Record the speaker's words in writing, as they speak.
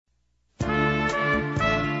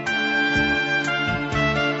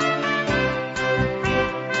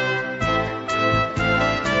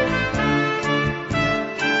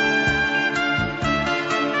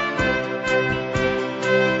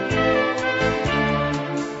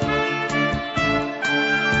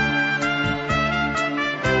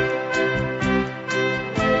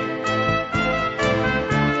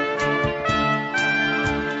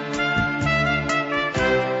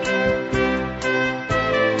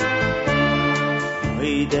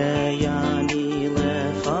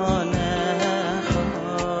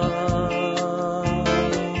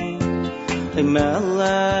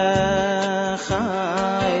melech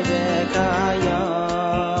chai v'kayam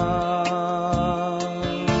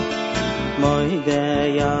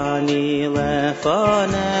moidei ani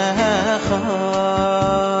lefanecha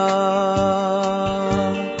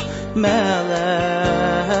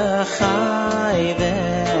melech chai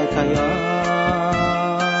v'kayam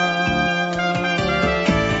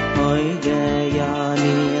moidei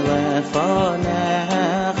ani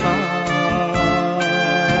lefanecha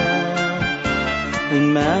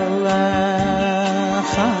melech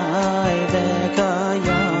chai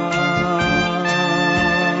v'kayam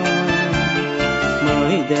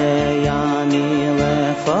moidei ani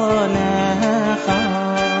lefanecha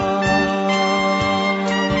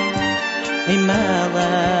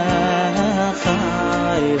melech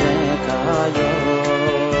chai v'kayam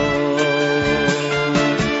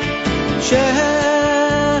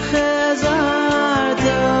shechazart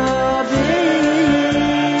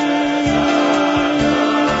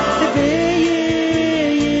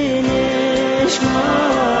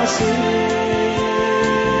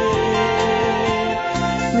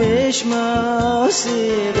nishmasi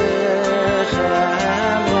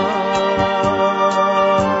b'chama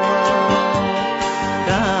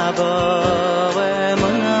Rabbo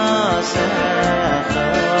emunasecha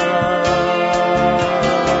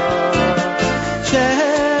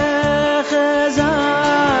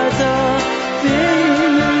shechazarta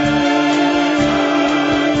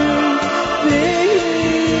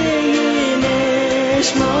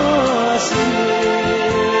nishmasi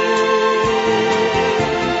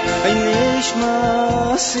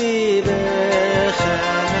nishmasi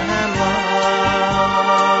b'chama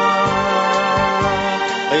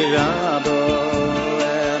Rabbo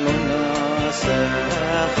emunasecha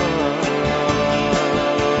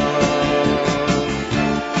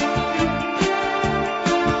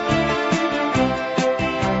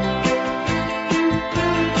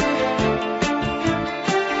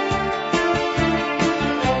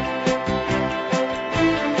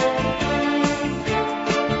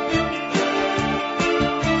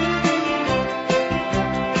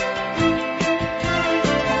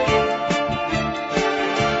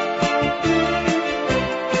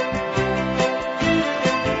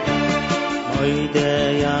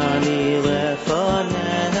moidei ani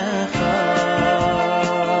lefanecha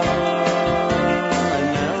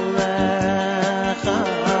melech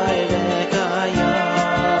chai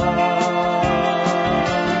v'kayam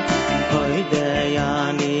moidei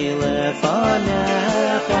ani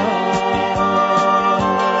lefanecha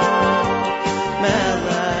melech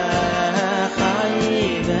chai v'kayam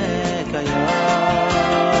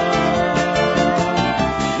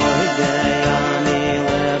moidei ani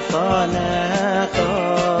lefanecha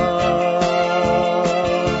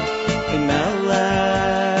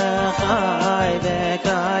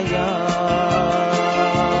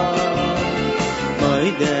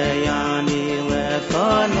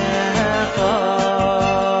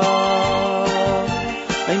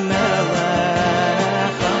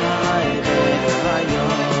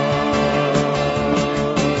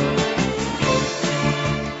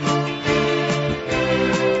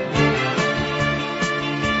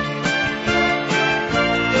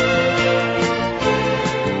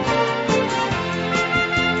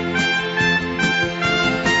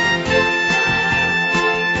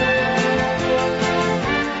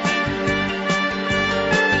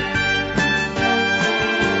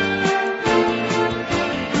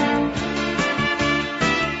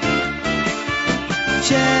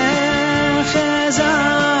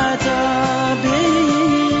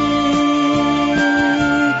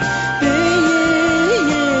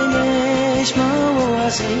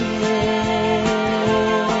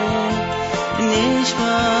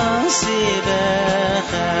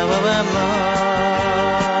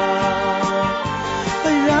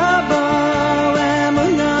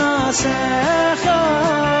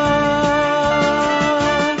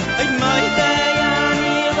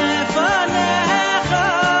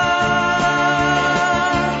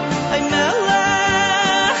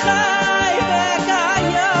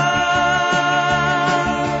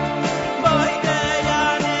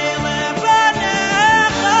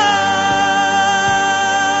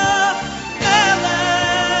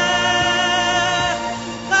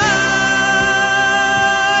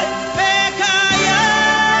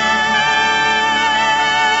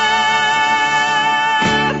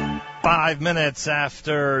Minutes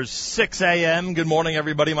after 6 a.m. Good morning,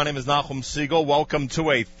 everybody. My name is Nachum Segal. Welcome to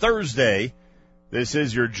a Thursday. This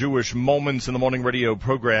is your Jewish Moments in the Morning radio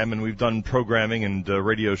program, and we've done programming and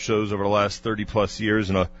radio shows over the last 30-plus years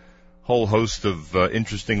in a whole host of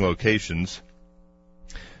interesting locations.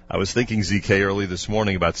 I was thinking, ZK, early this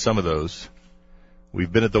morning about some of those.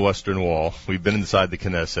 We've been at the Western Wall. We've been inside the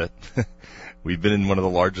Knesset. We've been in one of the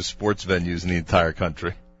largest sports venues in the entire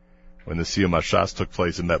country when the Siyum HaShas took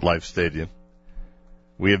place in MetLife Stadium.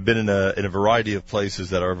 We have been in a variety of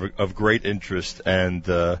places that are of great interest and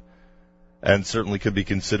certainly could be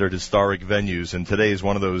considered historic venues. And today is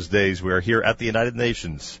one of those days. We are here at the United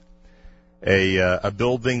Nations, a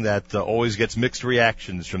building that always gets mixed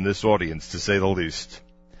reactions from this audience, to say the least.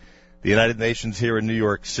 The United Nations here in New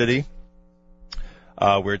York City,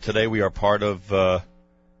 where today we are part of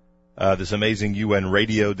this amazing UN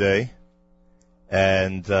Radio Day,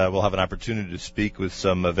 and we'll have an opportunity to speak with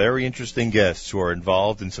some very interesting guests who are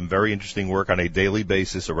involved in some very interesting work on a daily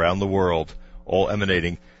basis around the world, all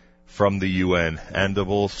emanating from the UN. And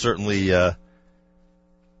we'll certainly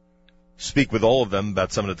speak with all of them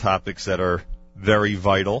about some of the topics that are very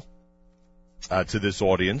vital to this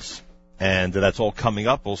audience. And that's all coming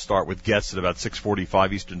up. We'll start with guests at about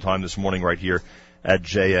 6:45 Eastern Time this morning right here at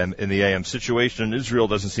JM in the AM. Situation in Israel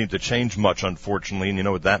doesn't seem to change much, unfortunately, and you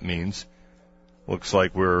know what that means. Looks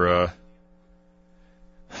like we're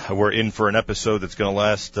in for an episode that's going to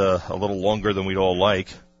last a little longer than we'd all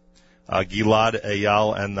like. Gilad,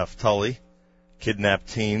 Eyal, and Naftali, kidnapped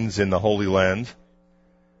teens in the Holy Land,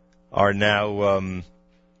 are now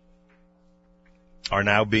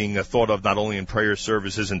being thought of not only in prayer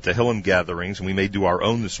services and Tehillim gatherings, and we may do our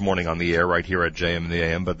own this morning on the air right here at JM in the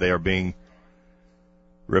AM, but they are being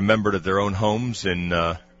remembered at their own homes in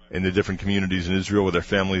the different communities in Israel where their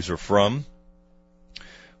families are from,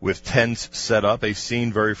 with tents set up, a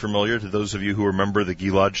scene very familiar to those of you who remember the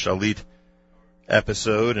Gilad Shalit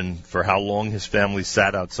episode and for how long his family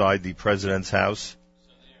sat outside the president's house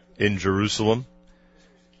in Jerusalem.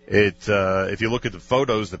 If you look at the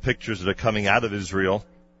photos, the pictures that are coming out of Israel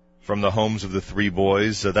from the homes of the three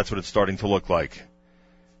boys, that's what it's starting to look like.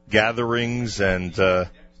 Gatherings and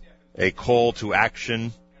a call to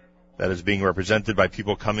action that is being represented by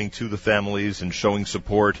people coming to the families and showing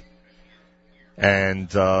support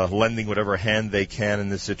and lending whatever hand they can in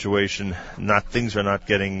this situation. Things are not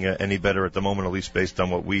getting any better at the moment, at least based on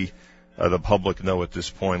what we, the public, know at this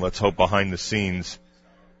point. Let's hope behind the scenes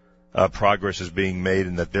progress is being made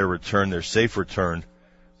and that their safe return,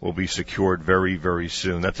 will be secured very, very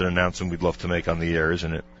soon. That's an announcement we'd love to make on the air,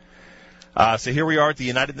 isn't it? So here we are at the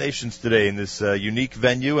United Nations today in this unique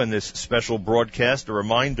venue and this special broadcast. A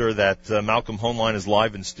reminder that Malcolm Hoenlein is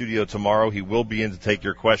live in studio tomorrow. He will be in to take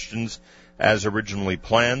your questions as originally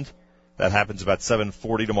planned. That happens about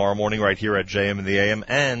 7:40 tomorrow morning right here at JM in the AM.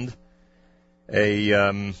 And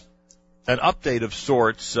an update of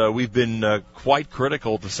sorts. We've been quite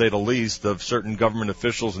critical, to say the least, of certain government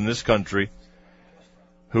officials in this country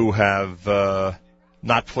who have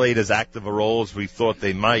not played as active a role as we thought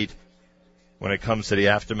they might when it comes to the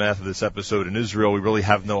aftermath of this episode in Israel. We really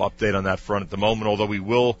have no update on that front at the moment, although we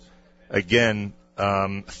will, again,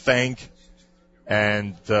 thank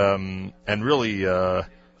and really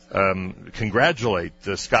congratulate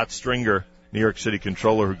Scott Stringer, New York City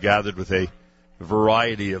Controller, who gathered with a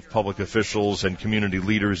variety of public officials and community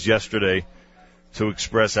leaders yesterday to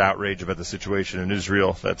express outrage about the situation in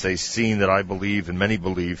Israel. That's a scene that I believe, and many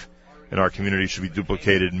believe, in our community should be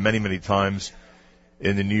duplicated many, many times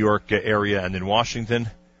in the New York area and in Washington.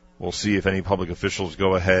 We'll see if any public officials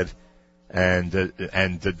go ahead and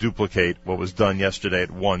duplicate what was done yesterday at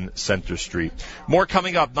 1 Center Street. More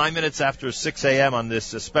coming up 9 minutes after 6 a.m. on this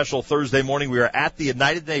special Thursday morning. We are at the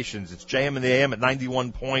United Nations. It's JM in the AM at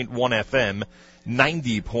 91.1 FM,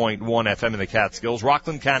 90.1 FM in the Catskills,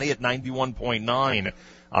 Rockland County at 91.9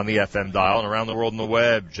 on the FM dial, and around the world on the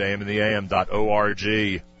web,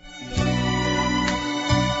 jmintheam.org.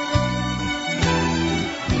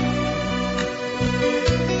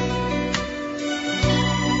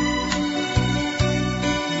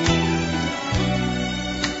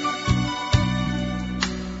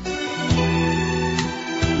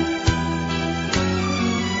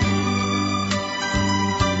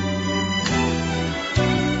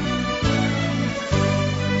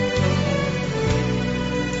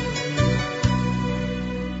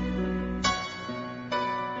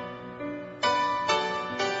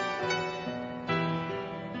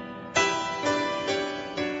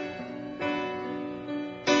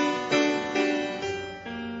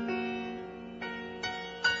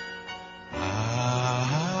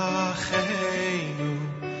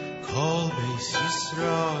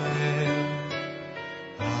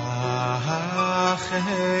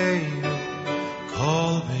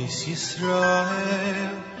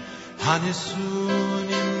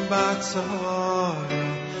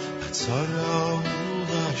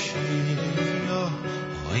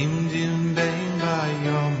 Oimdim bein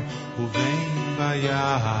bayom uvein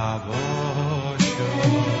bayavosh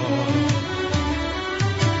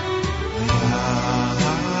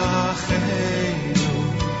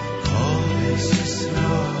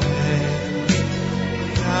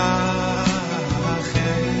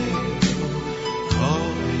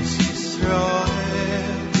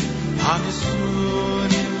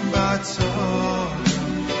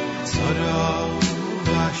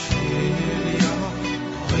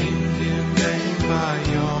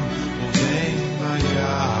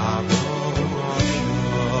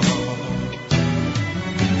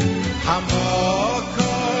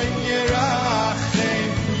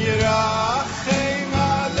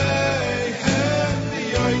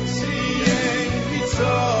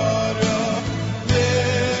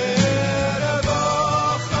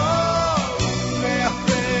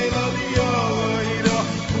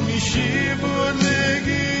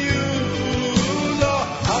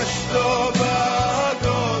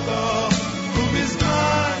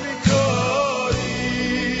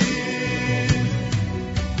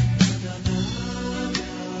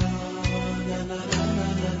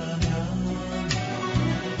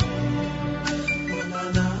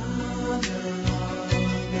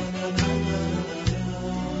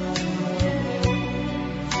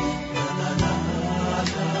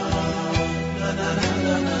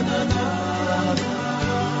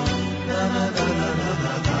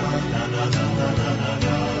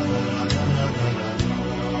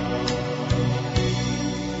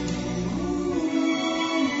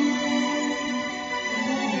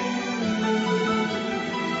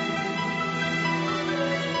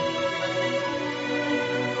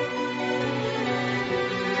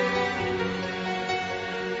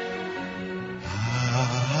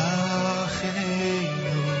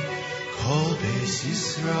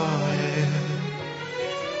Yisrael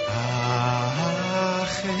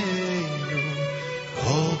Acheinu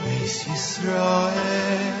Kol Beis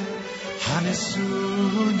Yisrael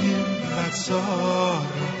Hanesunim Batzara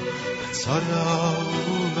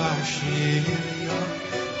Uvashirya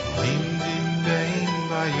Oimdim Bein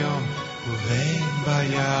Bayom Uvein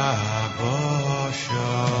Bayabosha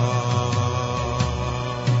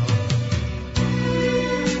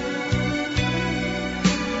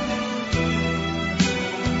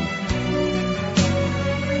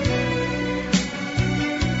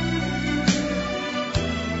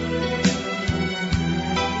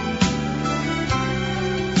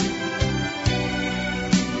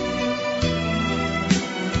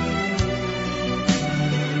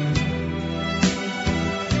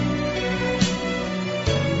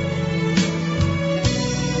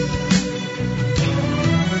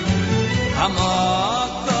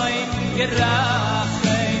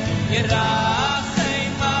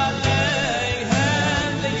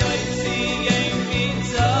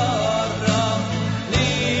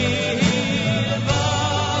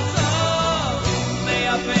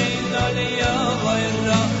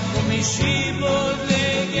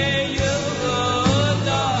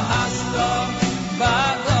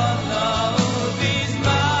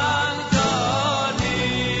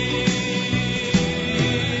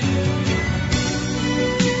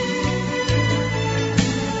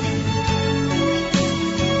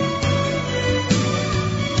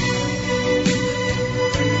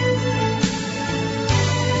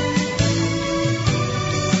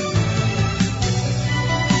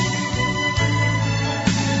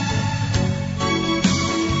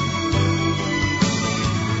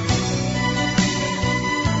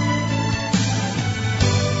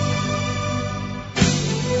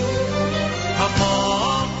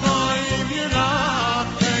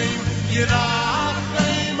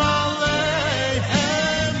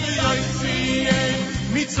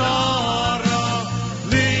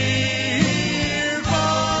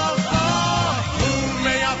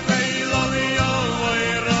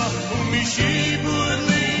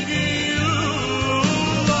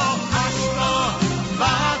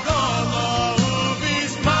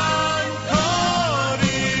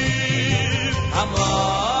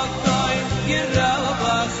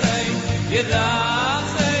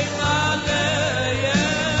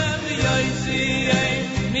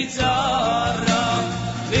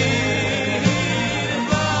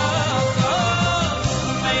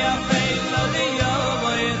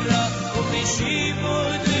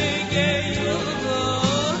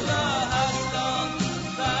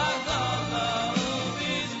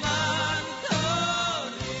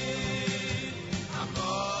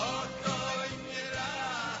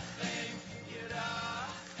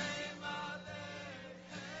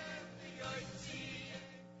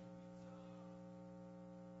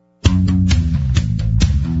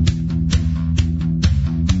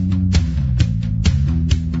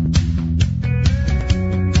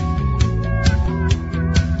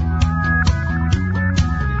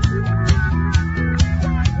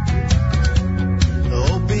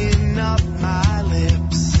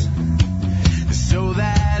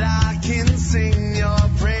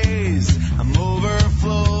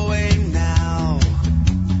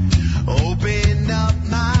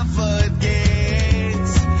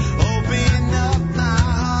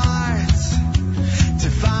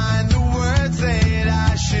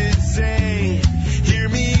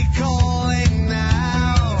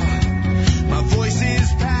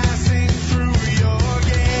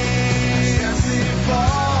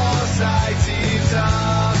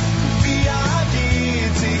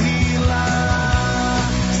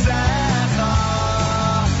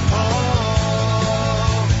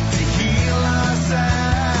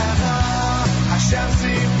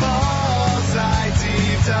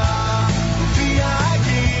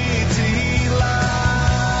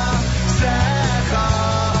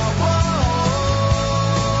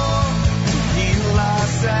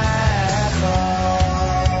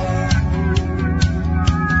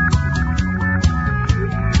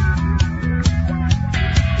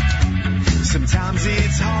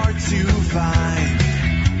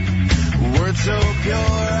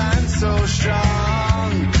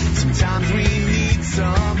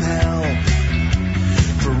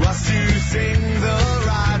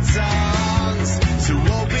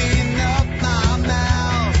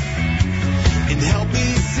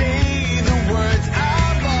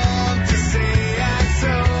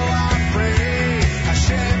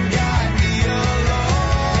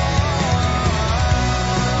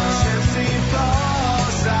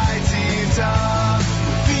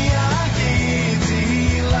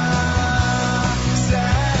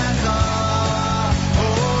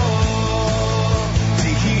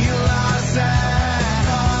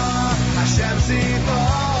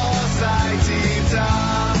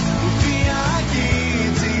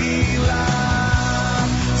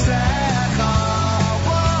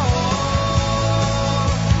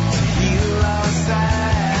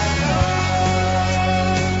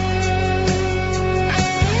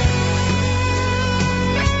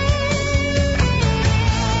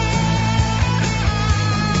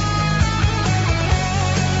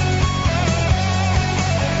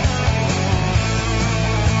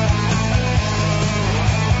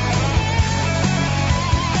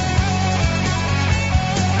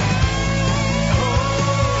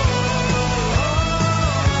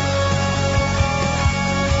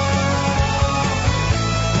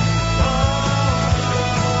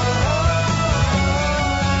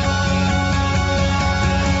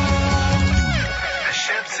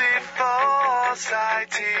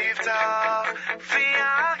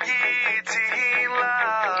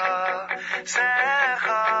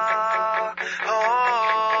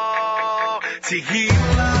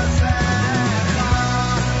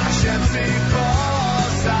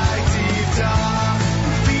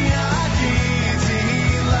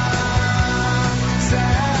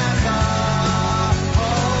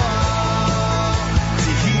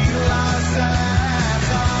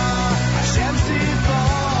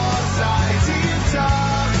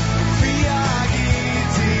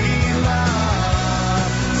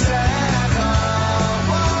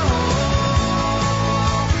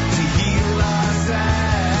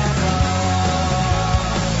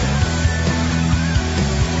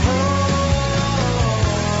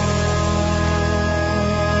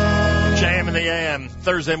a.m.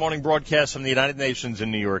 Thursday morning broadcast from the United Nations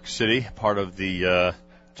in New York City, part of the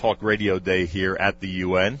Talk Radio Day here at the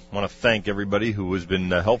UN. I want to thank everybody who has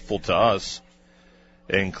been helpful to us,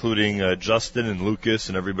 including Justin and Lucas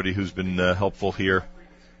and everybody who's been helpful here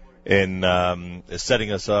in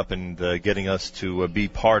setting us up and getting us to be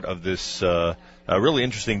part of this really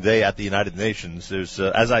interesting day at the United Nations. There's,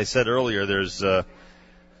 as I said earlier, there's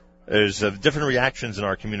different reactions in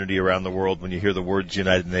our community around the world when you hear the words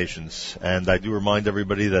United Nations. And I do remind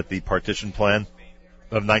everybody that the partition plan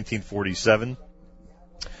of 1947,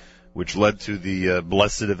 which led to the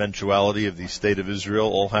blessed eventuality of the State of Israel,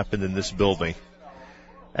 all happened in this building.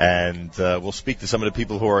 And we'll speak to some of the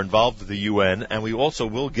people who are involved with the UN, and we also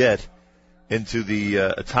will get into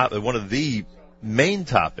the one of the main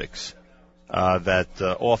topics that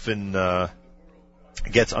often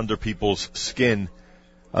gets under people's skin,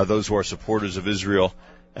 those who are supporters of Israel,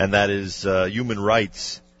 and that is human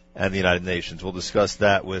rights and the United Nations. We'll discuss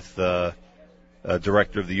that with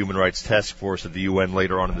Director of the Human Rights Task Force at the UN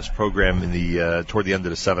later on in this program toward the end of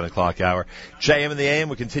the 7 o'clock hour. JM in the AM,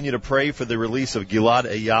 we continue to pray for the release of Gilad,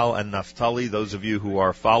 Eyal, and Naphtali. Those of you who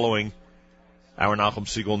are following our Nachum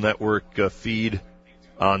Segal Network feed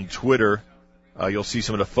on Twitter, you'll see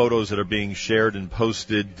some of the photos that are being shared and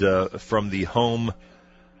posted from the home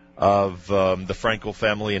of the Frankel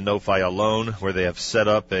family in Nofi Alon, where they have set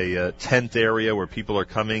up a tent area where people are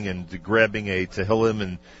coming and grabbing a Tehillim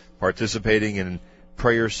and participating in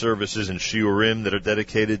prayer services and shiurim that are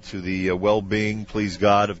dedicated to the well-being, please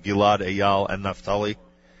God, of Gilad, Eyal, and Naphtali.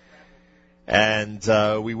 And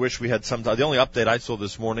we wish we had some. The only update I saw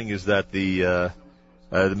this morning is that the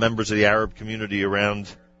members of the Arab community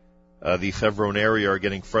around the Hebron area are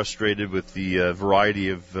getting frustrated with the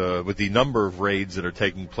with the number of raids that are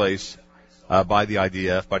taking place by the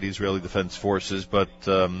IDF, by the Israeli Defense Forces. But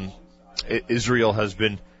Israel has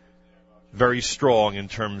been very strong in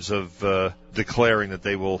terms of declaring that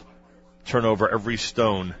they will turn over every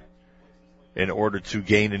stone in order to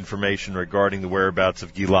gain information regarding the whereabouts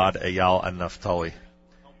of Gilad, Eyal, and Naphtali.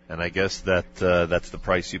 And I guess that's the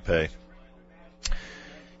price you pay.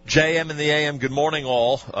 JM in the AM, good morning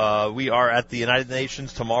all. We are at the United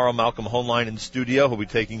Nations tomorrow. Malcolm Hoenlein in studio. He'll be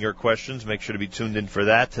taking your questions. Make sure to be tuned in for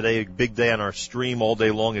that. Today, a big day on our stream all day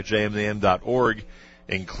long at jmintheam.org,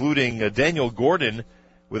 including Daniel Gordon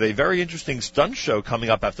with a very interesting stunt show coming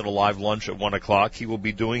up after the live lunch at 1 o'clock. He will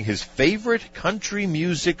be doing his favorite country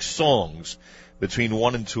music songs between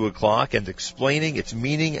 1 and 2 o'clock and explaining its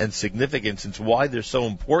meaning and significance and why they're so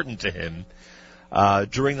important to him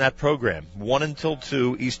during that program. 1 until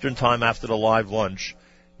 2 Eastern Time after the live lunch.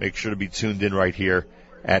 Make sure to be tuned in right here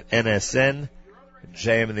at NSN,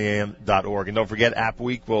 jmintheam.org. And don't forget, App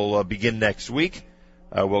Week will begin next week.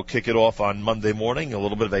 We'll kick it off on Monday morning, a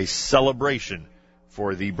little bit of a celebration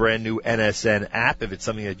for the brand new NSN app. If it's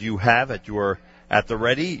something that you have at the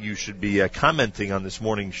ready, you should be commenting on this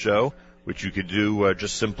morning's show, which you could do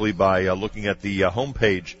just simply by looking at the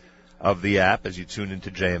homepage of the app as you tune into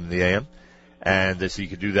JM in the AM. And so you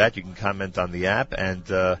could do that. You can comment on the app, and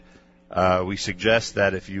we suggest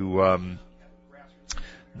that if you go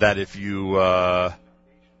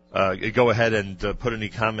ahead and put any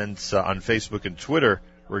comments on Facebook and Twitter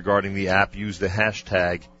regarding the app, use the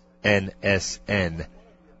hashtag NSN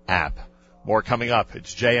app. More coming up.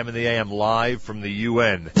 It's JM in the AM live from the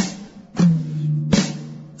UN.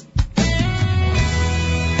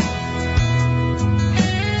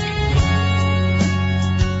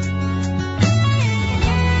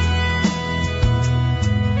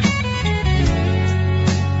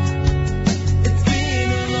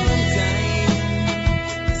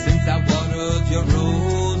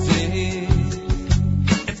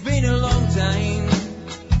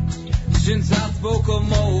 Since I spoke of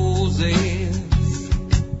Moses,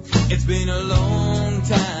 it's been a long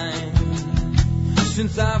time.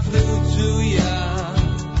 Since I flew to ya,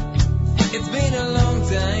 it's been a long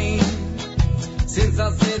time. Since I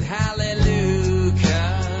said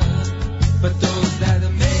hallelujah, but those that are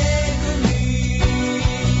made for me,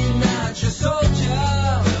 not your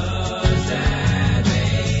soldier. Does that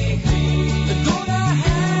make me? The thought I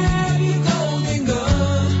had is golden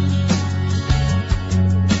gun.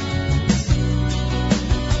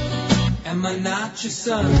 Am I not your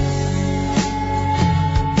son?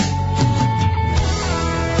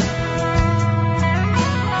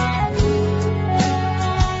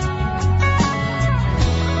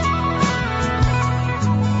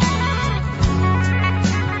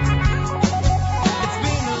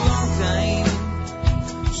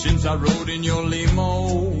 I rode in your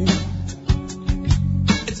limo.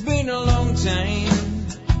 It's been a long time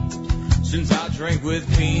since I drank with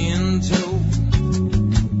Pinto.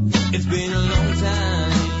 It's been a long time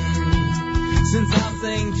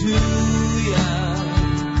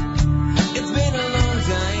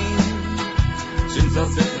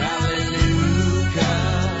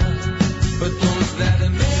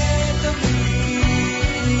that make me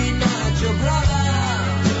not your brother?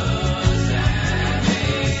 Does that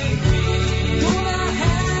make me? Do I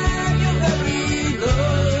have your very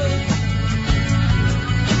love?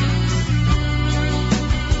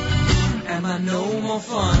 Am I no more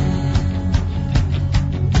fun?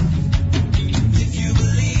 If you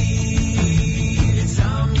believe it's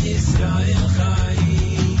Am Yisrael Chai,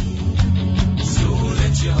 so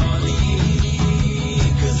let your heart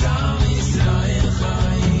lead, 'cause Am Yisrael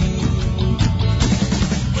Chai.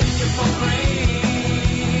 If you for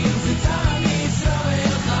brains, it's Am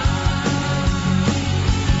Yisrael Chai.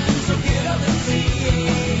 So get up and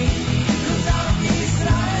sing, 'cause Am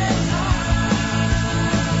Yisrael Chai.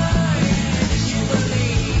 If you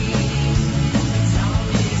believe it's Am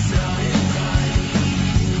Yisrael Chai,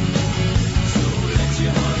 so let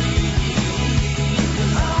your heart lead,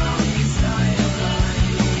 'cause Am Yisrael Chai.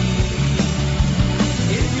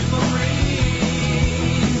 If you for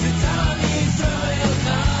brains, it's Am Yisrael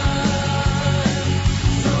Chai.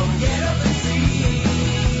 So get up and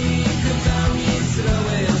sing, 'cause Am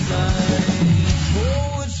Yisrael Chai.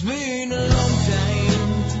 Oh, it's been a long time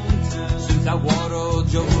since I watered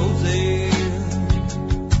your roses.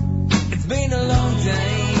 It's been a long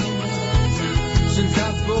time since I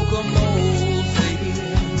spoke of Moses.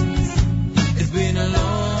 It's been a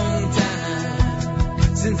long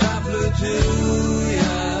time since I flew to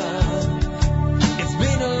ya. It's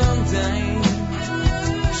been a long time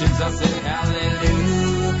since I said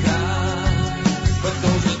hallelujah. But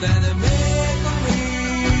those are that make me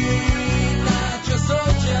not your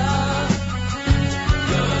soldier.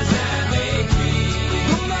 Does that make me?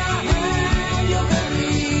 Do I have your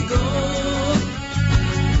very good?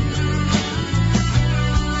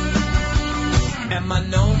 Am I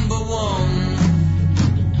number one?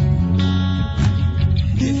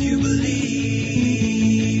 If you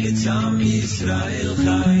believe it's Am Yisrael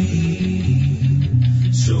Chai,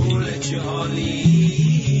 so let your heart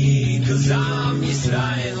lead, 'cause Am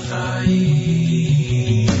Yisrael Chai.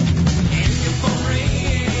 If you for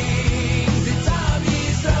rings, it's Am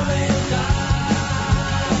Yisrael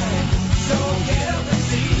Chai. So get up and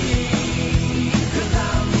sing, 'cause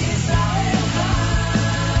Am Yisrael Chai.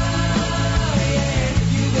 If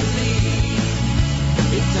you believe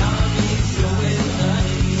it's Am Yisrael Chai,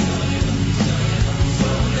 so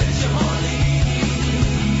let your heart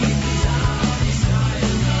lead, 'cause Am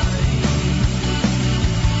Yisrael Chai.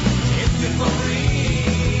 If you for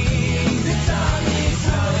rings, it's Am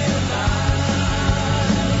Yisrael Chai.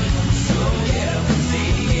 So get up and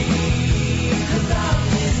sing, 'cause Am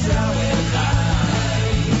Yisrael Chai.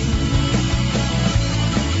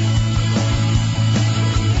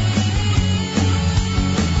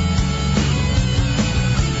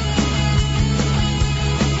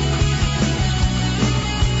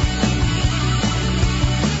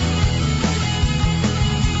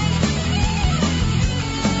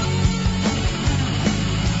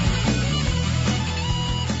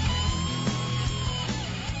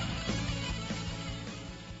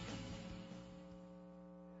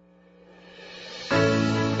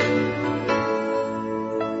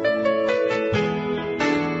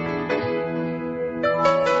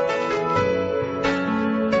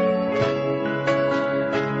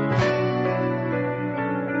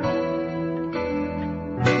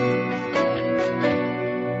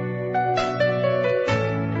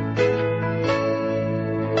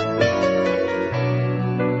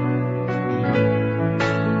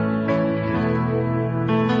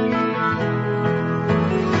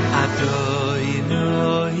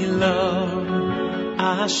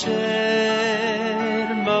 Asher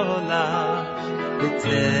molach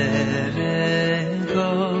b'terenko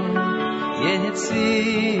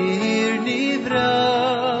yetzir nivra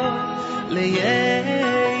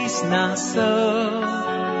leyeis naso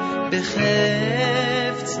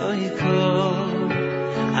b'chefzoiko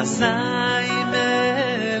azai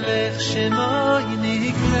melech shemoy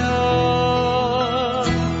nikra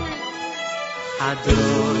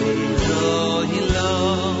Adoi Adoi lo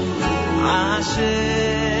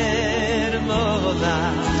Asher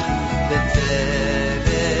molach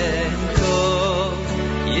b'terenko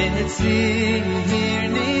yetzir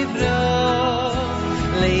nivra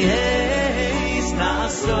leyeis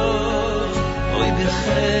naso oy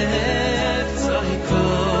b'chefzoiko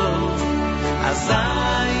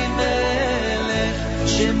azai melech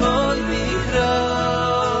shemoy nikra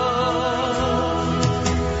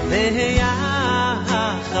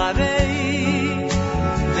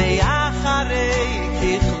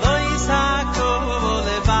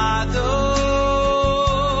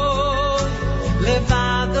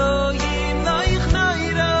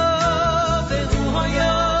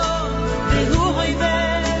Hey,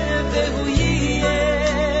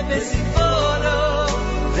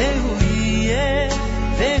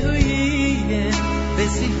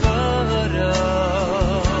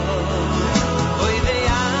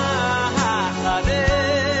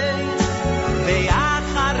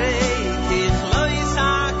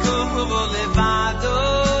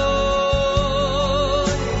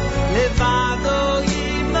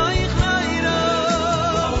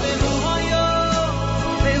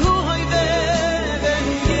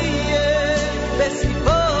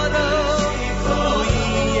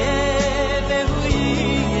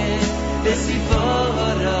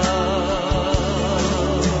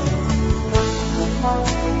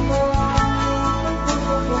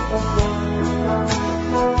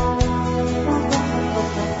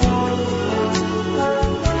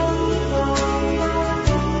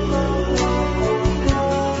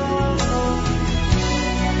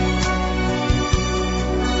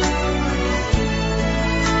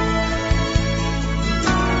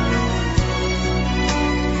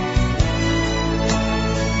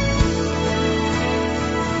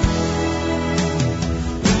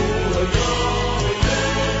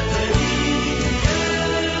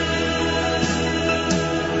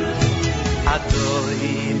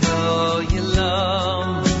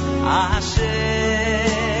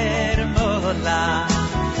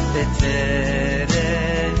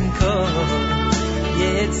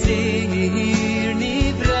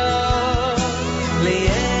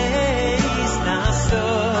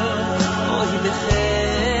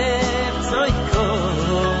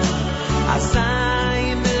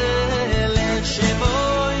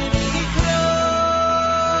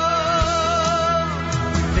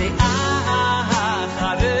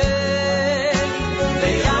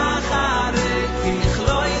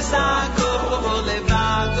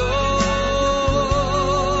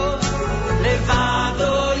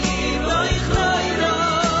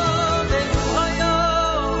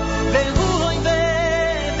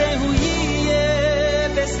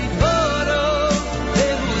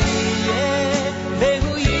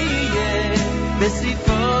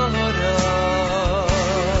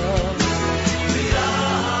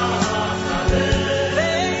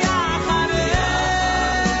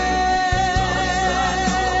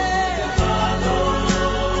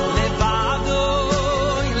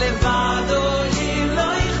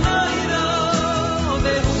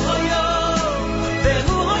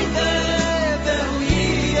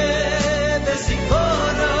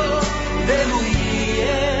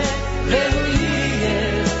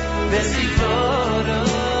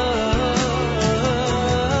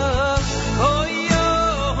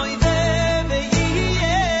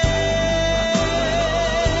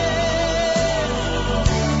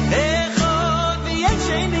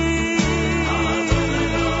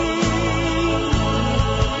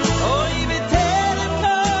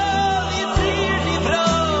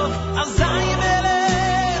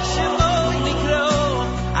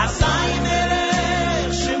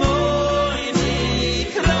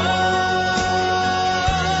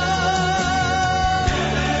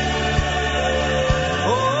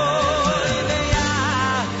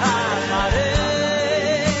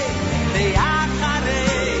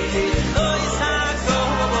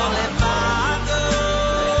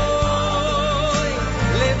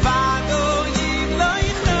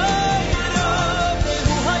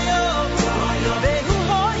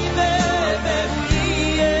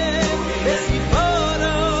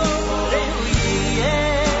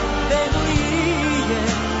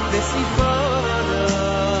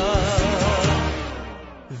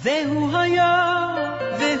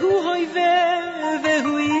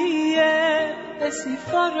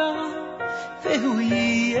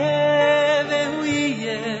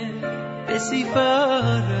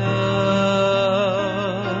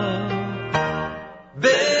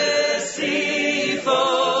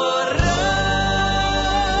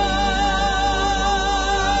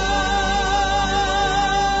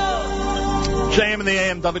 JM in the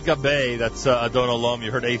AM, David Gabay, that's Adon Olam. You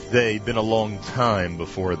heard Eighth Day, been a long time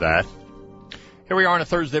before that. Here we are on a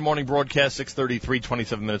Thursday morning broadcast, 6:33,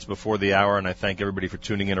 27 minutes before the hour, and I thank everybody for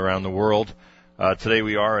tuning in around the world. Today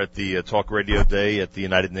we are at the Talk Radio Day at the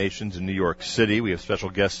United Nations in New York City. We have special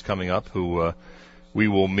guests coming up who we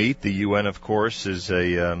will meet. The UN, of course, is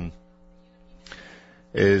a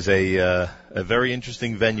very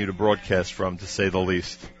interesting venue to broadcast from, to say the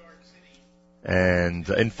least. And,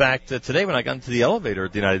 in fact, today when I got into the elevator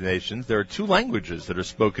at the United Nations, there are two languages that are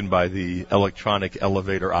spoken by the electronic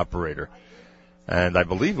elevator operator. And I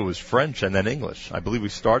believe it was French and then English. I believe we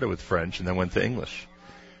started with French and then went to English.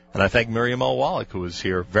 And I thank Miriam Al-Wallach, who was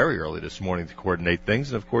here very early this morning to coordinate things.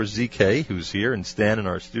 And, of course, ZK, who's here, and Stan in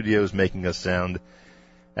our studios making us sound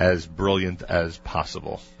as brilliant as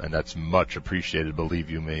possible. And that's much appreciated,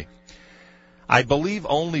 believe you me. I believe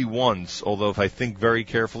only once, although if I think very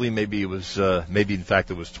carefully, maybe in fact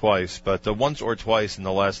it was twice, but once or twice in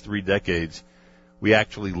the last 3 decades, we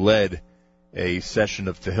actually led a session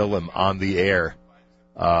of Tehillim on the air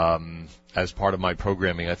as part of my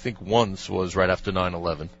programming. I think once was right after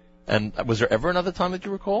 9/11. And was there ever another time that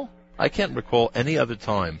you recall? I can't recall any other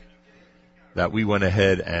time that we went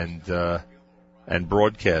ahead and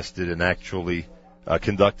broadcasted and actually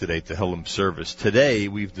conducted a Tehillim service. Today,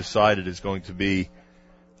 we've decided is going to be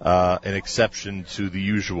an exception to the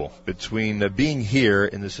usual. Between being here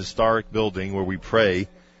in this historic building where we pray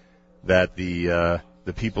that the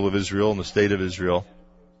people of Israel and the state of Israel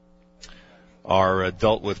are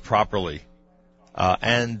dealt with properly,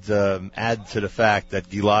 and add to the fact that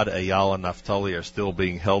Gilad, Eyal, and Naphtali are still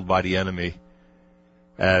being held by the enemy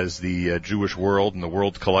as the Jewish world and the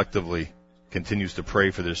world collectively continues to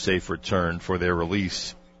pray for their safe return, for their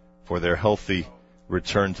release, for their healthy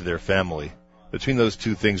return to their family. Between those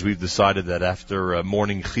two things, we've decided that after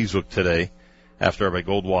morning chizuk today, after Rabbi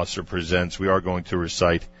Goldwasser presents, we are going to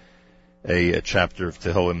recite a chapter of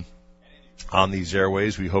Tehillim on these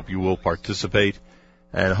airways. We hope you will participate,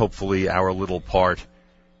 and hopefully our little part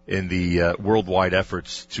in the worldwide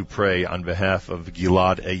efforts to pray on behalf of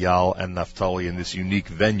Gilad, Eyal, and Naphtali in this unique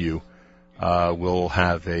venue will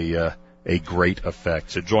have a great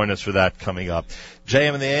effect. So join us for that coming up.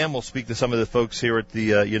 JM and the AM, we'll speak to some of the folks here at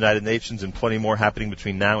the United Nations, and plenty more happening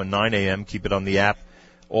between now and 9 a.m. Keep it on the app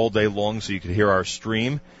all day long so you can hear our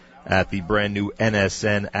stream at the brand new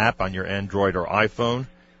NSN app on your Android or iPhone.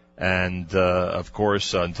 And, of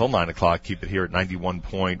course, until 9 o'clock, keep it here at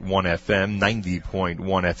 91.1 FM, 90.1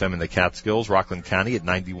 FM in the Catskills, Rockland County at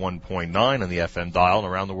 91.9 on the FM dial, and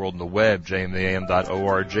around the world on the web,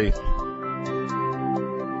 jmtheam.org.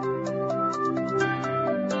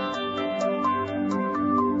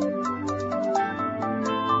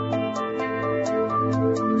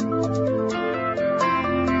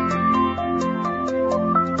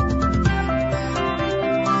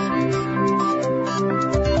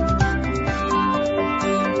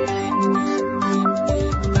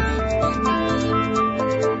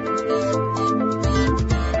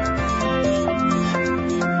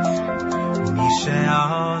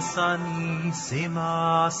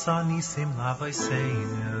 Nisim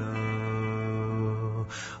lavoseinu,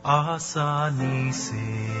 asa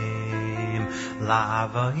nisim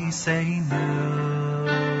lavoseinu,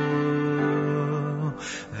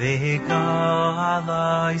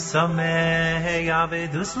 v'galai samei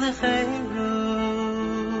avedus lecherus,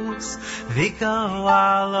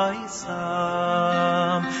 v'galai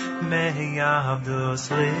samei avedus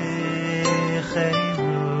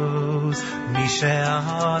lecherus.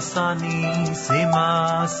 Misha Sani Sima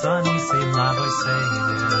Sani Sima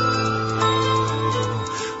Voiseinu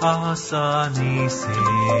Asani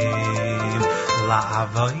Sim La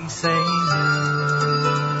Voiseinu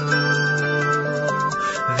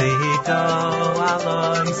Vito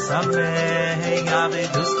Aloi Samei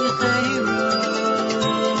Avedus Lecherus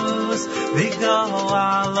Vito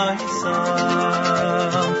Aloi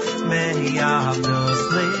Samei Avedus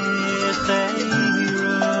Lecherus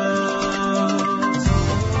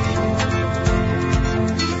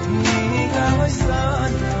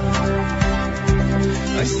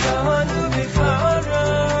I saw you before.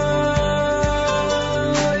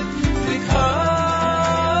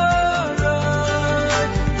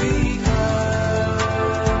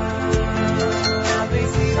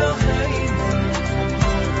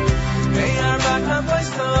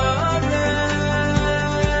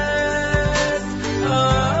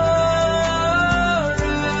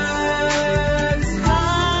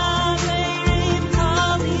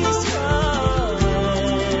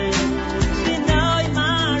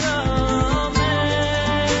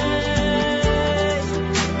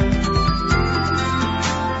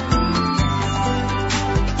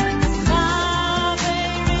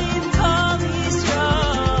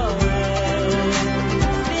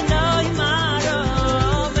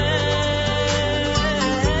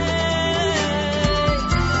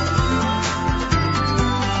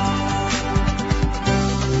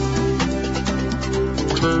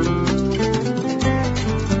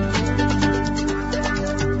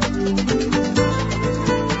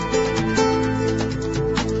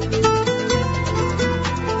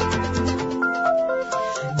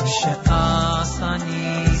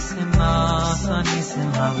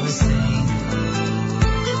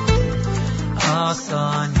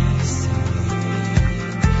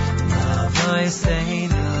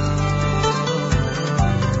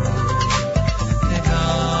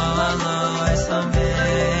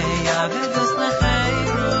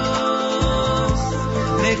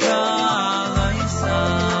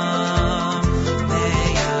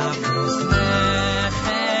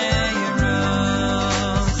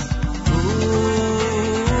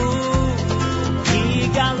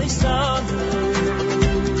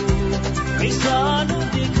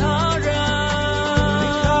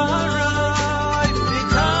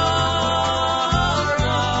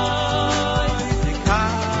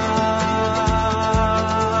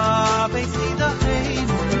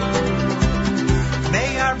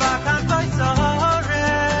 May our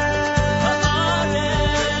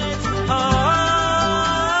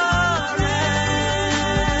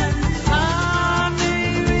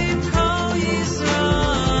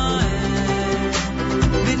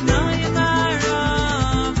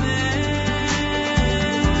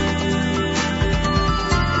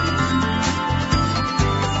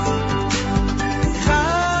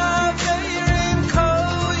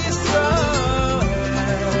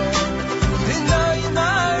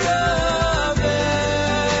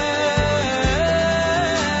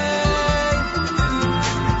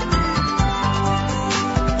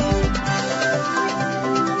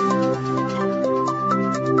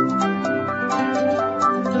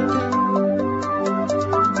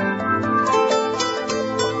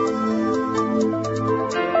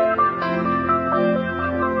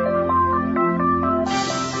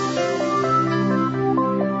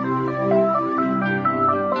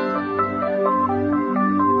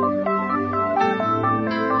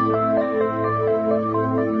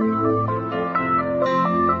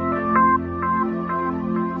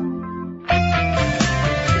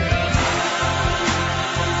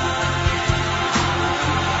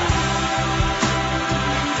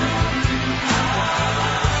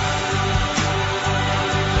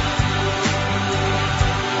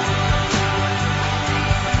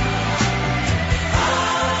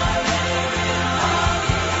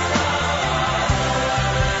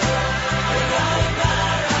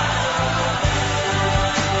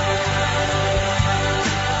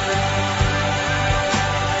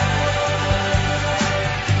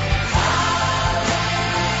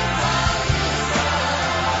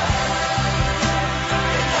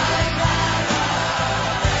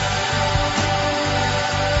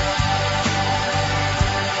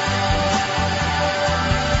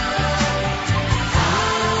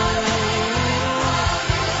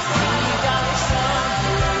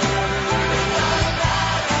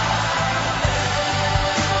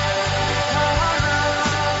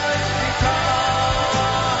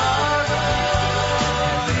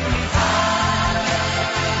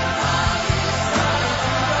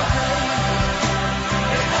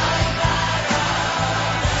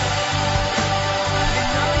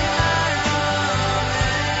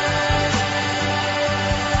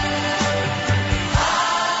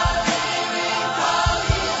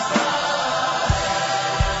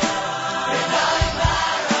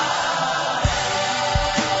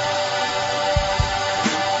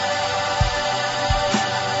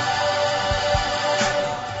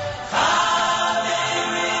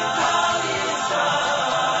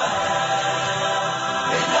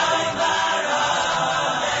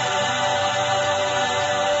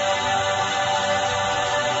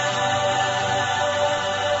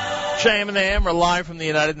JM and AM are live from the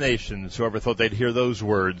United Nations. Whoever thought they'd hear those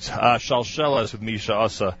words. Shalshelas with Misha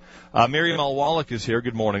Asa. Miriam Al-Wallach is here.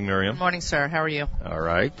 Good morning, Miriam. Good morning, sir. How are you? All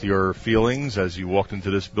right. Your feelings as you walked into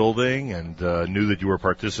this building and knew that you were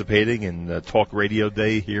participating in Talk Radio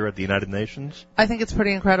Day here at the United Nations? I think it's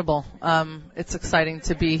pretty incredible. It's exciting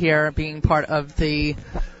to be here, being part of the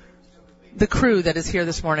crew that is here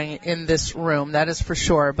this morning in this room, that is for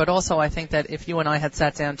sure. But also I think that if you and I had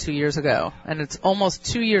sat down 2 years ago, and it's almost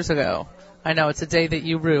 2 years ago, I know it's a day that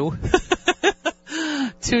you rue,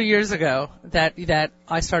 2 years ago that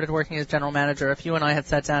I started working as general manager. If you and I had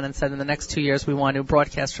sat down and said in the next 2 years we want to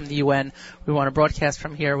broadcast from the UN, we want to broadcast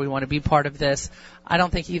from here, we want to be part of this, I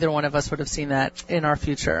don't think either one of us would have seen that in our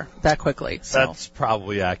future that quickly. So. That's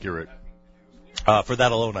probably accurate. For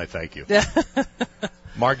that alone, I thank you.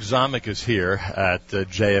 Mark Zamek is here at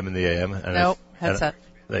JM in the AM. And headset.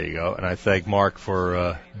 There you go. And I thank Mark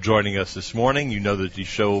for joining us this morning. You know that the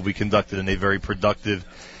show will be conducted in a very productive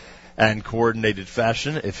and coordinated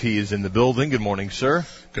fashion if he is in the building. Good morning, sir.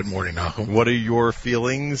 Good morning, Nachum. What are your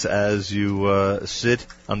feelings as you sit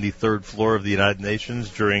on the third floor of the United Nations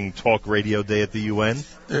during Talk Radio Day at the UN?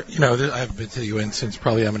 I've been to the UN since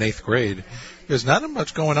probably I'm in 8th grade. There's not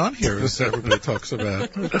much going on here, as everybody talks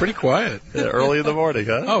about. It's pretty quiet. Yeah, early in the morning,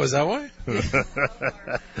 huh? Oh, is that why?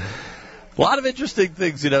 A lot of interesting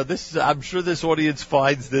things. I'm sure this audience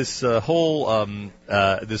finds this whole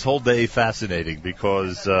day fascinating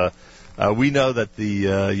because we know that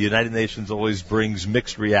the United Nations always brings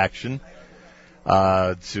mixed reaction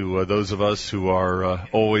to those of us who are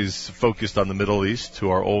always focused on the Middle East,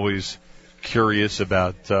 who are always curious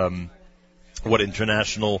about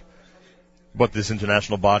what this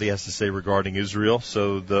international body has to say regarding Israel.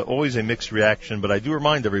 So always a mixed reaction. But I do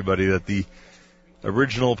remind everybody that the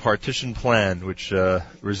original partition plan, which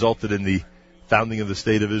resulted in the founding of the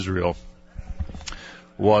State of Israel,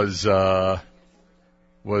 was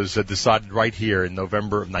decided right here in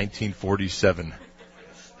November of 1947,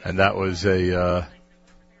 and that was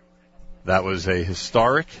a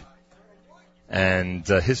historic and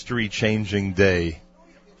history-changing day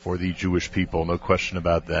for the Jewish people, no question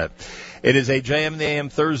about that. It is a JM in the AM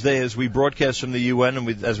Thursday as we broadcast from the UN,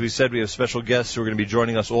 and as we said, we have special guests who are going to be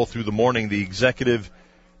joining us all through the morning. The executive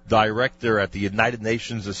director at the United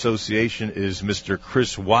Nations Association is Mr.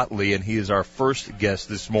 Chris Whatley, and he is our first guest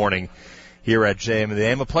this morning here at JM in the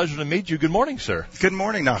AM. A pleasure to meet you. Good morning, sir. Good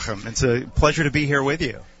morning, Nachum. It's a pleasure to be here with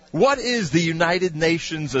you. What is the United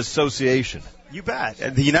Nations Association? You bet.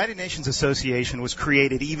 The United Nations Association was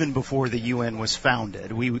created even before the UN was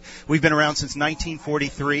founded. We've been around since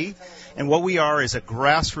 1943, and what we are is a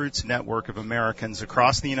grassroots network of Americans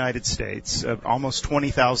across the United States, almost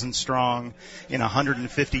 20,000 strong, in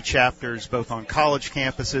 150 chapters, both on college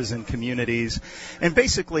campuses and communities. And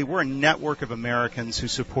basically, we're a network of Americans who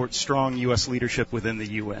support strong U.S. leadership within the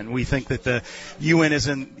UN. We think that the UN is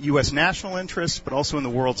in U.S. national interests, but also in the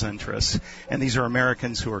world's interests. And these are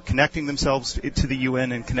Americans who are connecting themselves to the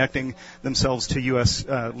UN and connecting themselves to U.S.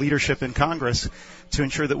 Leadership in Congress to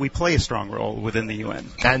ensure that we play a strong role within the UN.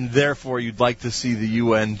 And therefore, you'd like to see the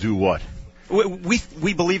UN do what?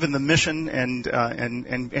 We believe in the mission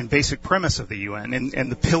and basic premise of the UN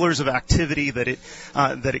and the pillars of activity that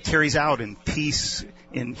it carries out in peace,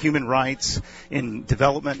 in human rights, in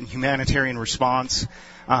development and humanitarian response.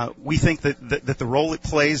 We think that the role it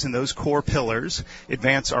plays in those core pillars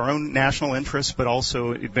advance our own national interests, but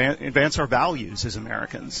also advance our values as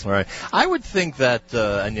Americans. All right. I would think that,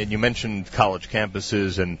 and you mentioned college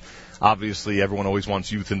campuses, and obviously everyone always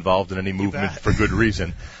wants youth involved in any movement for good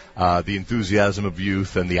reason. The enthusiasm of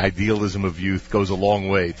youth and the idealism of youth goes a long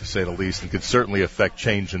way, to say the least, and could certainly affect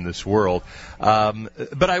change in this world.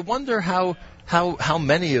 But I wonder how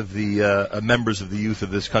many of the members of the youth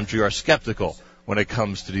of this country are skeptical when it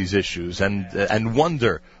comes to these issues, and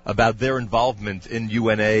wonder about their involvement in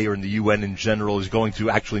UNA or in the UN in general is going to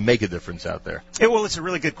actually make a difference out there. Well, it's a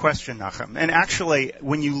really good question, Nachum. And actually,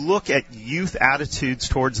 when you look at youth attitudes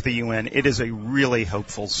towards the UN, it is a really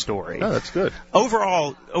hopeful story. Oh, that's good.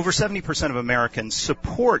 Overall, over 70% of Americans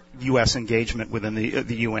support U.S. engagement within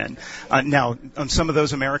the UN. Now, some of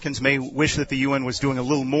those Americans may wish that the UN was doing a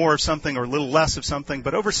little more of something or a little less of something,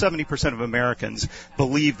 but over 70% of Americans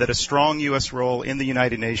believe that a strong U.S. role in the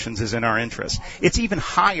United Nations is in our interest. It's even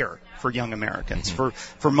higher for young Americans, for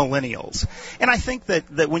millennials. And I think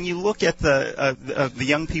that when you look at the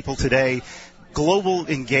young people today, global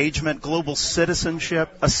engagement, global citizenship,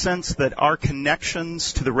 a sense that our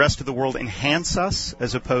connections to the rest of the world enhance us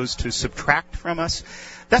as opposed to subtract from us.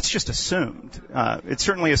 That's just assumed. It's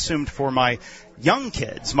certainly assumed for my young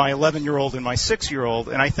kids, my 11-year-old and my 6-year-old,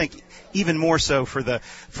 and I think even more so for the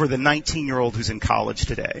 19-year-old who's in college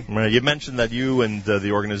today. You mentioned that you and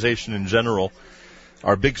the organization in general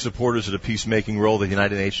are big supporters of the peacemaking role the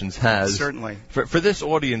United Nations has. Certainly. For this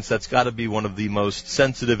audience, that's got to be one of the most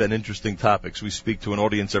sensitive and interesting topics. We speak to an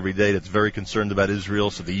audience every day that's very concerned about Israel,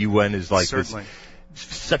 so the UN is like Certainly.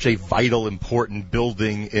 such a vital, important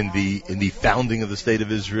building in the founding of the State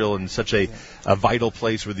of Israel, and such a vital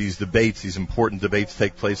place where these important debates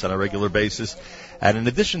take place on a regular basis. And in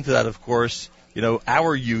addition to that, of course,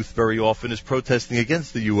 our youth very often is protesting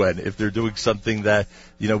against the UN if they're doing something that,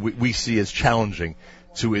 we see as challenging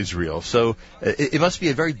to Israel. So it must be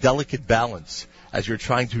a very delicate balance as you're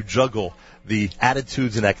trying to juggle the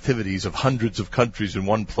attitudes and activities of hundreds of countries in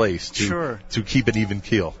one place to keep an even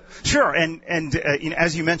keel. Sure, and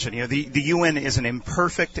as you mentioned, the UN is an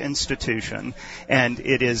imperfect institution, and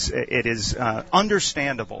it is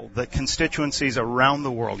understandable that constituencies around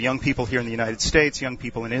the world, young people here in the United States, young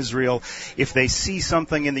people in Israel, if they see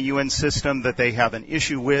something in the UN system that they have an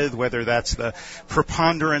issue with, whether that's the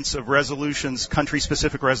preponderance of resolutions,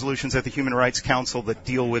 country-specific resolutions at the Human Rights Council that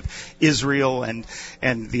deal with Israel and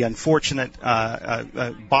the unfortunate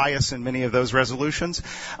bias in many of those resolutions,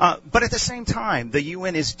 but at the same time, the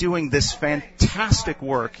UN is doing this fantastic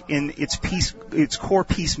work in its core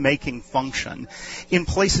peacemaking function in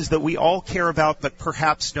places that we all care about but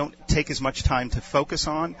perhaps don't take as much time to focus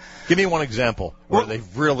on. Give me one example where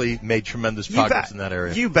they've really made tremendous progress in that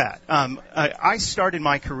area. You bet. I started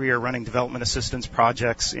my career running development assistance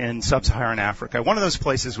projects in sub-Saharan Africa. One of those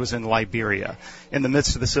places was in Liberia in the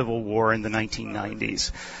midst of the Civil War in the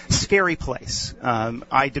 1990s. Scary place.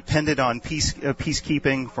 I depended on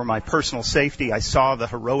peacekeeping for my personal safety. I saw the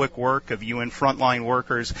heroic work of UN frontline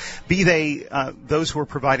workers, be they those who are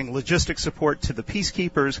providing logistic support to the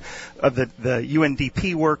peacekeepers, the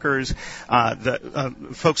UNDP workers, the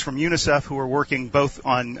folks from UNICEF who are working both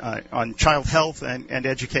on child health and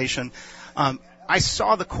education. I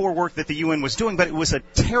saw the core work that the UN was doing, but it was a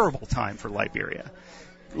terrible time for Liberia.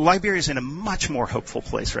 Liberia is in a much more hopeful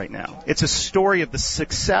place right now. It's a story of the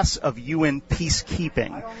success of UN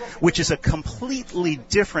peacekeeping, which is a completely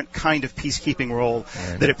different kind of peacekeeping role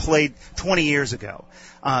that it played 20 years ago.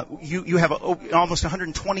 You have almost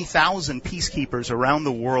 120,000 peacekeepers around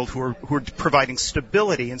the world who are providing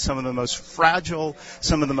stability in some of the most fragile,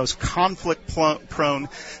 some of the most conflict-prone,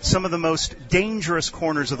 some of the most dangerous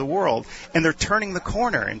corners of the world, and they're turning the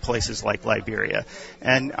corner in places like Liberia.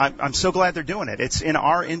 And I'm so glad they're doing it. It's in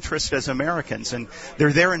our interest as Americans, and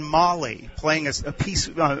they're there in Mali playing a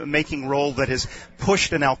peace-making role that has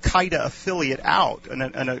pushed an Al-Qaeda affiliate out, an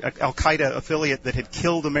Al-Qaeda affiliate that had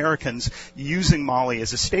killed Americans using Mali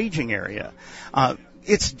as a staging area.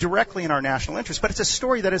 It's directly in our national interest, but it's a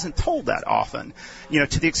story that isn't told that often.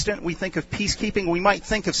 To the extent we think of peacekeeping, we might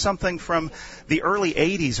think of something from the early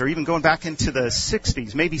 80s or even going back into the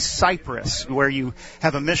 60s, maybe Cyprus, where you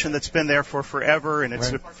have a mission that's been there for forever and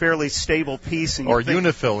it's a fairly stable peace. And or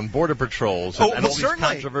UNIFIL and border patrols and all these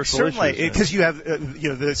controversial issues. Certainly, because you have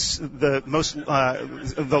the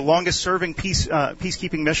longest-serving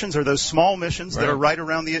peacekeeping missions are those small missions that are right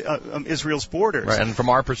around Israel's borders. Right, and from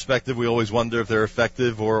our perspective, we always wonder if they're effective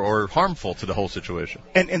or harmful to the whole situation.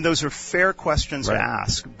 And those are fair questions to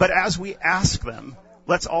ask. But as we ask them,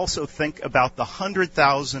 let's also think about the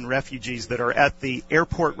 100,000 refugees that are at the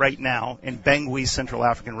airport right now in Bangui, Central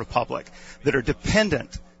African Republic, that are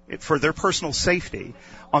dependent for their personal safety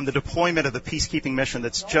on the deployment of the peacekeeping mission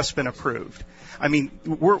that's just been approved. I mean,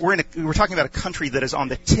 we're talking about a country that is on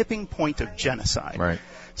the tipping point of genocide. Right.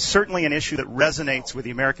 Certainly an issue that resonates with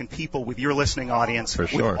the American people, with your listening audience,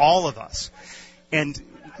 with all of us. And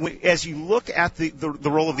as you look at the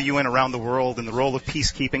role of the UN around the world and the role of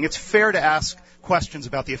peacekeeping, it's fair to ask questions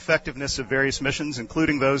about the effectiveness of various missions,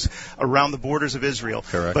 including those around the borders of Israel.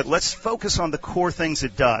 Correct. But let's focus on the core things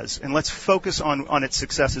it does, and let's focus on its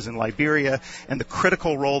successes in Liberia and the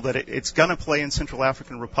critical role that it's going to play in Central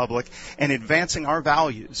African Republic, and advancing our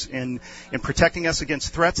values in protecting us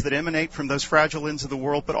against threats that emanate from those fragile ends of the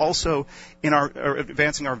world, but also in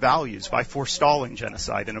advancing our values by forestalling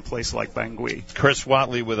genocide in a place like Bangui. Chris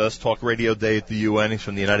Watley with us, Talk Radio Day at the UN. He's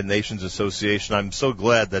from the United Nations Association. I'm so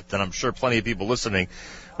glad that, and I'm sure plenty of people listening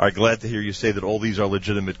are glad to hear you say that all these are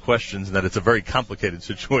legitimate questions and that it's a very complicated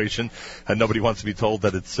situation and nobody wants to be told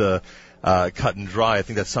that it's cut and dry. I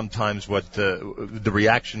think that's sometimes what the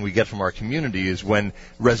reaction we get from our community is when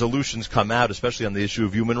resolutions come out, especially on the issue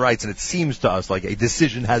of human rights, and it seems to us like a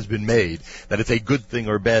decision has been made, that it's a good thing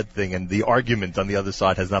or bad thing, and the argument on the other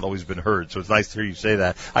side has not always been heard. So it's nice to hear you say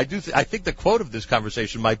that. I think the quote of this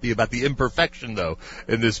conversation might be about the imperfection, though,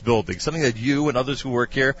 in this building, something that you and others who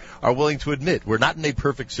work here are willing to admit. We're not in a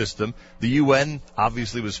perfect system. The UN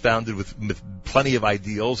obviously was founded with plenty of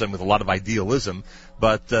ideals and with a lot of idealism,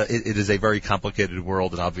 but it is a very complicated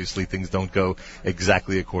world, and obviously things don't go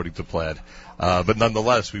exactly according to plan. But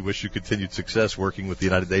nonetheless, we wish you continued success working with the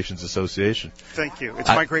United Nations Association. Thank you. It's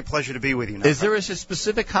my great pleasure to be with you now. Is there a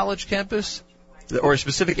specific college campus or a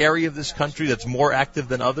specific area of this country that's more active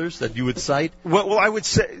than others that you would cite? Well, I would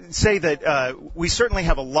say that we certainly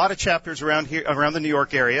have a lot of chapters around here, around the New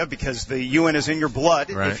York area, because the UN is in your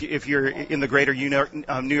blood right. if you're in the greater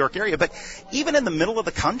New York area. But even in the middle of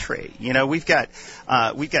the country, we've got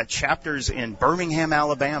chapters in Birmingham,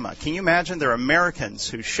 Alabama. Can you imagine? There are Americans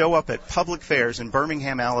who show up at public fairs in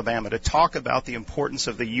Birmingham, Alabama, to talk about the importance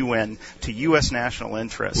of the UN to U.S. national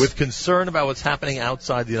interests. With concern about what's happening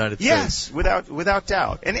outside the United States. Yes, without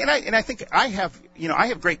doubt. And I think I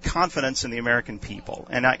have great confidence in the American people.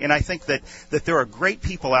 And I think that there are great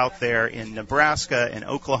people out there in Nebraska and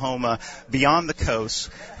Oklahoma, beyond the coast,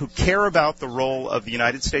 who care about the role of the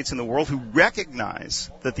United States in the world, who recognize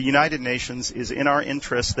that the United Nations is in our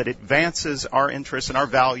interests, that it advances our interests and our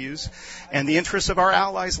values, and the interests of our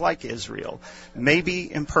allies like Israel. May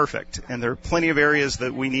be imperfect, and there are plenty of areas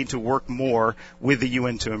that we need to work more with the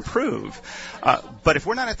UN to improve. But if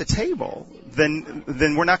we're not at the table, then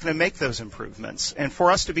we're not going to make those improvements. And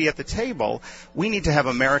for us to be at the table, we need to have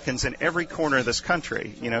Americans in every corner of this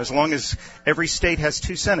country. As long as every state has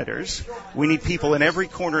 2 senators, we need people in every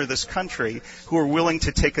corner of this country who are willing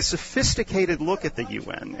to take a sophisticated look at the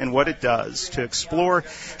UN and what it does, to explore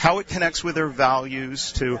how it connects with their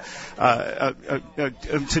values, to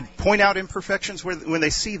point out imperfections when they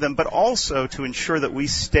see them, but also to ensure that we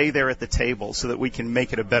stay there at the table so that we can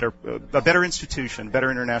make it a better institution,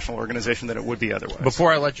 better international organization than it would be otherwise.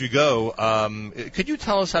 Before I let you go, could you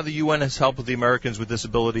tell us how the UN has helped with the Americans with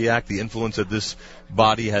Disability Act, the influence that this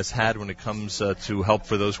body has had when it comes to help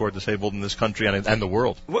for those who are disabled in this country and the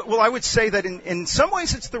world? Well, I would say that in some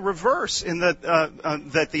ways it's the reverse, in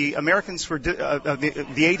that the Americans for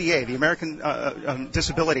the ADA, the American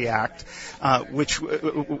Disability Act, which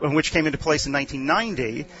came into place in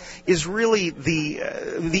 1990, is really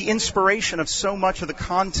the inspiration of so much of the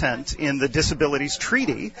content in the Disabilities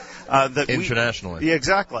Treaty that internationally. Yeah,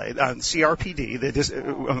 exactly. CRPD,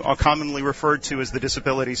 commonly referred to as the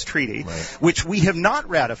Disabilities Treaty, right. which we have not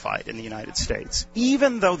ratified in the United States,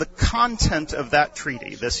 even though the content of that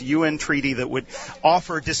treaty, this UN treaty that would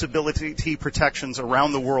offer disability protections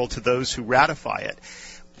around the world to those who ratify it,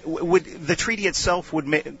 the treaty itself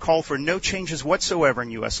would call for no changes whatsoever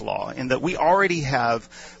in U.S. law, in that we already have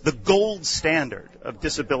the gold standard of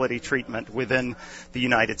disability treatment within the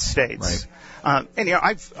United States. Right. And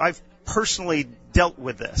I've personally dealt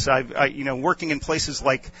with this. Working in places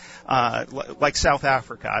like South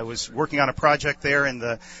Africa. I was working on a project there in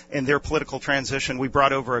their political transition. We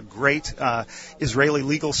brought over a great Israeli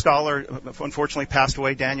legal scholar, unfortunately passed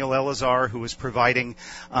away, Daniel Elazar, who was providing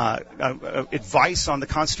advice on the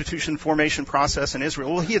constitution formation process in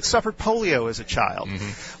Israel. Well, he had suffered polio as a child.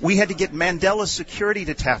 Mm-hmm. We had to get Mandela's security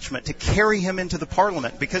detachment to carry him into the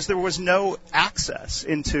parliament because there was no access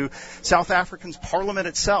into South African's parliament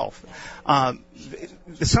itself.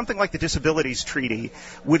 Something like the Disabilities Treaty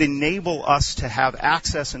would enable us to have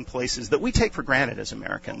access in places that we take for granted as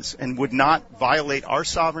Americans and would not violate our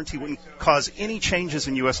sovereignty, wouldn't cause any changes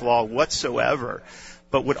in U.S. law whatsoever,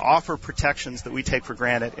 but would offer protections that we take for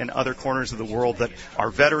granted in other corners of the world that our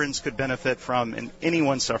veterans could benefit from and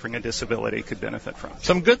anyone suffering a disability could benefit from.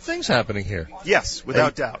 Some good things happening here. Yes,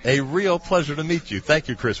 without doubt. A real pleasure to meet you. Thank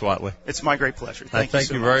you, Chris Whatley. It's my great pleasure.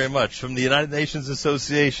 Thank you very much. From the United Nations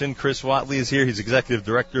Association, Chris Whatley is here. He's executive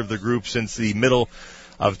director of the group since the middle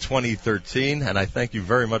of 2013, and I thank you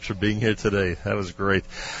very much for being here today. That was great.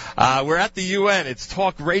 We're at the UN. It's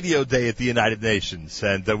Talk Radio Day at the United Nations,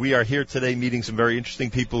 and we are here today meeting some very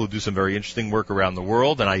interesting people who do some very interesting work around the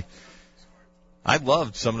world, and I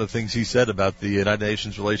loved some of the things he said about the United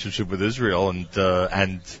Nations relationship with Israel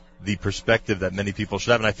and the perspective that many people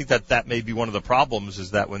should have. And I think that may be one of the problems,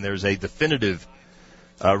 is that when there's a definitive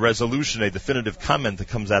resolution, a definitive comment that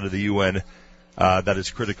comes out of the UN that is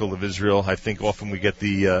critical of Israel, I think often we get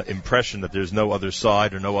the impression that there's no other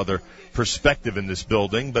side or no other perspective in this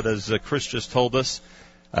building. But as Chris just told us,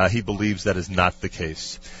 he believes that is not the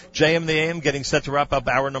case. JM the AM getting set to wrap up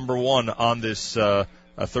hour number 1 on this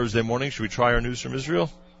Thursday morning. Should we try our news from Israel?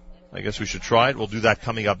 I guess we should try it. We'll do that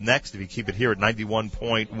coming up next if you keep it here at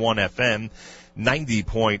 91.1 FM,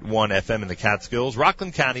 90.1 FM in the Catskills,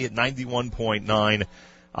 Rockland County at 91.9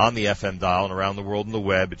 on the FM dial, and around the world on the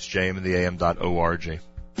web, it's jmandtheam.org.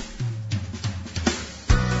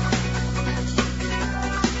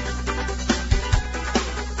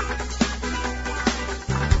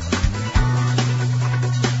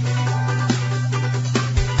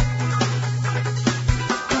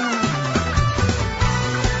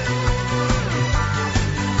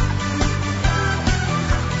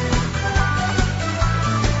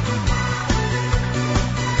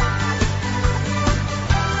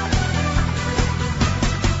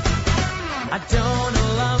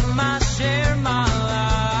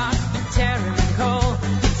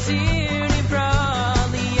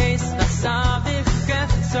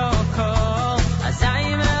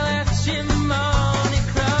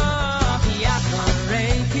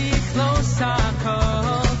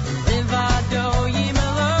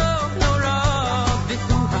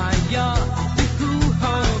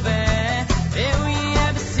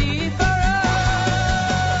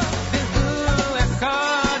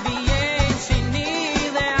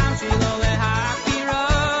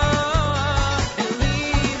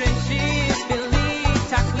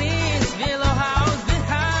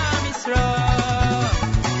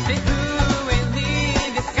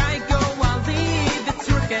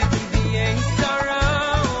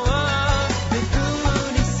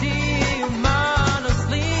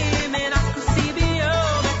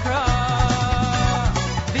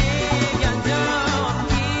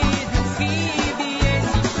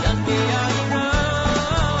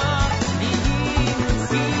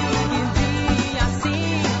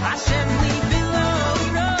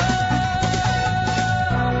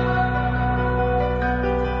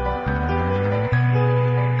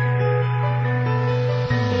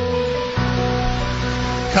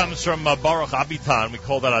 From Baruch Abitan, we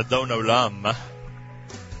call that Adon Olam.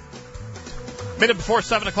 Minute before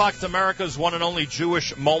 7 o'clock, it's America's one and only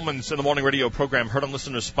Jewish Moments in the Morning radio program, heard on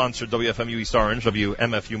listeners-sponsored WFMU East Orange,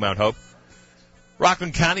 WMFU Mount Hope.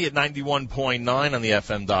 Rockland County at 91.9 on the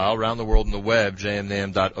FM dial, around the world on the web,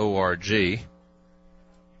 jmandtheam.org.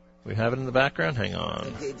 We have it in the background? Hang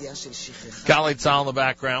on. Galei Tzahal in the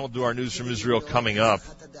background. We'll do our news from Israel coming up.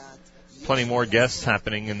 Plenty more guests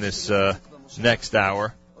happening in this next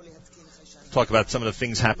hour. Talk about some of the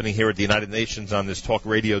things happening here at the United Nations on this Talk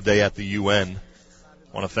Radio Day at the UN.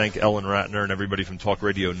 I want to thank Ellen Ratner and everybody from Talk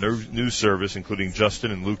Radio News Service, including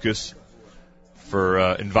Justin and Lucas,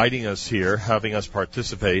 for inviting us here, having us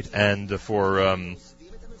participate, and for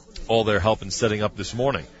all their help in setting up this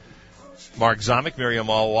morning. Mark Zamek, Miriam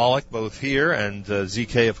Al-Wallach, both here, and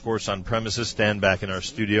ZK, of course, on premises, stand back in our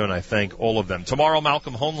studio, and I thank all of them. Tomorrow,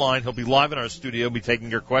 Malcolm Homeline, he'll be live in our studio, be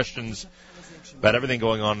taking your questions about everything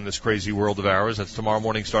going on in this crazy world of ours. That's tomorrow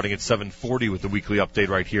morning starting at 7:40 with the weekly update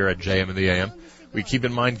right here at JM and the AM. We keep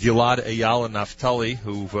in mind Gilad, Eyal, and Naftali,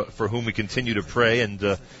 for whom we continue to pray, and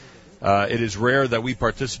it is rare that we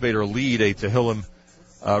participate or lead a Tehillim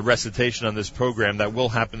recitation on this program. That will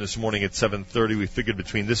happen this morning at 7:30. We figured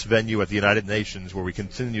between this venue at the United Nations, where we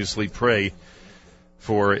continuously pray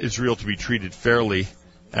for Israel to be treated fairly,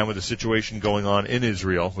 and with the situation going on in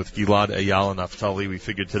Israel with Gilad, Eyal, and Naftali, we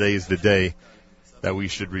figured today is the day that we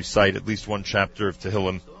should recite at least one chapter of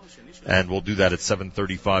Tehillim, and we'll do that at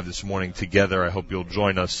 7:35 this morning together. I hope you'll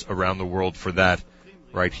join us around the world for that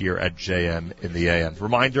right here at JM in the AM.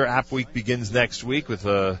 Reminder, App Week begins next week with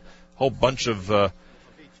a whole bunch of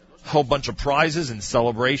prizes and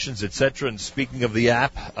celebrations, etc. And speaking of the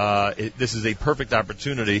app, this is a perfect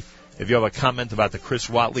opportunity. If you have a comment about the Chris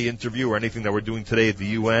Watley interview or anything that we're doing today at the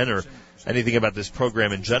UN or anything about this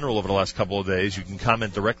program in general over the last couple of days, you can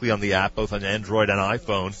comment directly on the app, both on Android and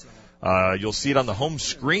iPhone. You'll see it on the home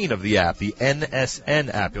screen of the app, the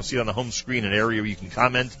NSN app. You'll see it on the home screen, an area where you can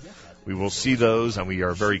comment. We will see those, and we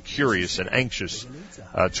are very curious and anxious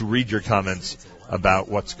to read your comments about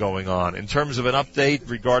what's going on. In terms of an update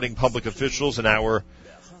regarding public officials and our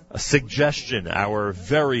suggestion, our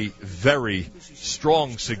very, very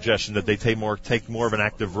strong suggestion that they take more of an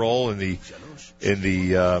active role in the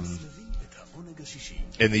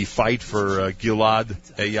fight for Gilad,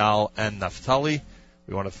 Eyal, and Naftali.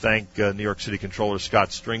 We want to thank New York City Controller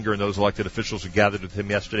Scott Stringer and those elected officials who gathered with him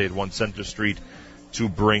yesterday at 1 Center Street to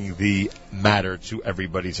bring the matter to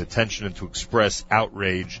everybody's attention and to express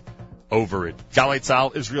outrage over it. Galei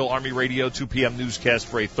Tzahal, Israel Army Radio, 2 p.m. newscast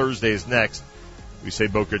for a Thursday is next. We say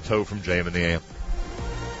Boker Tov from JM and the AM.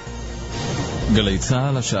 גלי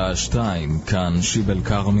צהל השעה 2, כאן שיבל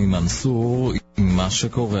קרמי מנסור עם מה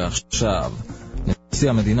שקורה עכשיו. נשיא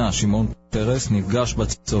המדינה שמעון פרס נפגש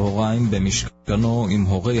בצהריים במשכנו עם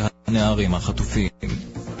הורי הנערים החטופים.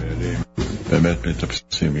 חיילים באמת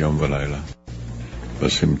מטפסים יום ולילה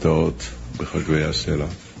בסמטאות בחגבי הסלע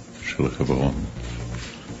של חברון,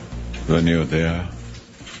 ואני יודע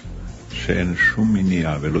שאין שום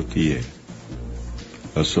מניעה ולא תהיה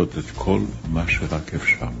לעשות את כל מה שרק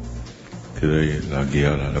אפשר כדי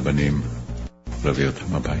להגיע לבנים, להביא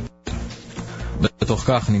אותם הביתה. בתוך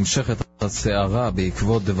כך נמשכת הסערה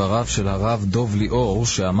בעקבות דבריו של הרב דוב ליאור,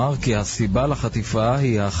 שאמר כי הסיבה לחטיפה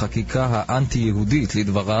היא החקיקה האנטי-יהודית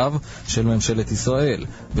לדבריו של ממשלת ישראל.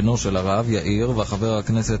 בנו של הרב יאיר וחבר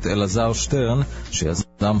הכנסת אלעזר שטרן,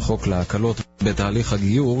 שיזם חוק להקלות בתהליך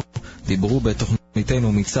הגיור, דיברו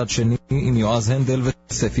בתוכניתנו מצד שני עם יועז הנדל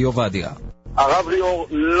וספי עובדיה. הרב ליאור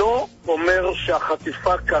לא אומר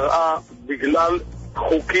שהחטיפה קראה בגלל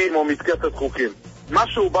חוקים או מתקפת חוקים. מה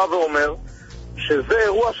שהוא בא ואומר שזה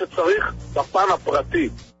אירוע שצריך בפן הפרטי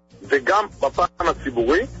וגם בפן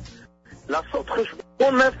הציבורי לעשות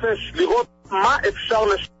חשבון נפש, לראות מה אפשר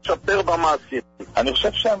לשפר במעשים. אני חושב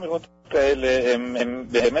שהאמירות כאלה הם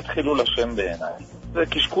באמת חילול השם בעיניי. זה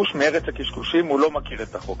קשקוש מארץ הקשקושים, הוא לא מכיר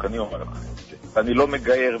את החוק, אני אומר לך. אני לא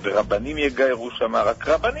מגייר, ורבנים יגיירו שם, רק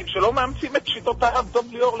רבנים שלא מאמצים את שיטות הרב דוב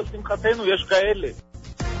ליאור, לשמחתנו יש כאלה.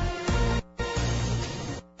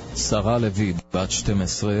 שרה לוי, בת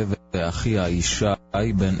 12, ואחיה ישי,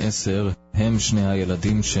 בן 10, הם שני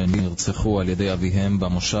הילדים שנרצחו על ידי אביהם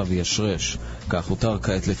במושב ישרש. כך הותר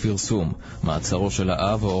כעת לפרסום. מעצרו של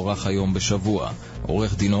האב הוארך היום בשבוע.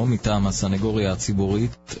 עורך דינו מטעם הסנגוריה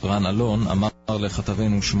הציבורית, רן אלון, אמר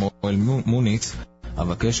לכתבנו שמואל מוניץ,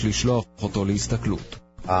 אבקש לשלוח אותו להסתכלות.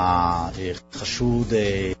 החשוד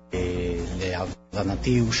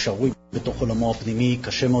להבנתי הוא שרוי בתוך עולמו הפנימי,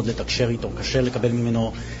 קשה מאוד לתקשר איתו, קשה לקבל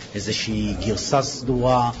ממנו איזושהי גרסה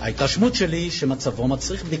סדורה. ההתרשמות שלי שמצבו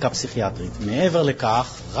מצריך בדיקה פסיכיאטרית. מעבר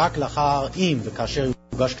לכך, רק לאחר אם וכאשר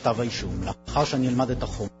יוגש כתב האישום, לאחר שאני אלמד את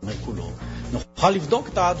החומר כולו, נוכל לבדוק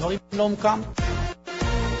את הדברים לעומקם.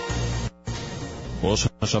 ראש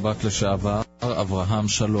השב"כ לשעבר, אברהם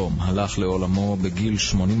שלום, הלך לעולמו בגיל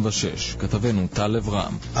 86. כתבנו טל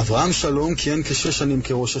אברהם. אברהם שלום כיהן כ6 שנים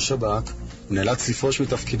כראש השב"כ. הוא נאלץ לפרוש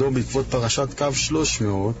מתפקידו בעקבות פרשת קו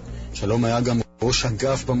 300. שלום היה גם ראש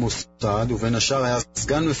אגף במוסד, ובין השאר היה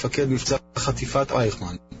סגן מפקד מבצע חטיפת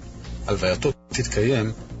אייכמן. הלווייתו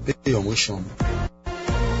תתקיים ביום ראשון.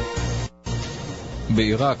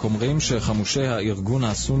 בעיראק אומרים שחמושי הארגון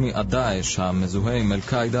הסוני הדאעש המזוהה עם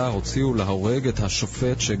אל-קאידה הוציאו להורג את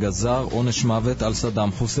השופט שגזר עונש מוות על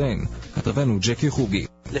סדאם חוסיין. כתבנו ג'קי חוגי.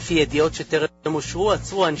 לפי ידיעות שטרם אושרו,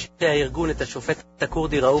 עצרו אנשי הארגון את השופט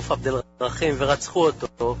הכורדי ראוף עבדל רחים ורצחו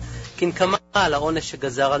אותו כנקמה על העונש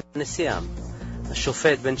שגזר על נשיאם.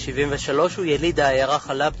 השופט בן 73 הוא יליד העיירה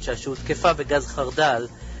חלבצ'ה שהותקפה בגז חרדל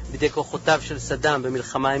בידי כוחותיו של סדאם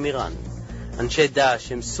במלחמה עם איראן. אנשי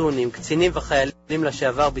דאעש הם סונים, קצינים וחיילים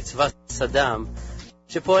לשעבר בצבא סדאם,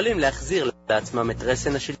 שפועלים להחזיר לעצמם את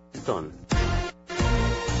רסן השלטון.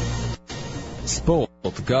 ספורט,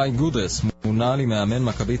 גיא גודס מונה למאמן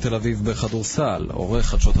מכבי תל אביב בכדורסל. עורך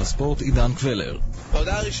חדשות הספורט עידן קבלר.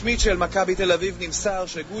 בהודעה רשמית של מכבי תל אביב נמסר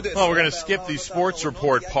שגודס... Well, we're going to skip the sports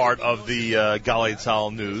report part of the Galei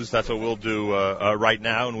Tzahal news. That's what we'll do right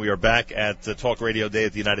now, and we are back at Talk Radio Day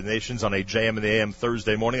at the United Nations on a JM and the AM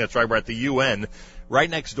Thursday morning. That's right, we're at the UN, right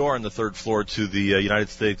next door on the third floor to the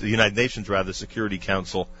United Nations Security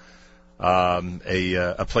Council,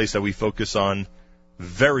 a place that we focus on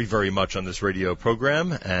very, very much on this radio program,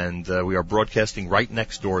 and we are broadcasting right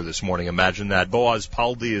next door this morning. Imagine that. Boaz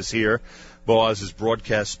Paldi is here. Boaz is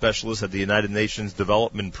broadcast specialist at the United Nations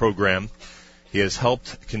Development Program. He has helped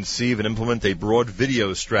conceive and implement a broad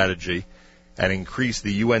video strategy and increase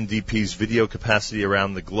the UNDP's video capacity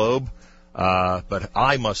around the globe. But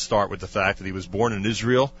I must start with the fact that he was born in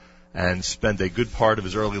Israel and spent a good part of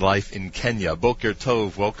his early life in Kenya. Boker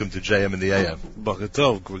Tov, welcome to JM and the AM. Boker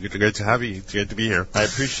Tov, great to have you. It's great to be here. I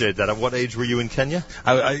appreciate that. At what age were you in Kenya?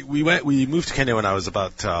 We moved to Kenya when I was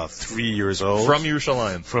about 3 years old. From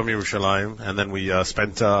Yerushalayim. From Yerushalayim, and then we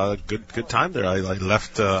spent a good time there. I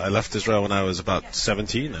left Israel when I was about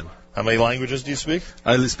 17. And how many languages do you speak?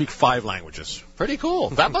 I speak 5 languages. Pretty cool.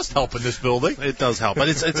 That must help in this building. It does help, but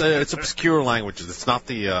it's obscure languages. It's not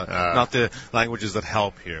the languages that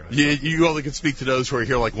help here. You only can speak to those who are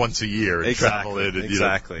here like once a year. And travel in and,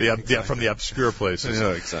 exactly. From the obscure places.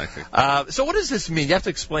 Yeah, exactly. So what does this mean? You have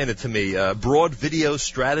to explain it to me. Broad video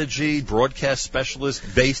strategy, broadcast specialist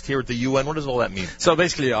based here at the UN. What does all that mean? So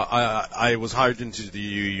basically, I was hired into the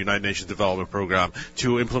United Nations Development Program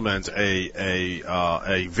to implement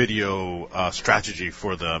a video strategy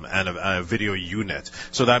for them and a video unit.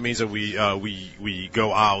 So that means that we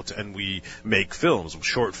go out and we make films,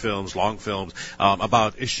 short films, long films,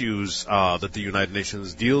 about issues that the United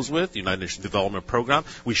Nations deals with, the United Nations Development Program.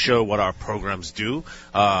 We show what our programs do.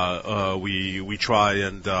 We try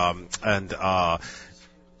and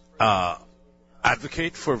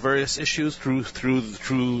advocate for various issues through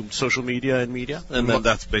social media and media, and then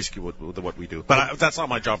that's basically what we do. But that's not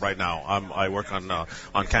my job right now. I work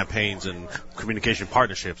on campaigns and communication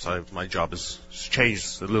partnerships. My job has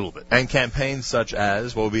changed a little bit. And campaigns such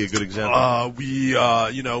as, what would be a good example?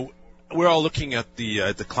 We're all looking at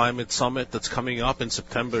the climate summit that's coming up in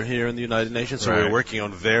September here in the United Nations. So we're working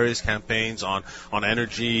on various campaigns on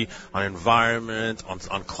energy, on environment,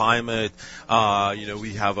 on climate.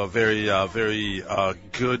 We have a very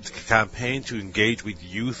good campaign to engage with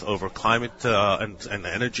youth over climate and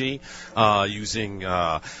energy, using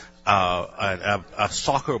a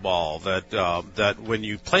soccer ball that when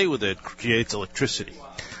you play with it creates electricity.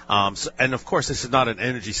 And of course, this is not an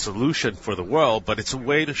energy solution for the world, but it's a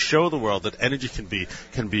way to show the world that energy can be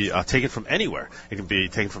taken from anywhere. It can be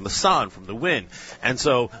taken from the sun, from the wind, and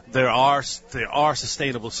so there are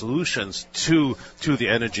sustainable solutions to the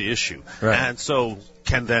energy issue, and so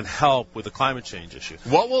can then help with the climate change issue.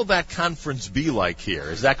 What will that conference be like here?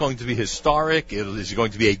 Is that going to be historic? Is it going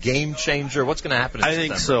to be a game changer? What's going to happen in September? I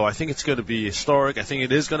think so. I think it's going to be historic. I think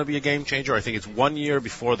it is going to be a game changer. I think it's 1 year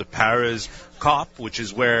before the Paris COP, which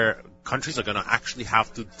is where countries are going to actually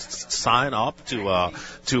have to sign up to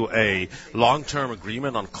a long-term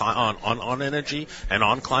agreement on energy and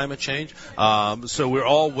on climate change. So we're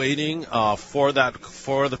all waiting for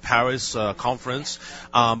the Paris conference.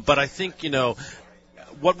 But I think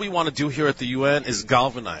what we want to do here at the UN is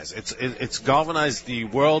galvanize. It's galvanize the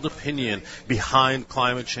world opinion behind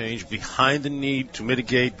climate change, behind the need to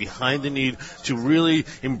mitigate, behind the need to really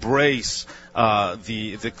embrace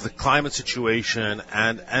the climate situation,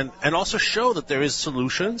 and also show that there is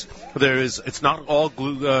solutions. It's not all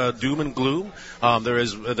doom and gloom. There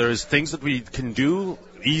is things that we can do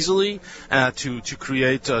easily to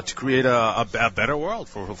create a better world,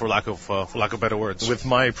 for lack of better words. With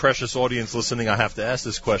my precious audience listening, I have to ask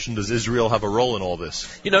this question: does Israel have a role in all this?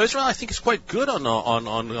 Israel, I think, is quite good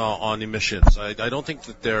on emissions. I don't think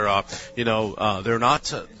that they're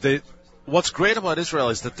not. What's great about Israel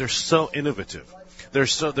is that they're so innovative.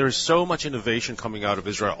 There's so much innovation coming out of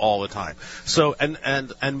Israel all the time. So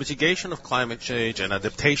and mitigation of climate change and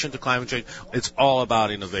adaptation to climate change, it's all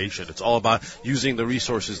about innovation. It's all about using the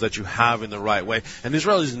resources that you have in the right way. And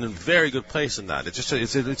Israel is in a very good place in that.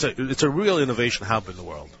 It's a real innovation hub in the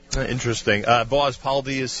world. Interesting. Boaz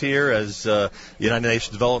Paldi is here as United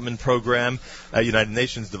Nations Development Program.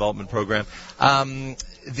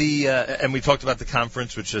 And we talked about the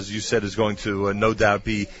conference, which, as you said, is going to no doubt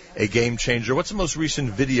be a game changer. What's the most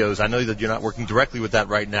recent videos? I know that you're not working directly with that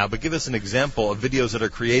right now, but give us an example of videos that are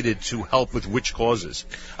created to help with which causes.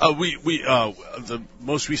 The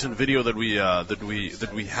most recent video that we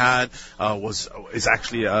had is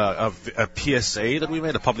actually a PSA that we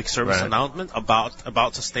made, a public service announcement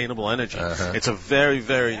about sustainable energy. It's a very,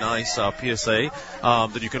 very nice PSA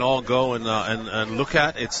that you can all go and look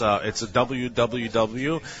at. It's a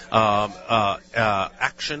www.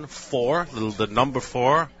 Action 4, the number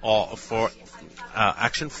 4, for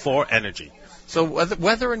Action 4 Energy. So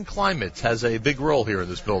weather and climate has a big role here in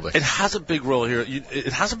this building. It has a big role here.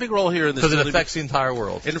 It has a big role here in this building. Because it affects the entire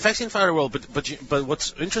world. It affects the entire world, but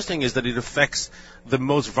what's interesting is that it affects the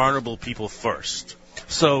most vulnerable people first.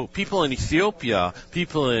 So people in Ethiopia,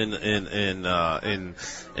 people in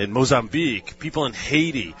Mozambique, people in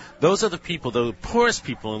Haiti, those are the poorest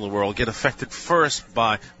people in the world get affected first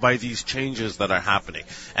by these changes that are happening.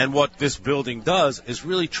 And what this building does is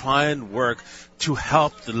really try and work to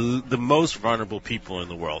help the most vulnerable people in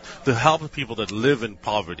the world, to help the people that live in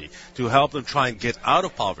poverty, to help them try and get out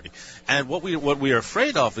of poverty. And what we are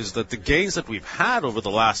afraid of is that the gains that we've had over the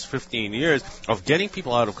last 15 years of getting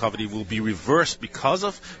people out of poverty will be reversed because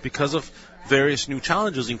of various new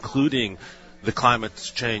challenges, including the climate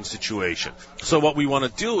change situation. So what we want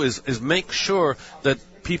to do is make sure that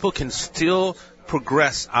people can still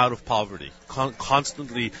progress out of poverty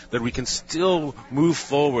constantly, that we can still move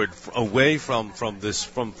forward away from this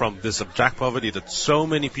abject poverty that so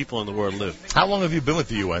many people in the world live. How long have you been with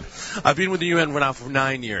the UN? I've been with the UN now for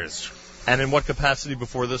 9 years. And in what capacity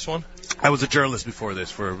before this one? I was a journalist before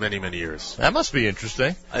this for many, many years. That must be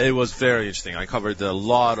interesting. It was very interesting. I covered a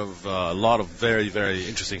lot of very, very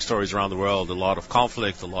interesting stories around the world. A lot of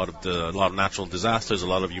conflict, a lot of natural disasters, a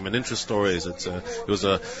lot of human interest stories. It was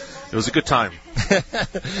a good time.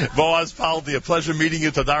 Boaz Paldi, a pleasure meeting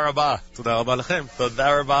you. Toda rabah. Toda rabah lechem.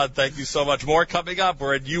 Toda rabah. Thank you so much. More coming up.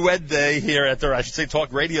 We're at UN Day here at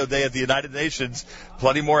Talk Radio Day at the United Nations.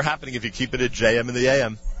 Plenty more happening if you keep it at JM in the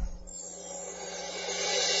AM.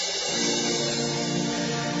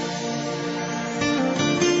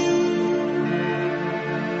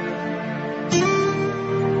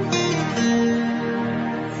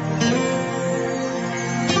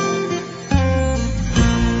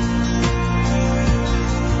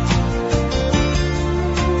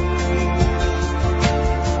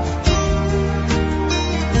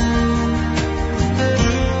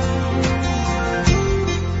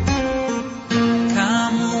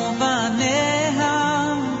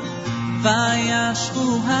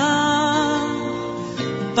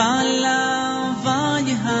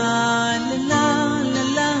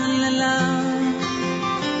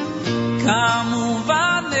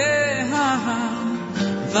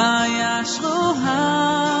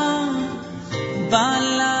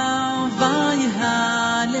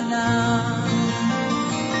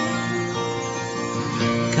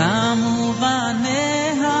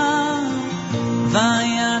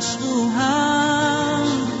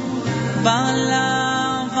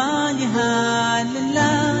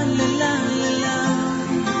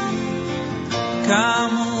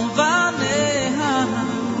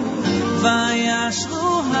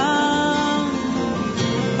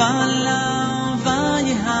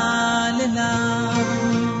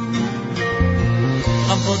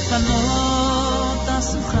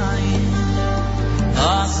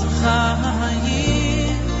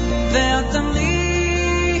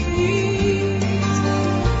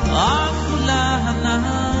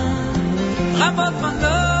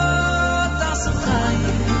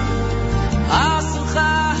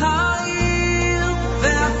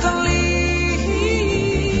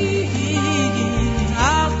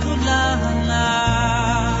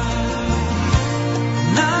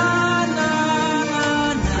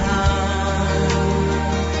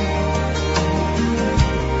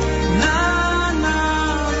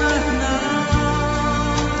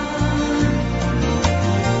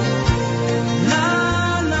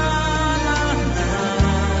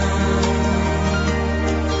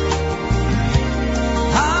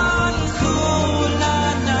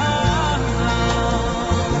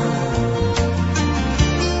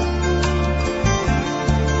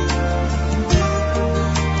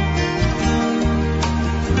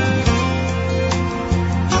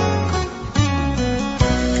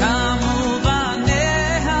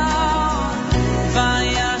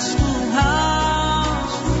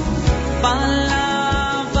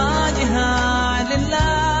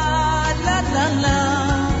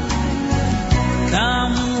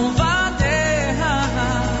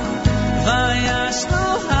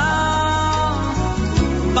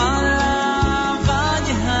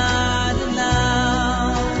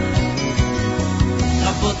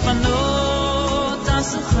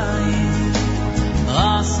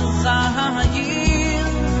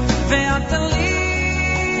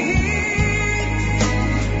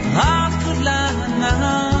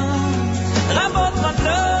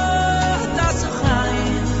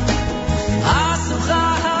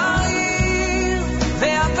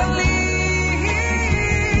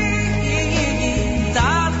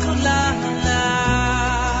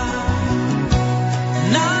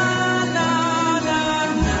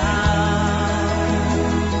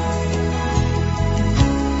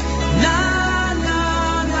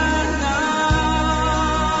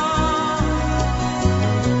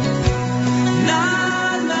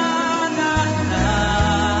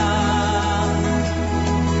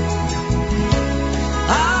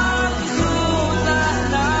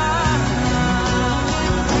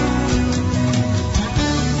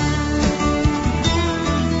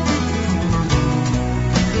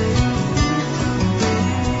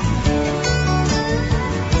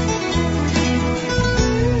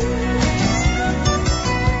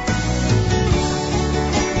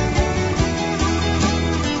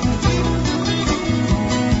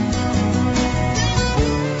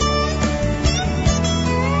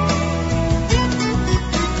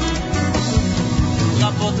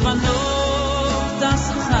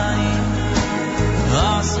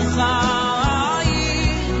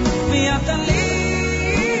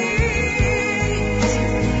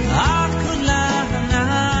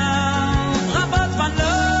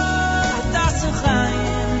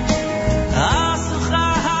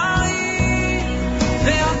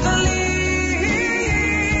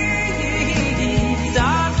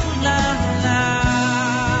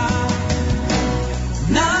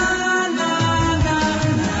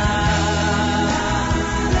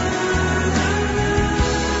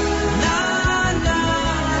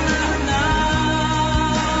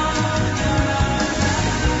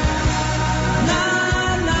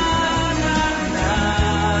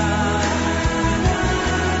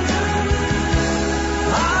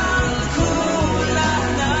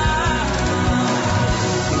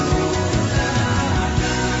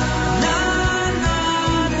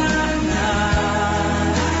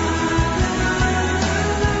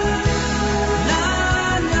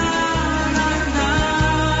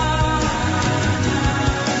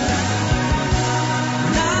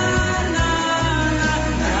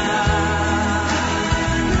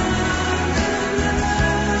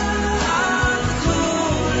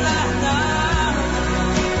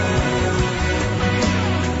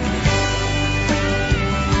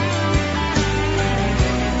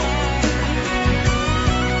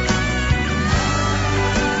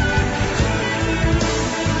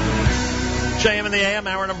 in the AM,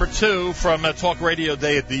 hour number 2 from Talk Radio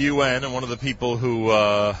Day at the UN, and one of the people who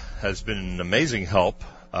has been an amazing help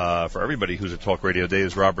for everybody who's at Talk Radio Day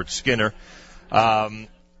is Robert Skinner,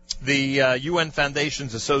 the UN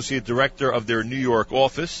Foundation's Associate Director of their New York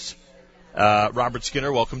office. Robert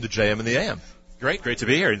Skinner, welcome to JM in the AM. Great to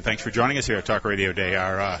be here, and thanks for joining us here at Talk Radio Day,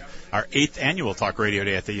 our 8th annual Talk Radio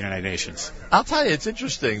Day at the United Nations. I'll tell you, it's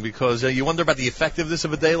interesting because you wonder about the effectiveness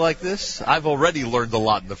of a day like this. I've already learned a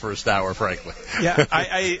lot in the first hour, frankly. Yeah,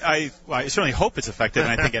 I certainly hope it's effective,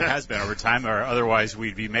 and I think it has been over time, or otherwise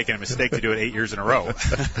we'd be making a mistake to do it 8 years in a row.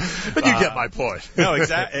 But you get my point. No,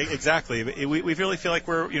 exactly. We really feel like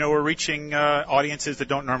we're reaching audiences that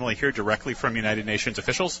don't normally hear directly from United Nations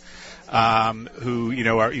officials, who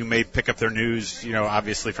you may pick up their news,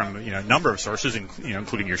 obviously from a number of sources,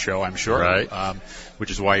 including your show, I'm sure, right.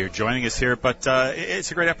 Which is why you're joining us here. But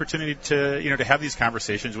it's a great opportunity to have these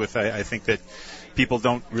conversations with. I think that people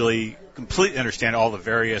don't really completely understand all the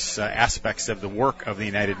various aspects of the work of the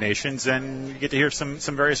United Nations, and you get to hear some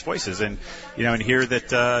various voices, and hear that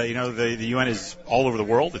the UN is all over the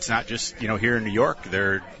world. It's not just here in New York.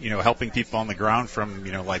 They're helping people on the ground from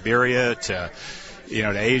Liberia to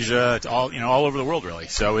to Asia, to all over the world, really.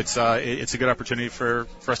 So it's a good opportunity for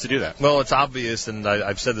us to do that. Well, it's obvious, and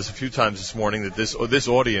I've said this a few times this morning, that this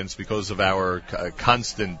audience, because of our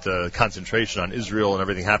constant concentration on Israel and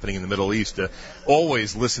everything happening in the Middle East,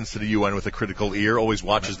 always listens to the UN with a critical ear, always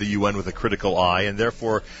watches the UN with a critical eye, and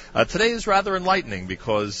therefore today is rather enlightening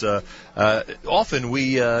because often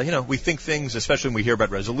we think things, especially when we hear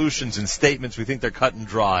about resolutions and statements, we think they're cut and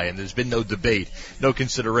dry, and there's been no debate, no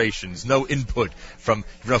considerations, no input from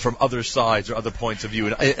other sides or other points of view.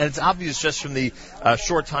 And it's obvious just from the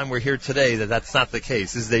short time we're here today that that's not the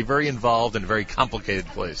case. This is a very involved and very complicated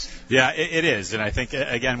place. Yeah, it is. And I think,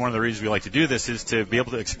 again, one of the reasons we like to do this is to be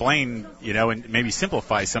able to explain, and maybe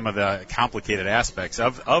simplify some of the complicated aspects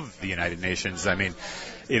of the United Nations. I mean,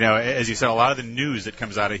 as you said, a lot of the news that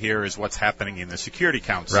comes out of here is what's happening in the Security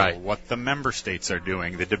Council, right. What the member states are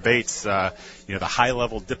doing, the debates, the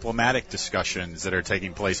high-level diplomatic discussions that are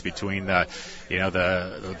taking place between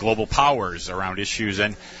the global powers around issues,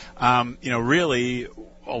 and really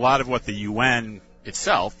a lot of what the UN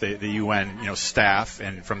itself, the UN staff,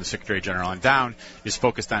 and from the Secretary General on down, is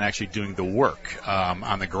focused on actually doing the work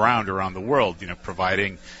on the ground around the world,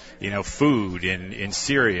 providing food in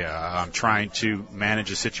Syria, trying to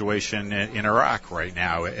manage a situation in Iraq right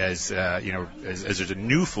now as there's a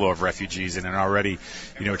new flow of refugees in an already,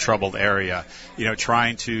 troubled area,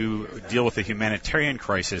 trying to deal with the humanitarian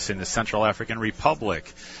crisis in the Central African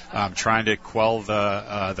Republic, trying to quell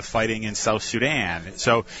the fighting in South Sudan.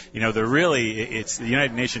 So, it's the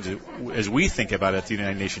United Nations, as we think about it, the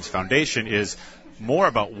United Nations Foundation is more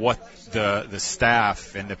about what the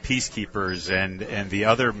staff and the peacekeepers and the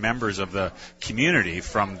other members of the community,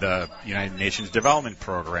 from the United Nations Development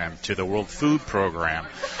Program to the World Food Program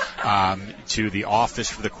to the Office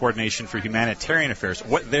for the Coordination for Humanitarian Affairs,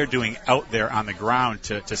 what they're doing out there on the ground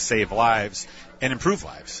to save lives and improve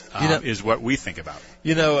lives is what we think about.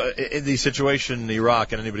 In the situation in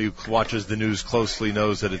Iraq, and anybody who watches the news closely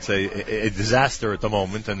knows that it's a disaster at the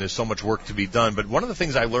moment, and there's so much work to be done. But one of the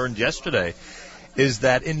things I learned yesterday is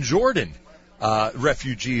that in Jordan,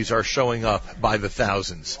 refugees are showing up by the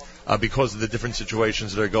thousands because of the different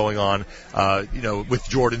situations that are going on, with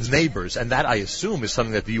Jordan's neighbors. And that, I assume, is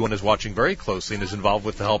something that the UN is watching very closely and is involved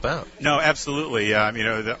with to help out. No, absolutely.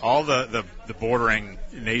 All the bordering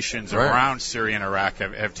nations around Syria and Iraq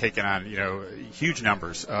have taken on, huge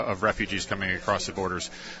numbers of refugees coming across the borders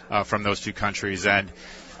from those two countries. And,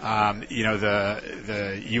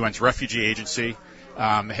 the UN's refugee agency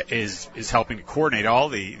is helping to coordinate all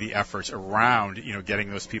the efforts around, getting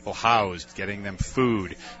those people housed, getting them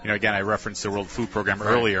food. Again, I referenced the World Food Program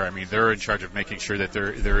earlier. I mean, they're in charge of making sure that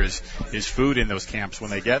there is food in those camps when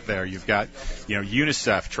they get there. You've got,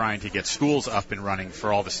 UNICEF trying to get schools up and running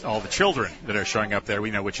for all the children that are showing up there.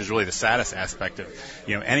 We know, which is really the saddest aspect of,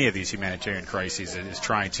 any of these humanitarian crises, is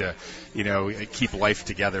trying to, keep life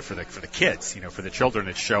together for the kids, for the children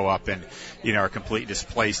that show up and, are completely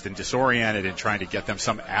displaced and disoriented, and trying to get them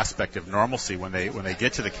some aspect of normalcy when they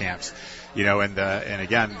get to the camps, and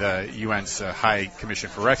again, the UN's High Commission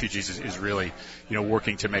for Refugees is really,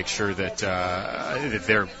 working to make sure that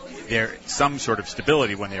they're some sort of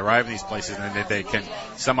stability when they arrive in these places, and that they can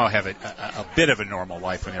somehow have a bit of a normal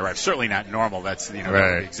life when they arrive. Certainly not normal. That's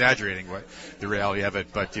exaggerating what the reality of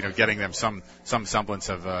it, but getting them some semblance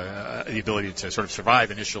of the ability to sort of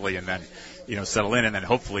survive initially, and then settle in, and then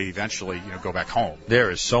hopefully eventually go back home.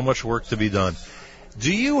 There is so much work to be done.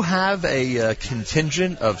 Do you have a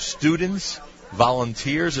contingent of students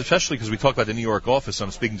volunteers, especially because we talk about the New York office. So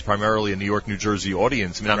I'm speaking to primarily a New York, New Jersey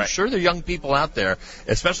audience. I mean, I'm sure there are young people out there,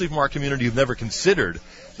 especially from our community, who've never considered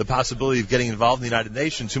the possibility of getting involved in the United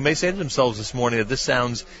Nations, who may say to themselves this morning that this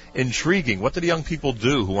sounds intriguing. What do the young people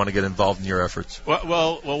do who want to get involved in your efforts?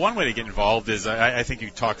 Well, one way to get involved is I think you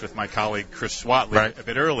talked with my colleague Chris Swatley a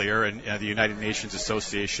bit earlier, and the United Nations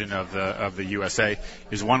Association of the USA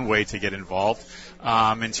is one way to get involved.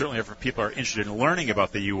 And certainly if people are interested in learning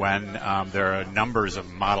about the UN, there are numbers of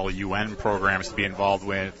model UN programs to be involved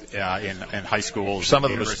with in high schools. Some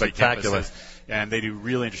of them are spectacular. Campuses. And they do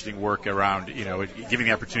really interesting work around, giving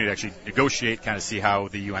the opportunity to actually negotiate, kind of see how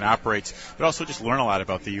the UN operates, but also just learn a lot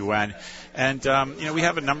about the UN. And, we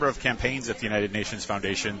have a number of campaigns at the United Nations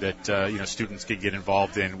Foundation that, students can get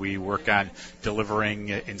involved in. We work on delivering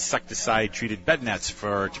insecticide-treated bed nets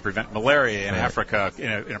to prevent malaria in Africa in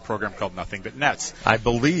a program called Nothing But Nets. I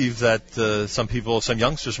believe that some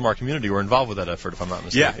youngsters from our community were involved with that effort, if I'm not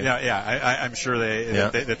mistaken. Yeah. I'm sure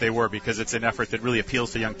that they were, because it's an effort that really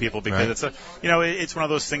appeals to young people, because it's one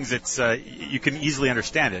of those things that's you can easily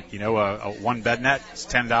understand it. A one bed net is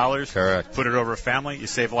 $10. Correct. Put it over a family, you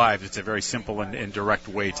save lives. It's a very simple and direct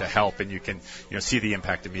way to help, and you can see the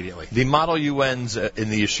impact immediately. The model UNs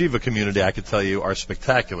in the yeshiva community, I can tell you, are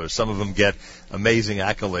spectacular. Some of them get amazing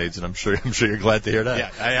accolades, and I'm sure you're glad to hear that.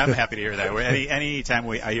 Yeah, I'm happy to hear that. Any time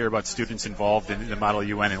I hear about students involved in the model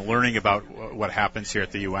UN and learning about what happens here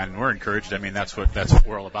at the UN, we're encouraged. I mean, that's what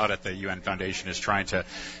we're all about at the UN Foundation, is trying to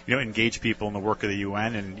engage people in the work of the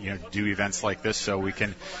UN and do events like this so we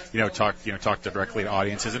can talk directly to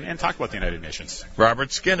audiences and talk about the United Nations.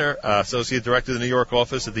 Robert Skinner, Associate Director of the New York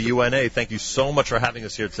office at the UNA, thank you so much for having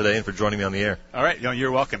us here today and for joining me on the air. All right,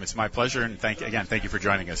 you're welcome. It's my pleasure, and thank you for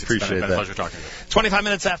joining us. It's been a pleasure talking to you. 25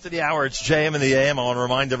 minutes after the hour, it's JM in the AM. I want to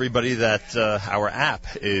remind everybody that our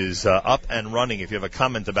app is up and running. If you have a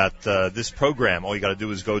comment about this program, all you got to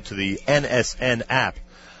do is go to the NSN app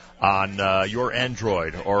on your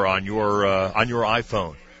Android or on your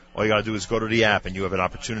iPhone. All you got to do is go to the app, and you have an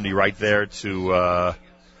opportunity right there to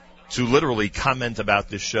literally comment about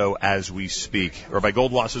this show as we speak. Rabbi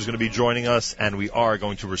Goldwasser is going to be joining us, and we are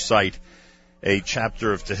going to recite a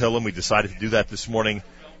chapter of Tehillim. We decided to do that this morning,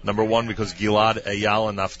 number one, because Gilad, Eyal,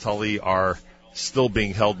 and Naphtali are still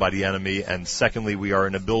being held by the enemy, and secondly, we are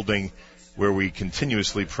in a building where we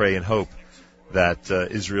continuously pray and hope that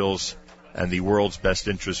Israel's and the world's best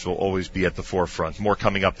interests will always be at the forefront. More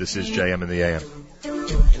coming up. This is JM in the AM.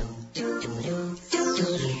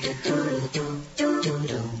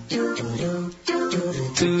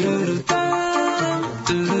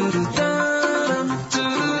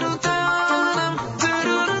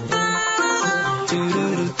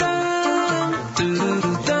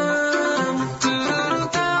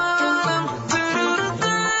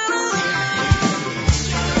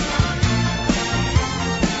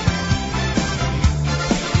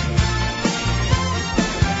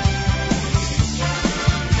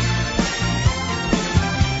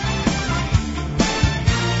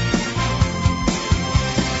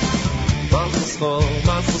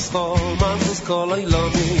 Malchus kol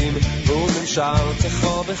oilomim וממשלתך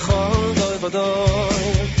בכל דור ודור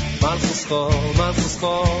Malchus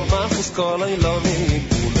kol oilomim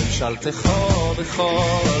וממשלתך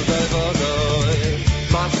בכל דור ודור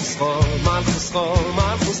Malchus kol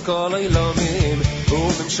oilomim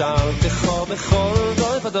וממשלתך בכל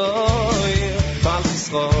דור ודור Malchus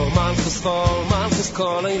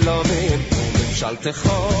kol oilomim וממשלתך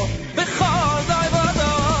בכל דור ודור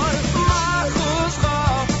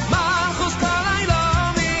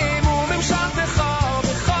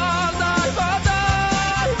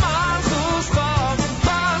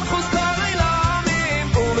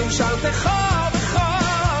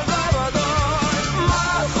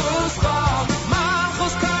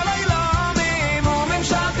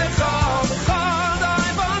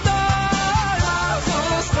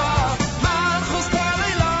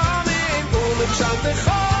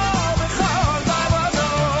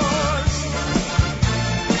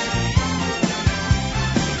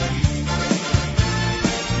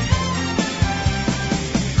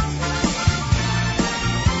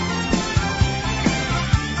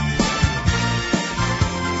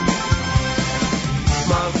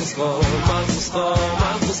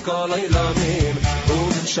Malchus kol oilomim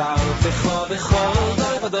וממשלתך בכל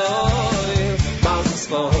דור ודור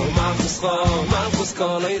Malchus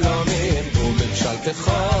kol oilomim וממשלתך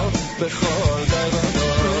בכל דור ודור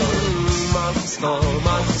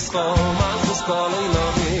Malchus kol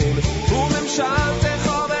oilomim וממשלתך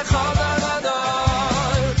בכל דור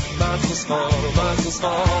ודור Malchus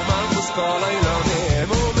kol oilomim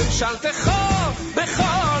וממשלתך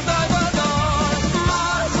בכל דור ודור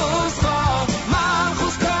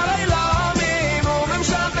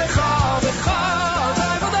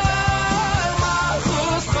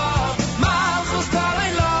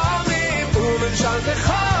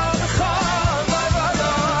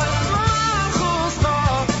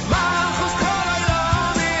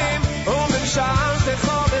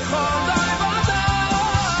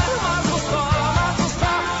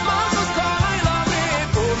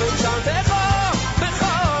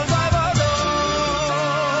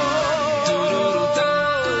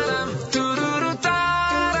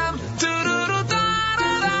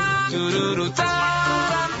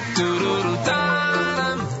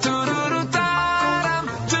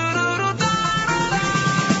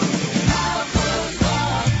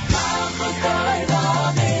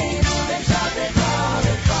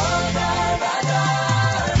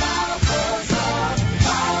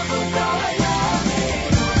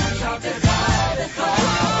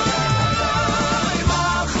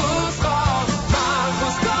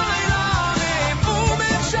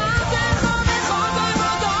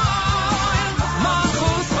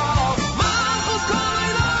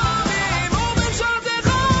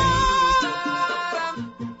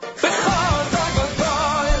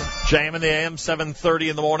JM in the AM,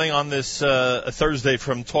 7:30 in the morning on this Thursday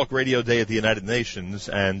from Talk Radio Day at the United Nations,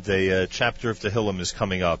 and a chapter of Tehillim is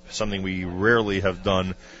coming up, something we rarely have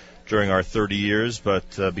done during our 30 years,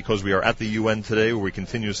 but because we are at the UN today, where we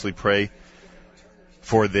continuously pray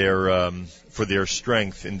for their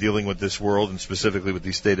strength in dealing with this world, and specifically with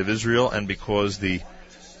the state of Israel, and because the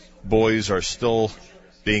boys are still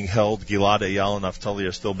being held, Gilad, Eyal, and Naftali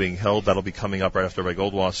are still being held. That'll be coming up right after Rabbi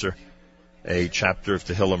Goldwasser, a chapter of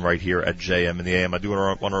Tehillim right here at JM in the AM. I do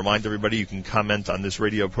want to remind everybody you can comment on this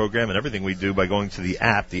radio program and everything we do by going to the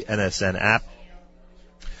app, the NSN app,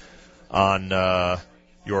 on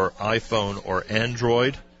your iPhone or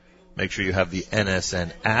Android. Make sure you have the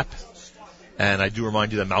NSN app. And I do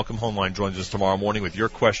remind you that Malcolm Homeline joins us tomorrow morning with your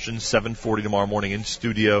questions, 7:40 tomorrow morning in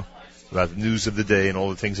studio, about the news of the day and all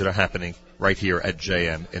the things that are happening right here at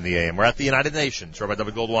JM in the AM. We're at the United Nations. Rabbi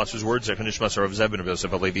David Goldwasser's words, of Zebin of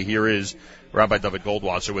Yosef Alevi. Here is Rabbi David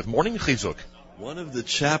Goldwasser with Morning Chizuk. One of the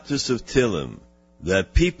chapters of Tehillim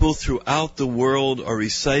that people throughout the world are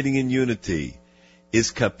reciting in unity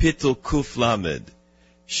is Kapitel Kuf Lamed,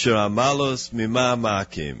 Shiramalos Mima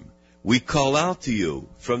Makim. We call out to you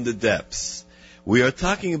from the depths. We are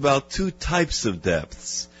talking about two types of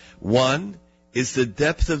depths. One is the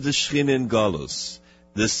depth of the Shechinah in Golus.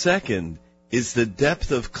 The second is the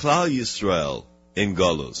depth of Klal Yisrael in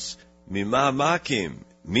Golus. Mima Makim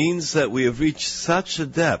means that we have reached such a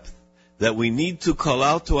depth that we need to call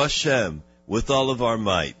out to Hashem with all of our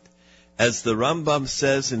might. As the Rambam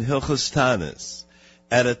says in Hilchos Tanis,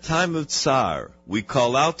 at a time of tsar, we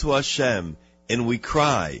call out to Hashem and we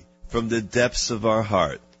cry from the depths of our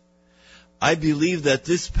heart. I believe that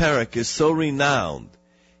this parak is so renowned.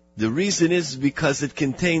 The reason is because it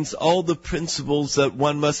contains all the principles that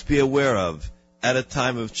one must be aware of at a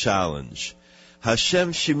time of challenge.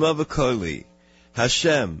 Hashem Shema V'Koli.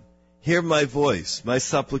 Hashem, hear my voice, my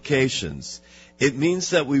supplications. It means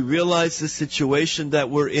that we realize the situation that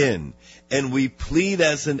we're in, and we plead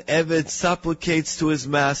as an Eved supplicates to his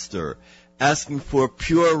master, asking for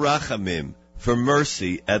pure rachamim, for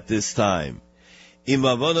mercy at this time. Im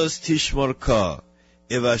avonos tishmor ka.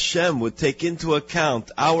 If Hashem would take into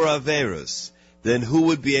account our averos, then who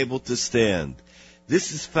would be able to stand?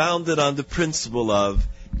 This is founded on the principle of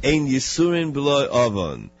ein yisurin b'lo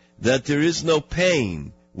avon, that there is no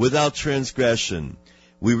pain without transgression.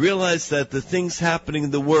 We realize that the things happening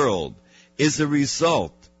in the world is a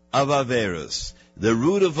result of averos. The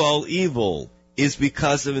root of all evil is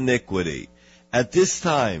because of iniquity. At this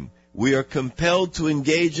time, we are compelled to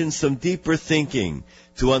engage in some deeper thinking,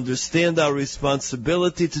 to understand our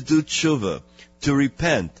responsibility to do tshuva, to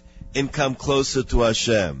repent, and come closer to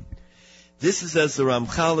Hashem. This is, as the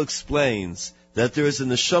Ramchal explains, that there is a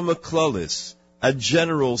neshama klolis, a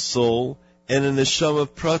general soul, and a neshama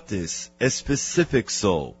pratis, a specific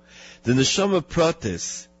soul. The neshama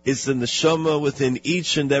pratis is the neshama within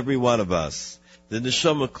each and every one of us. The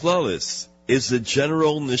neshama klolis is the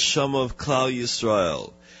general neshama of Klal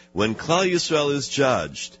Yisrael. When Klal Yisrael is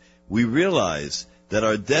judged, we realize that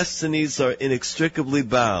our destinies are inextricably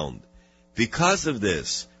bound. Because of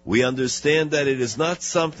this, we understand that it is not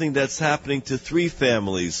something that's happening to 3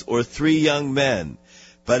 families or 3 young men,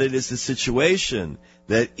 but it is a situation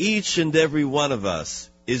that each and every one of us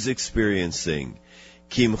is experiencing.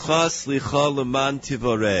 Kimcha slicha leman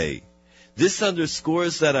tivorei. This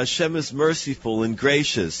underscores that Hashem is merciful and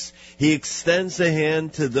gracious. He extends a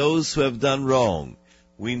hand to those who have done wrong.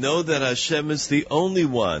 We know that Hashem is the only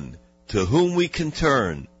one to whom we can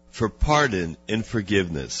turn for pardon and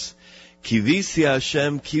forgiveness. Kivisi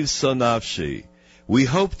Hashem kivso nafshi. We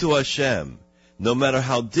hope to Hashem, no matter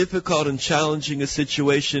how difficult and challenging a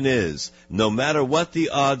situation is, no matter what the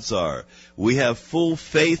odds are, we have full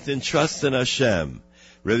faith and trust in Hashem.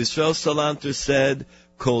 Rabbi Yisrael Salanter said,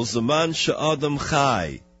 Kol zaman she'adam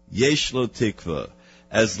chai, yesh lo tikva.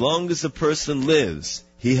 As long as a person lives,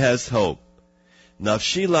 he has hope.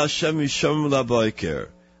 Nafshi la'Hashem yishom la'boiker.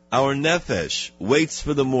 Our nefesh waits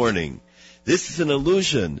for the morning. This is an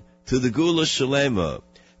allusion to the Gula Shalema,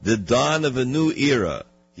 the dawn of a new era.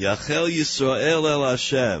 Yachel Yisrael el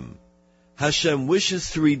Hashem. Hashem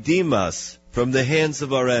wishes to redeem us from the hands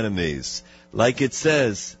of our enemies. Like it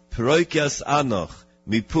says, Peroikyas Anoch,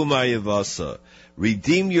 Mipumar Yevasa.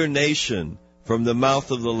 Redeem your nation from the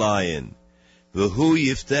mouth of the lion. V'hu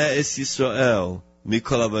yifteh es Yisrael,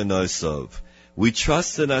 mikol avanosav. We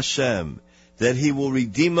trust in Hashem that He will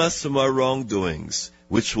redeem us from our wrongdoings,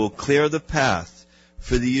 which will clear the path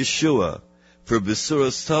for the Yeshua, for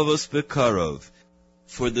Besuros Tavos Bekarov,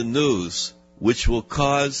 for the news which will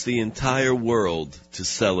cause the entire world to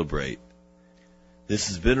celebrate. This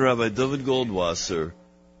has been Rabbi David Goldwasser,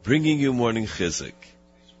 bringing you Morning Chizuk.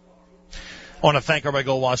 I want to thank Rabbi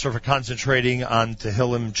Goldwasser for concentrating on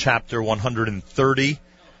Tehillim chapter 130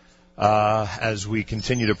 as we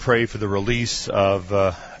continue to pray for the release of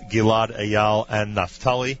Gilad, Eyal, and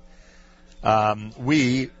Naphtali.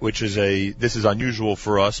 This is unusual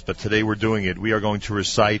for us, but today we're doing it. We are going to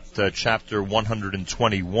recite chapter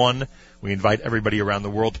 121. We invite everybody around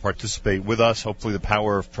the world to participate with us. Hopefully the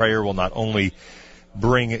power of prayer will not only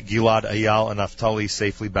bring Gilad, Eyal, and Naphtali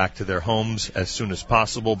safely back to their homes as soon as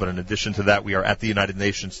possible, but in addition to that, we are at the United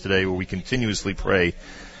Nations today where we continuously pray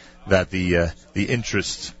that the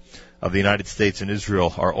interests of the United States and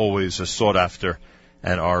Israel are always sought after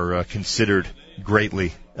and are considered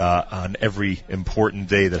greatly on every important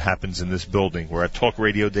day that happens in this building. We're at Talk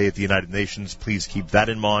Radio Day at the United Nations. Please keep that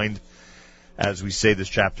in mind as we say this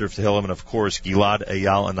chapter of Tehillim, and of course Gilad,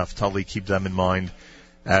 Eyal, and Naphtali, keep them in mind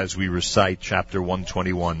as we recite chapter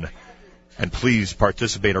 121. And please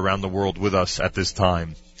participate around the world with us at this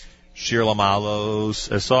time. Shir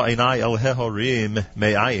Lamalos, Esa Einai El Hehorim,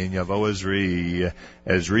 Me'ayin Yavo Ezri,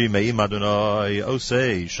 Ezri Me'im Adonai,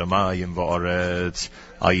 Osei Shamayim Va'aretz,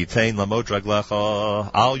 Al Yitain Lamot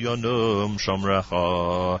Raglecha, Al Yonum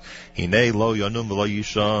Shomrecha, Hinei Lo Yonum V'lo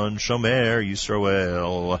Yishon, Shomer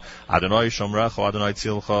Yisrael, Adonai Shomrecha, Adonai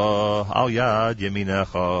Tzilcha, Al Yad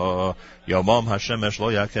Yeminecha, Yomam Hashemesh Lo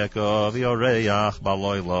Yakeka, V'yoreach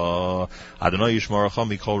Baloila, Adonai Yishmorecha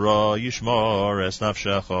Mikol Ra, Yishmor Es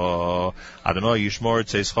Nafshecha, Adonai Yishmor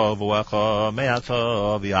Tzescha V'wecha,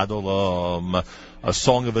 Me'ata V'yad Olam. A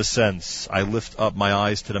song of ascents. I lift up my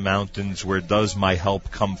eyes to the mountains. Where does my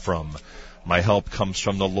help come from? My help comes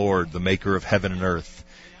from the Lord, the maker of heaven and earth.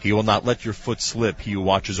 He will not let your foot slip. He who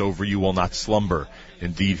watches over you will not slumber.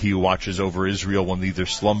 Indeed, he who watches over Israel will neither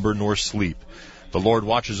slumber nor sleep. The Lord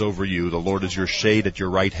watches over you. The Lord is your shade at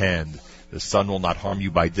your right hand. The sun will not harm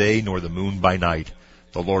you by day, nor the moon by night.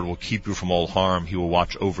 The Lord will keep you from all harm. He will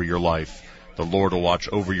watch over your life. The Lord will watch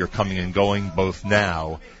over your coming and going, both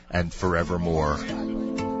now and forevermore.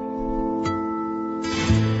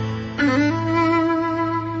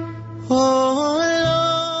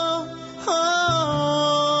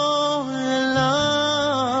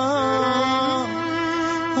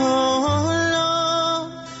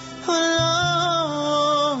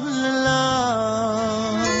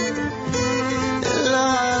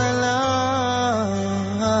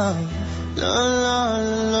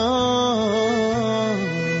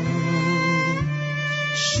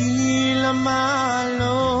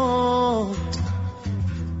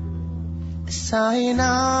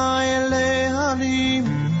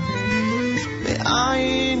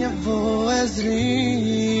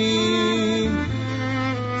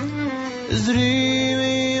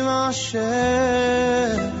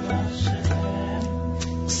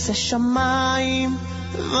 Shamayim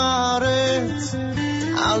v'aretz,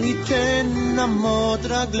 al yiten amot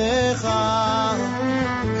raglecha,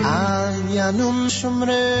 al yanum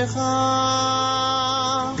shomrecha.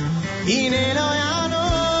 Hine lo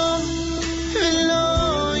yanum v'lo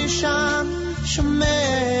yishan,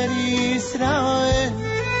 shomer Yisrael.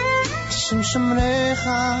 Hashem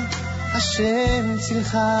shomrecha, Hashem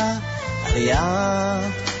tzilcha, al yad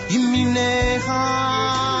yeminecha.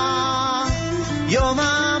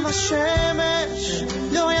 Yomam Hashemesh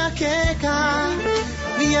lo yakeka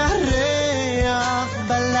v'yareach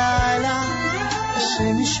balayla.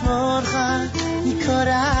 Hashem yishmorcha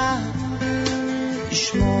mikora,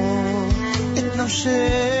 yishmor et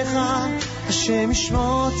nafshecha. Hashem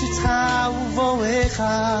yishmor tzitcha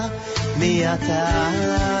uvoecha me'ata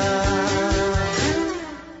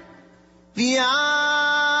v'yad.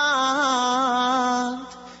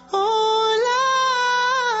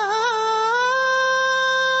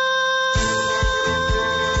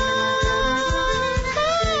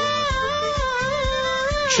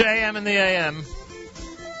 JM in the AM.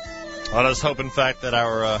 Let us hope, in fact, that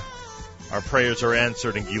our prayers are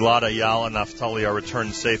answered and Gilad, Eyal, and Naphtali are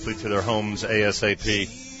returned safely to their homes ASAP.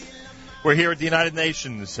 We're here at the United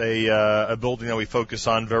Nations, a building that we focus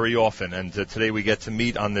on very often, and today we get to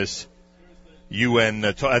meet on this UN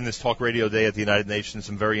and this Talk Radio Day at the United Nations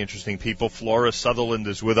some very interesting people. Flora Sutherland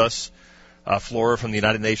is with us. Flora from the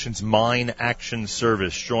United Nations Mine Action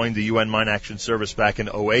Service joined the UN Mine Action Service back in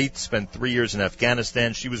 2008, spent 3 years in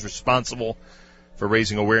Afghanistan. She was responsible for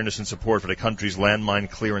raising awareness and support for the country's landmine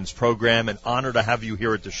clearance program. An honor to have you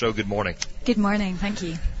here at the show. Good morning. Good morning. Thank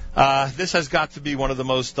you. This has got to be one of the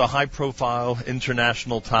most high-profile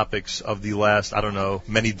international topics of the last,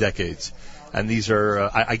 many decades. And these are,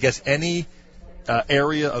 I guess, any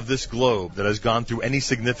area of this globe that has gone through any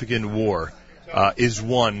significant war is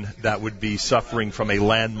one that would be suffering from a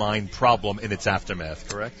landmine problem in its aftermath,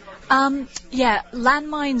 correct? Yeah,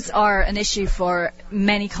 landmines are an issue for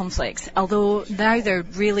many conflicts, although now they're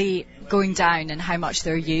really going down in how much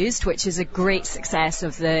they're used, which is a great success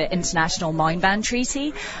of the International Mine Ban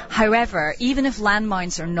Treaty. However, even if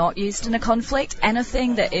landmines are not used in a conflict,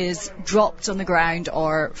 anything that is dropped on the ground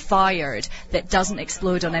or fired that doesn't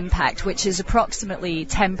explode on impact, which is approximately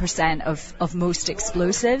 10% of most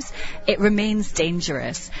explosives, it remains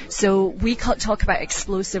dangerous. So we talk about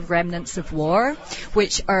explosive remnants of war,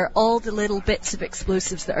 which are all the little bits of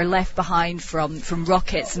explosives that are left behind from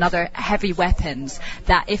rockets and other heavy weapons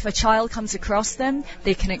that if a child comes across them,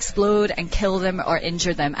 they can explode and kill them or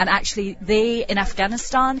injure them. And actually, in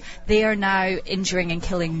Afghanistan, they are now injuring and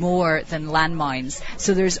killing more than landmines.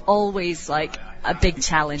 So there's always like a big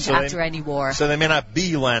challenge after any war. So they may not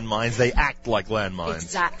be landmines, they act like landmines.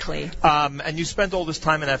 Exactly. And you spent all this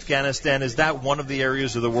time in Afghanistan. Is that one of the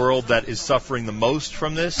areas of the world that is suffering the most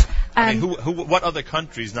from this? I mean, what other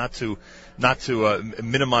countries, not to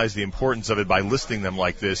minimize the importance of it by listing them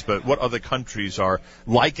like this, but what other countries are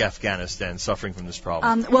like Afghanistan suffering from this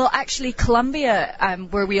problem? Well, actually, Colombia,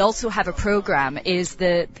 where we also have a program, has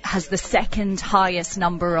the second highest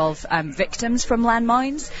number of victims from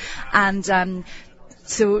landmines, and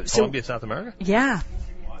so Colombia, South America? Yeah.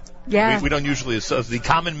 Yeah. We don't usually the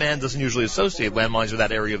common man doesn't usually associate landmines with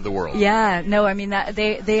that area of the world. Yeah, no, I mean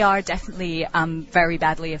they are definitely very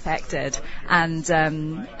badly affected, and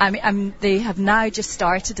they have now just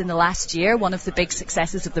started in the last year. One of the big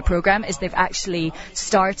successes of the program is they've actually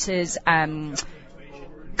started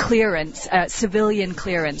clearance, civilian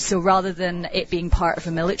clearance. So rather than it being part of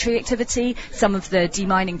a military activity, some of the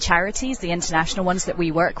demining charities, the international ones that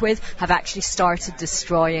we work with, have actually started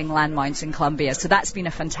destroying landmines in Colombia. So that's been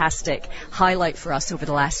a fantastic highlight for us over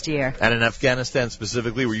the last year. And in Afghanistan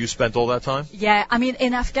specifically, where you spent all that time? Yeah, I mean,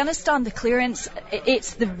 in Afghanistan, the clearance,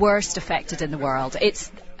 it's the worst affected in the world.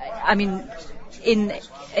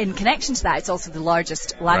 In connection to that, it's also the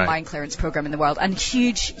largest landmine clearance program in the world, and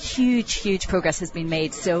huge progress has been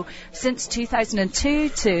made. So since 2002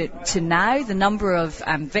 to now, the number of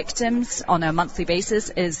victims on a monthly basis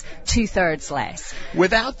is 2/3 less.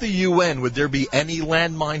 Without the UN, would there be any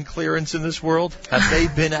landmine clearance in this world? Have they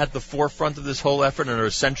been at the forefront of this whole effort and are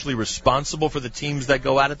essentially responsible for the teams that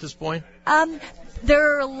go out at this point?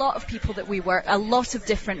 There are a lot of people that we work, a lot of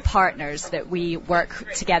different partners that we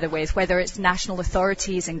work together with, whether it's national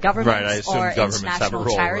authorities and governments or international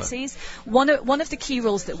charities. Right. One of the key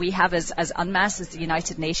roles that we have as UNMAS, as the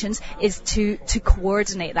United Nations, is to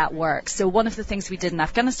coordinate that work. So one of the things we did in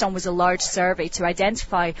Afghanistan was a large survey to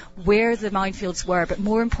identify where the minefields were, but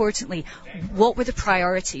more importantly, what were the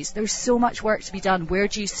priorities? There's so much work to be done. Where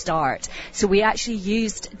do you start? So we actually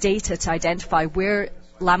used data to identify where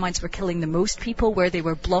landmines were killing the most people, where they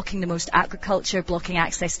were blocking the most agriculture, blocking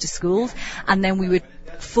access to schools, and then we would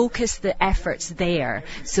focus the efforts there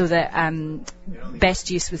so that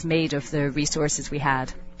best use was made of the resources we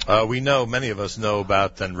had. We know, many of us know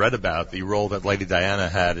about and read about the role that Lady Diana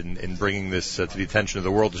had in bringing this to the attention of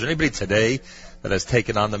the world. Is there anybody today that has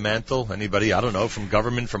taken on the mantle? Anybody, I don't know, from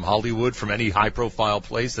government, from Hollywood, from any high-profile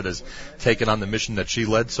place that has taken on the mission that she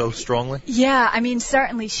led so strongly? Yeah, I mean,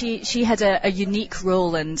 certainly she had a unique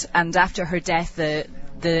role, and after her death,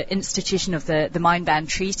 the institution of the Mine Ban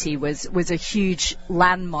Treaty was a huge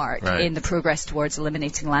landmark in the progress towards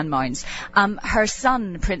eliminating landmines. Her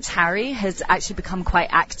son, Prince Harry, has actually become quite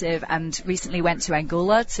active and recently went to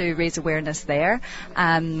Angola to raise awareness there.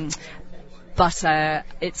 But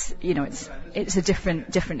it's a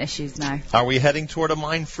different issues now. Are we heading toward a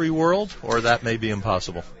mine-free world, or that may be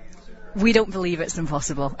impossible? We don't believe it's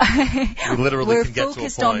impossible. We literally We're can get to a point.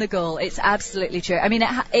 focused on the goal. It's absolutely true. I mean,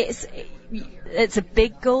 it's a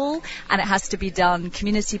big goal, and it has to be done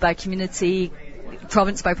community by community,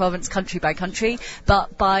 province by province, country by country.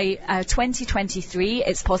 But by 2023,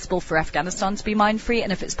 it's possible for Afghanistan to be mine-free,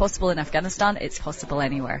 and if it's possible in Afghanistan, it's possible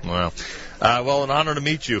anywhere. Wow. Well, an honor to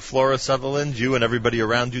meet you. Flora Sutherland, you and everybody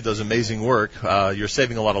around you does amazing work. You're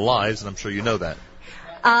saving a lot of lives, and I'm sure you know that.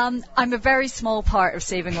 I'm a very small part of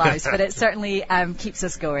saving lives, but it certainly keeps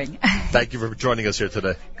us going. Thank you for joining us here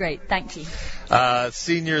today. Great, thank you.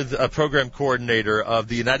 Senior Program Coordinator of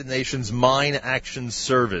the United Nations Mine Action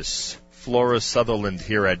Service, Flora Sutherland,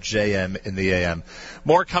 here at JM in the AM.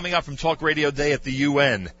 More coming up from Talk Radio Day at the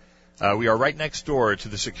UN. We are right next door to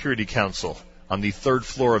the Security Council on the 3rd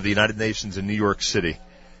floor of the United Nations in New York City.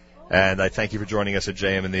 And I thank you for joining us at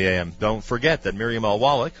JM in the AM. Don't forget that Miriam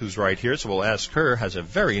Al-Wallach, who's right here, so we'll ask her, has a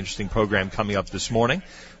very interesting program coming up this morning,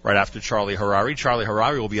 right after Charlie Harari. Charlie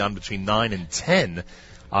Harari will be on between 9 and 10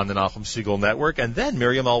 on the Nachum Segal Network. And then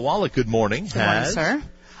Miriam Al-Wallach, good morning. Good morning, sir.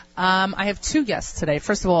 I have two guests today.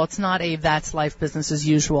 First of all, it's not a That's Life Business as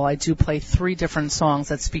Usual. I do play 3 different songs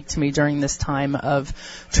that speak to me during this time of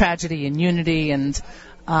tragedy and unity and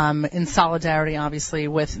in solidarity, obviously,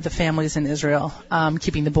 with the families in Israel,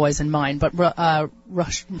 keeping the boys in mind. But Ruchi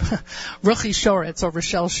Shoretz, or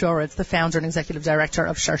Rochelle Shoretz, the founder and executive director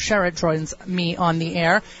of Sharsheret, joins me on the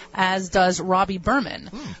air, as does Robbie Berman,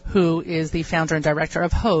 who is the founder and director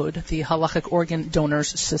of HODE, the Halachic Organ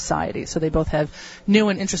Donors Society. So they both have new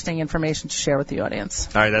and interesting information to share with the audience.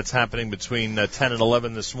 All right, that's happening between 10 and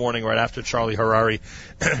 11 this morning, right after Charlie Harari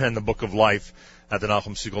and the Book of Life at the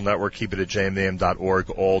Nachum Segal Network. Keep it at jmam.org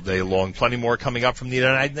all day long. Plenty more coming up from the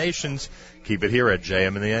United Nations. Keep it here at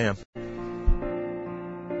JM in the AM.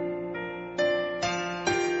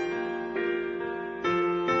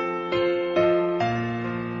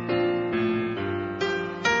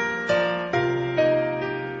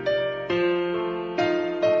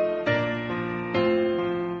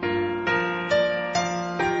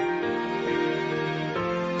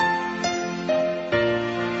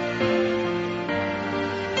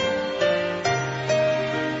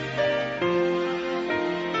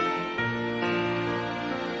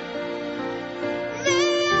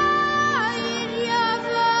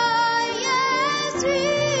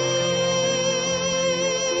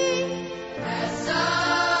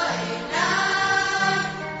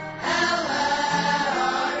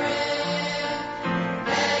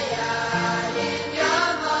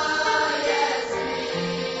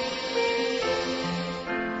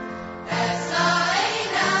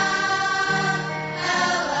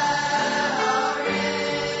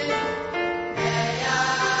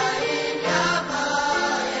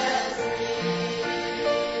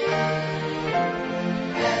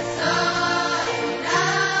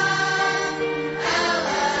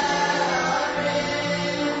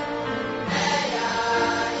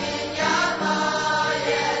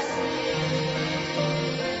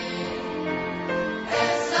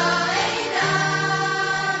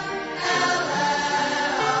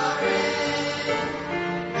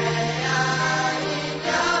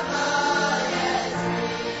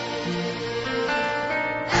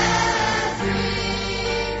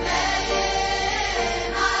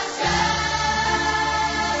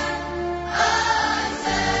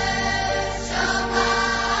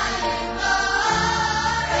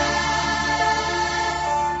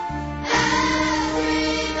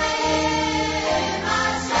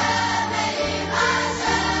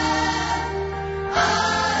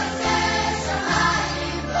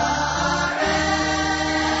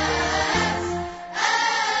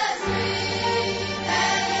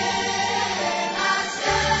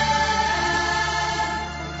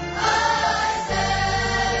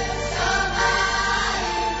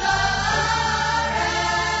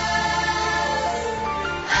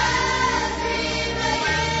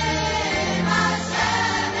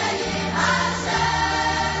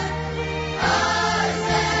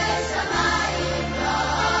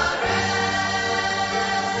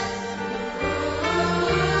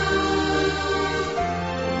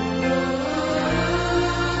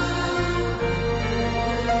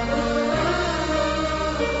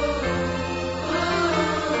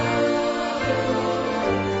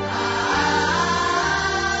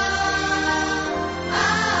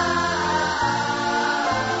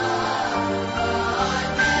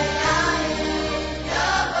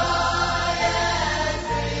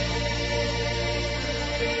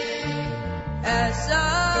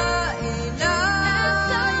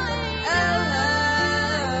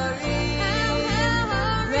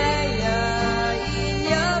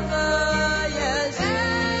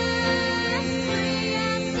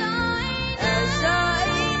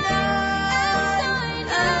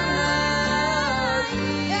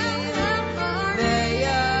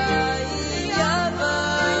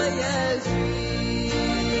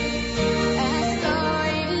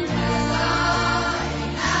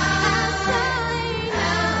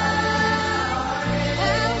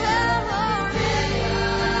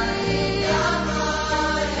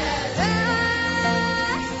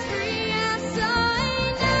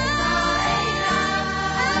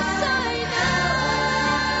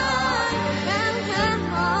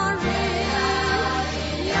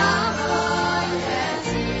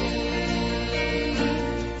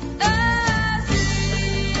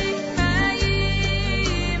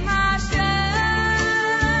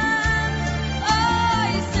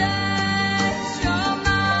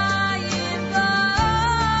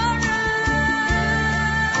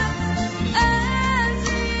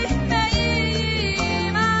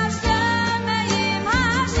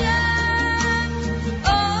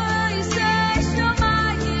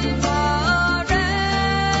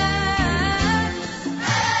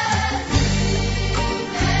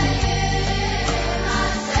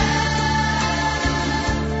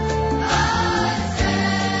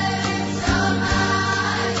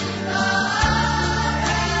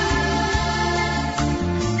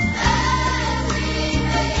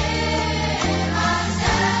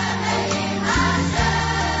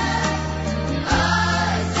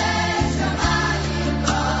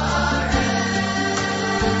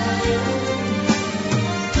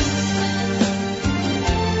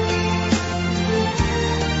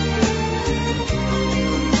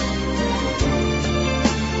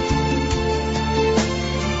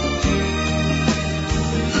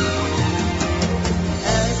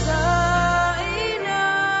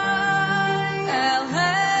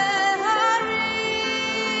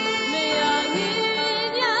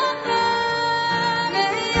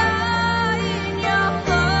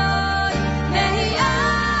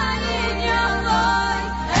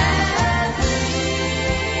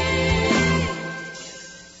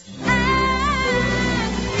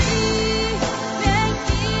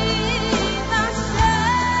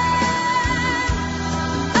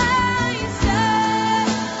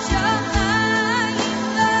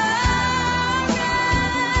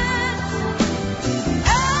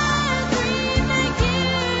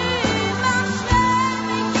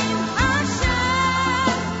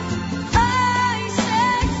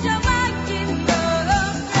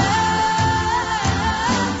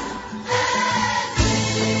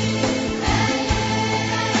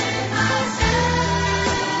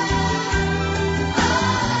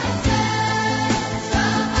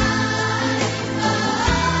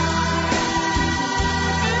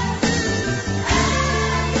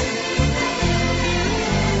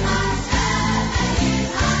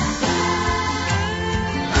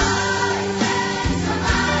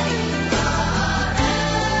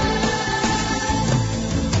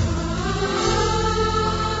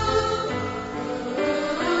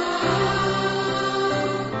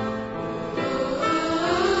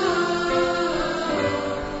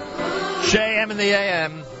 JM in the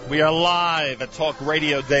AM. We are live at Talk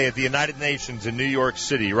Radio Day at the United Nations in New York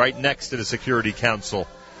City, right next to the Security Council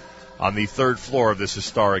on the third floor of this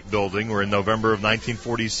historic building, where in November of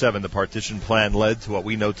 1947 the partition plan led to what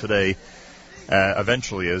we know today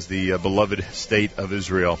eventually as the beloved State of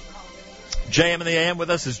Israel. JM in the AM with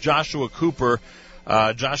us is Joshua Cooper.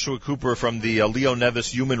 Joshua Cooper from the Leo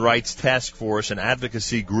Nevis Human Rights Task Force, an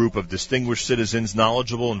advocacy group of distinguished citizens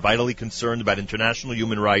knowledgeable and vitally concerned about international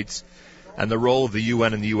human rights and the role of the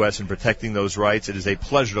UN and the U.S. in protecting those rights. It is a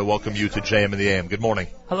pleasure to welcome you to JM in the AM. Good morning.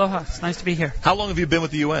 Aloha. It's nice to be here. How long have you been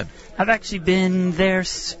with the UN? I've actually been there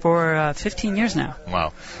for 15 years now.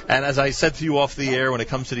 Wow. And as I said to you off the air, when it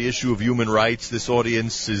comes to the issue of human rights, this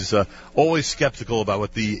audience is always skeptical about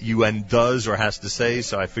what the UN does or has to say,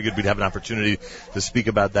 so I figured we'd have an opportunity to speak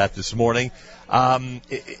about that this morning.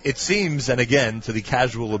 It seems, and again, to the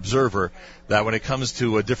casual observer, that when it comes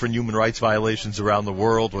to different human rights violations around the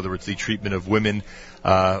world, whether it's the treatment of women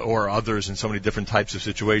or others in so many different types of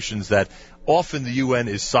situations, that often the UN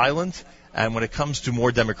is silent, and when it comes to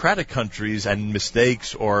more democratic countries and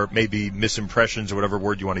mistakes or maybe misimpressions or whatever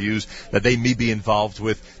word you want to use that they may be involved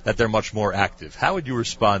with, that they're much more active. How would you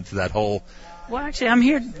respond to that whole... Well, actually, I'm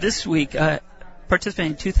here this week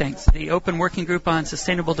participating in two things. The Open Working Group on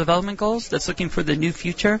Sustainable Development Goals that's looking for the new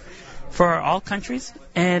future for all countries,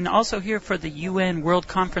 and also here for the UN World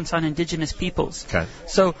Conference on Indigenous Peoples. Okay.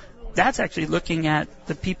 So that's actually looking at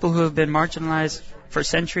the people who have been marginalized for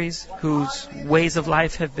centuries, whose ways of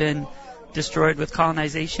life have been destroyed with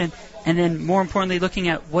colonization, and then more importantly looking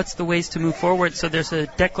at what's the ways to move forward. So there's a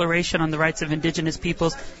declaration on the rights of indigenous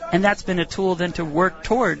peoples, and that's been a tool then to work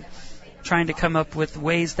toward trying to come up with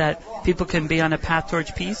ways that people can be on a path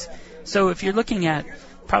towards peace. So if you're looking at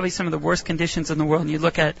probably some of the worst conditions in the world, and you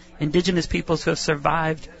look at indigenous peoples who have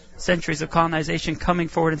survived centuries of colonization coming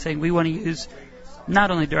forward and saying we want to use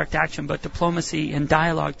not only direct action but diplomacy and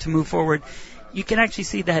dialogue to move forward, you can actually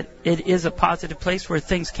see that it is a positive place where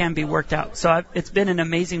things can be worked out. So it's been an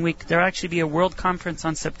amazing week. There will actually be a world conference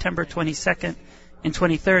on September 22nd and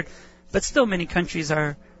 23rd, but still many countries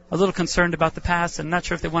are a little concerned about the past and not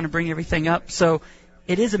sure if they want to bring everything up. So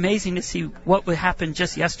it is amazing to see what would happen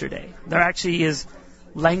just yesterday. There actually is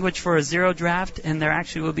language for a zero draft, and there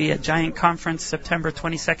actually will be a giant conference September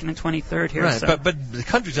 22nd and 23rd here. Right, so. but the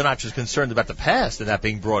countries are not just concerned about the past and that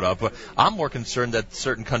being brought up. I'm more concerned that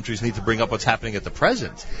certain countries need to bring up what's happening at the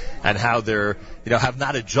present and how they're, have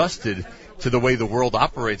not adjusted to the way the world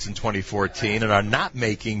operates in 2014 and are not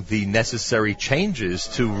making the necessary changes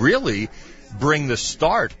to really bring the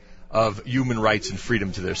start of human rights and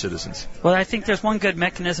freedom to their citizens. Well, I think there's one good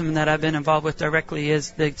mechanism that I've been involved with directly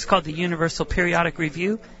it's called the Universal Periodic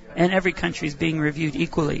Review, and every country is being reviewed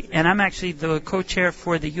equally. And I'm actually the co-chair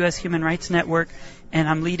for the U.S. Human Rights Network, and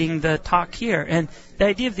I'm leading the talk here. And the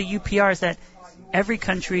idea of the UPR is that every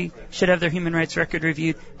country should have their human rights record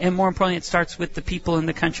reviewed, and more importantly, it starts with the people in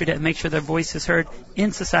the country to make sure their voice is heard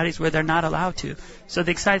in societies where they're not allowed to. So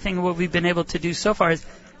the exciting thing of what we've been able to do so far is,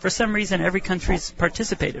 for some reason, every country's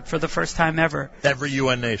participated for the first time ever. Every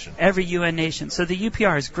UN nation. Every UN nation. So the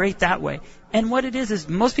UPR is great that way. And what it is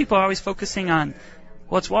most people are always focusing on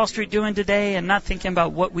what's Wall Street doing today and not thinking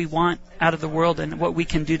about what we want out of the world and what we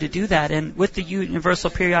can do to do that. And with the Universal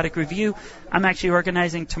Periodic Review, I'm actually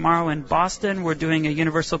organizing tomorrow in Boston. We're doing a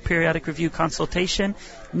Universal Periodic Review consultation.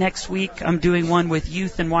 Next week, I'm doing one with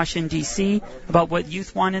youth in Washington, D.C. about what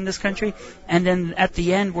youth want in this country. And then at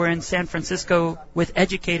the end, we're in San Francisco with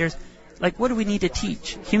educators. Like, what do we need to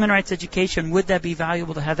teach? Human rights education, would that be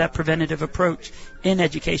valuable to have that preventative approach in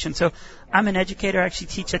education? So I'm an educator. I actually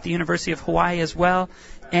teach at the University of Hawaii as well.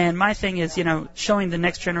 And my thing is, showing the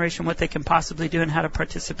next generation what they can possibly do and how to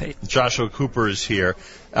participate. Joshua Cooper is here.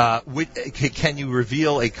 Can you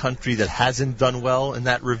reveal a country that hasn't done well in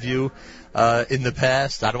that review in the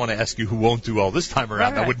past? I don't want to ask you who won't do well this time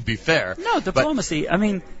around. Right. That wouldn't be fair. No, diplomacy.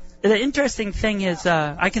 The interesting thing is,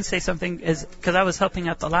 I can say something, is because I was helping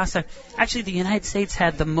out the last time. Actually, the United States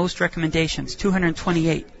had the most recommendations,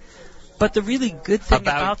 228. But the really good thing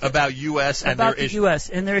about U.S. and about their the U.S.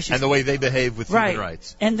 and their issues and the way they behave with human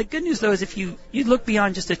rights. And the good news, though, is if you look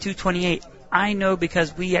beyond just a 228, I know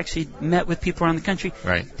because we actually met with people around the country.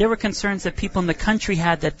 Right. There were concerns that people in the country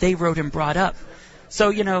had that they wrote and brought up.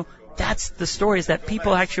 So, that's the story, is that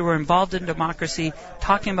people actually were involved in democracy,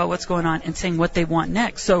 talking about what's going on and saying what they want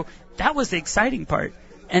next. So that was the exciting part.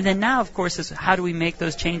 And then now, of course, is how do we make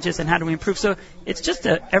those changes and how do we improve? So it's just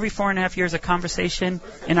every 4.5 years a conversation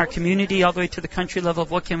in our community all the way to the country level of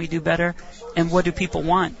what can we do better and what do people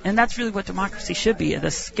want. And that's really what democracy should be. The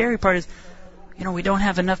scary part is, we don't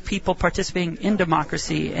have enough people participating in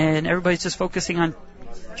democracy, and everybody's just focusing on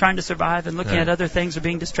trying to survive and looking at other things or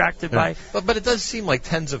being distracted by. But it does seem like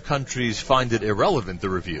tens of countries find it irrelevant, the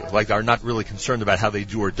review. Like, are not really concerned about how they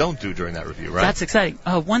do or don't do during that review, right? That's exciting.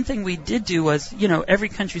 One thing we did do was, every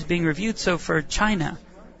country's being reviewed. So for China,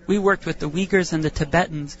 we worked with the Uyghurs and the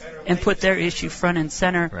Tibetans and put their issue front and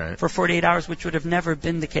center for 48 hours, which would have never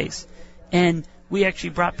been the case. And we actually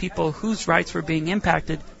brought people whose rights were being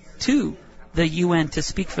impacted to the UN to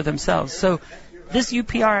speak for themselves. So this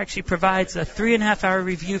UPR actually provides a 3.5-hour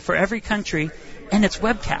review for every country, and it's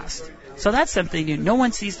webcast. So that's something new. No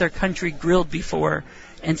one sees their country grilled before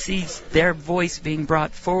and sees their voice being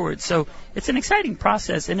brought forward. So it's an exciting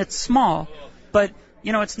process, and it's small, but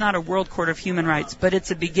it's not a World Court of Human Rights, but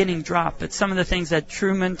it's a beginning drop. It's some of the things that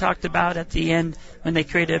Truman talked about at the end when they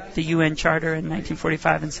created the UN Charter in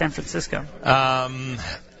 1945 in San Francisco.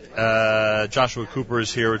 Joshua Cooper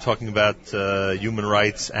is here. We're talking about human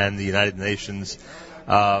rights and the United Nations.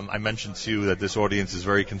 I mentioned to you that this audience is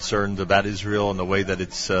very concerned about Israel and the way that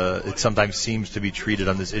it sometimes seems to be treated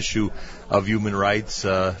on this issue of human rights.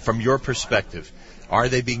 From your perspective, are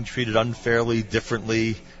they being treated unfairly,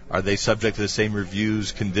 differently? Are they subject to the same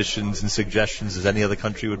reviews, conditions, and suggestions as any other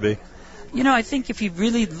country would be? I think if you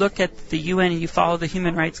really look at the UN and you follow the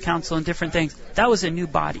Human Rights Council and different things, that was a new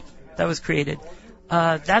body that was created.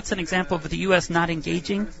 That's an example of the U.S. not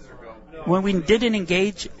engaging. When we didn't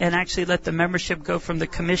engage and actually let the membership go from the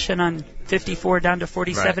Commission on 54 down to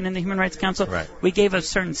 47 in the Human Rights Council, we gave us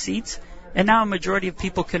certain seats, and now a majority of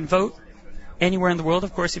people can vote anywhere in the world,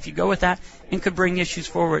 of course, if you go with that, and could bring issues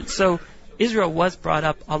forward. So Israel was brought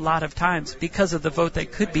up a lot of times because of the vote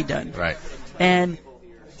that could be done. Right. And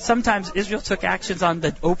sometimes Israel took actions on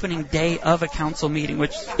the opening day of a council meeting,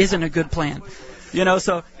 which isn't a good plan.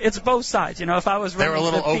 So it's both sides. If I was running they were a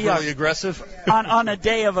little the PR overly aggressive on a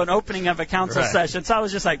day of an opening of a council session, so I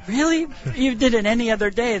was just like, really? You did it any other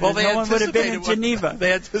day? Then no one would have been in Geneva.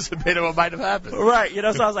 They anticipated what might have happened. Right. So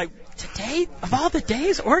I was like, today of all the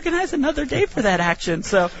days, organize another day for that action.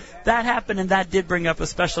 So that happened, and that did bring up a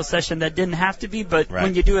special session that didn't have to be, but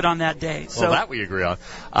when you do it on that day. So that we agree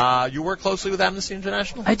on. You work closely with Amnesty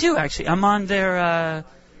International? I do, actually. I'm on their.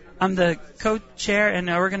 I'm the co-chair and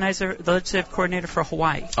organizer, the legislative coordinator for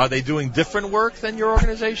Hawaii. Are they doing different work than your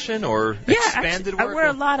organization or expanded work? I wear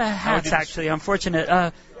a lot of hats, actually. I'm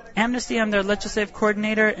fortunate. Amnesty, I'm their legislative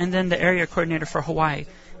coordinator, and then the area coordinator for Hawaii.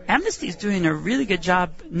 Amnesty is doing a really good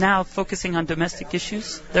job now focusing on domestic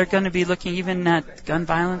issues. They're going to be looking even at gun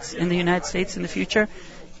violence in the United States in the future.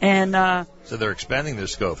 And so they're expanding their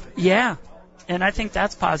scope. Yeah. And I think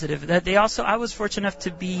that's positive. That I was fortunate enough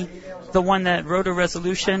to be the one that wrote a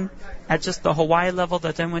resolution at just the Hawaii level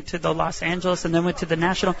that then went to the Los Angeles and then went to the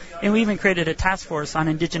national. And we even created a task force on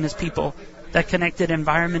indigenous people that connected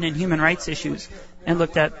environment and human rights issues and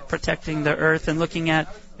looked at protecting the earth and looking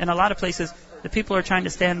at, in a lot of places, the people who are trying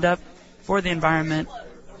to stand up for the environment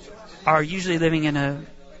are usually living in a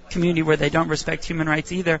community where they don't respect human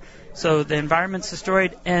rights either. So the environment's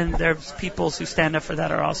destroyed, and there's peoples who stand up for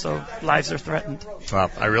that are also lives are threatened.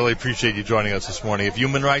 Well, I really appreciate you joining us this morning. If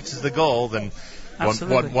human rights is the goal, then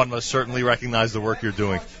one must certainly recognize the work you're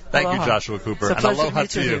doing. Thank you, Joshua Cooper. It's a and aloha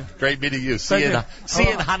to you. Great meeting you. See you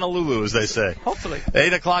in Honolulu, as they say. Hopefully.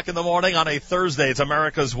 8 o'clock in the morning on a Thursday. It's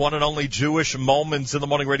America's one and only Jewish Moments in the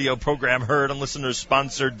Morning radio program, heard on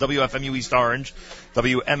listeners-sponsored WFMU East Orange,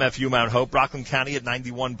 WMFU Mount Hope, Rockland County at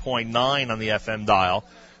 91.9 on the FM dial.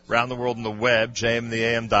 Around the world on the web,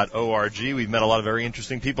 jmtheam.org. We've met a lot of very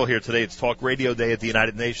interesting people here today. It's Talk Radio Day at the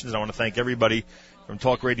United Nations. I want to thank everybody from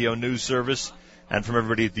Talk Radio News Service and from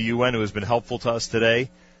everybody at the UN who has been helpful to us today,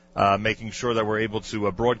 making sure that we're able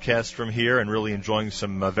to broadcast from here and really enjoying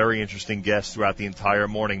some very interesting guests throughout the entire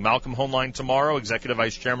morning. Malcolm Hoenlein tomorrow, Executive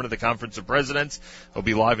Vice Chairman of the Conference of Presidents. He'll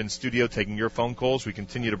be live in studio taking your phone calls. We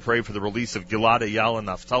continue to pray for the release of Gilad, Eyal, and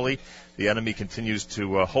Naftali. The enemy continues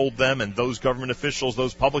to hold them, and those government officials,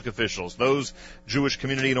 those public officials, those Jewish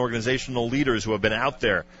community and organizational leaders who have been out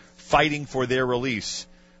there fighting for their release.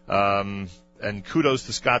 And kudos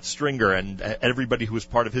to Scott Stringer and everybody who was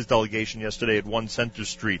part of his delegation yesterday at 1 Center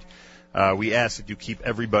Street. We ask that you keep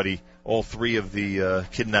everybody, all three of the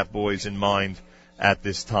kidnapped boys, in mind at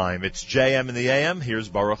this time. It's JM in the AM. Here's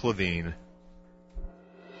Baruch Levine.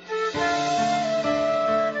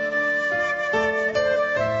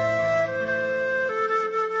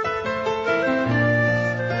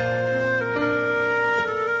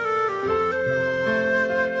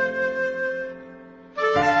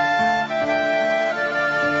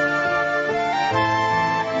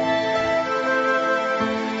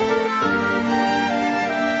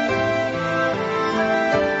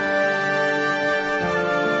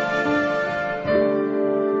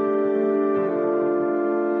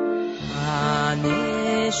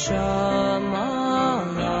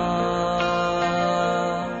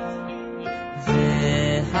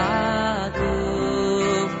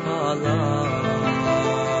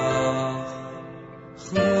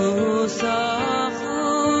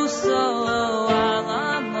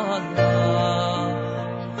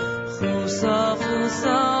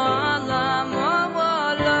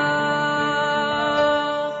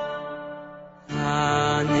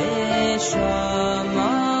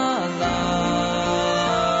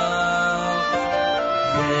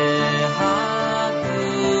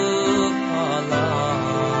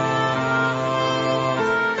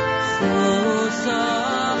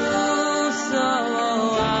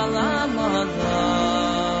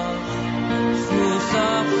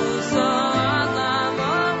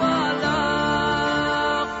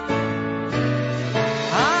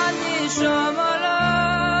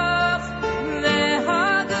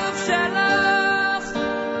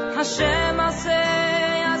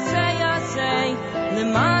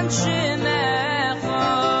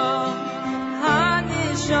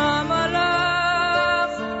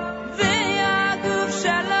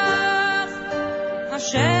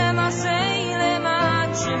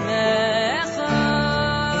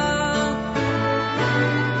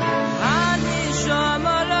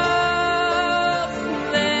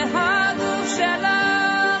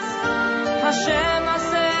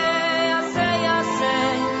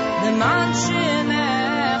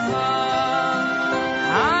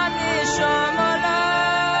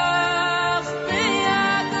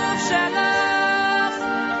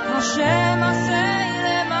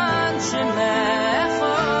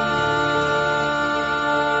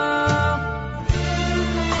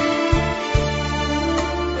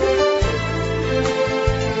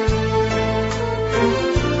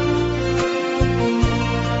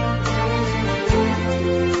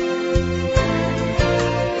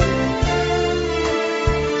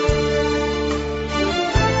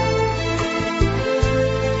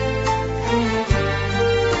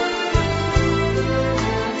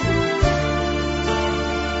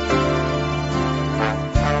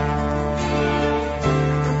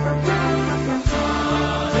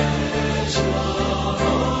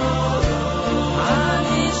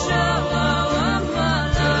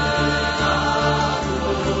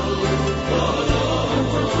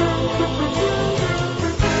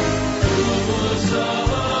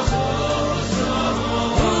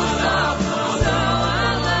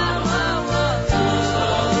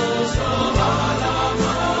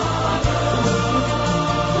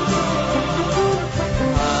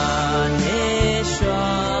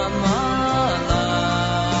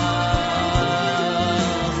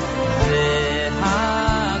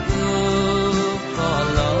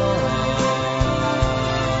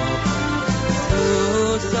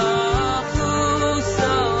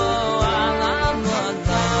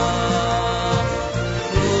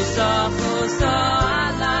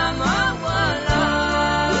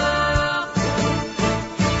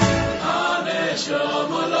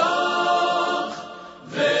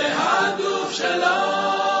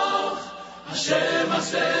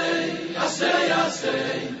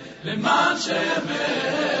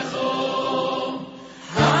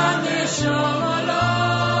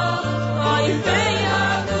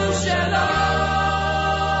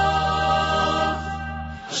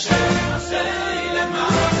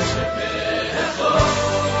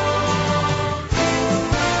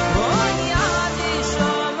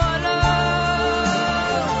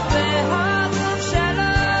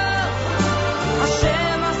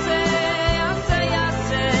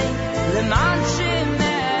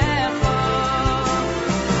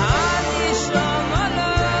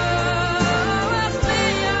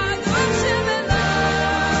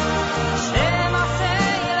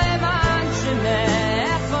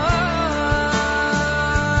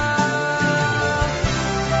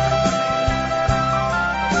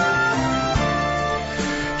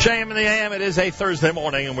 JM in the AM, it is a Thursday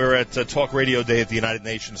morning, and we're at Talk Radio Day at the United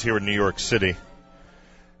Nations here in New York City.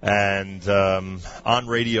 And on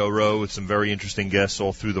Radio Row with some very interesting guests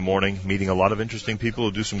all through the morning, meeting a lot of interesting people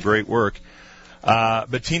who do some great work.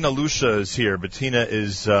 Bettina Lucia is here. Bettina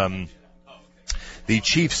is the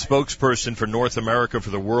chief spokesperson for North America for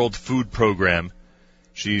the World Food Program.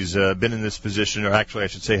 She's been in this position, or actually I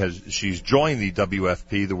should say she's joined the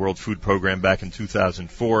WFP, the World Food Program, back in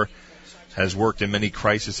 2004. Has worked in many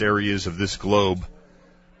crisis areas of this globe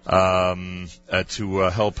to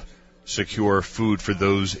help secure food for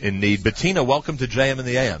those in need. Bettina, welcome to JM in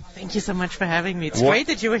the AM. Thank you so much for having me. It's great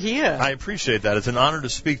that you were here. I appreciate that. It's an honor to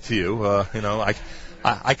speak to you.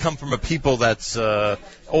 I come from a people that's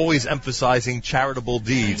always emphasizing charitable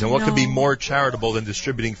deeds, and what could be more charitable than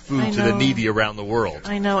distributing food to the needy around the world?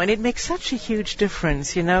 I know, and it makes such a huge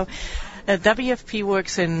difference, you know. WFP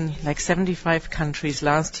works in like 75 countries.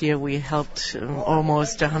 Last year we helped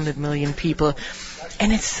almost 100 million people.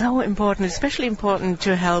 And it's so important, especially important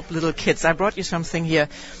to help little kids. I brought you something here.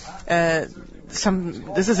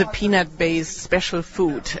 This is a peanut-based special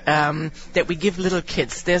food that we give little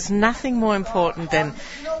kids. There's nothing more important than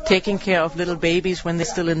taking care of little babies when they're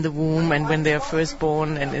still in the womb and when they're first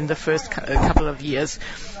born and in the first couple of years.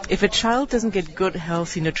 If a child doesn't get good,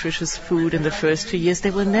 healthy, nutritious food in the first 2 years,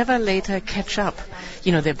 they will never later catch up.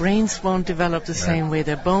 You know, their brains won't develop the same way,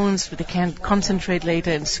 their bones, they can't concentrate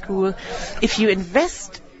later in school. If you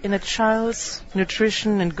invest in a child's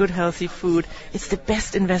nutrition and good, healthy food, it's the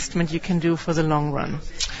best investment you can do for the long run.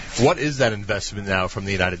 What is that investment now from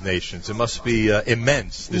the United Nations? It must be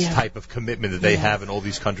immense, this type of commitment that they have in all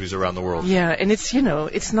these countries around the world. Yeah, and it's, you know,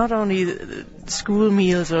 it's not only school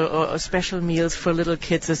meals or special meals for little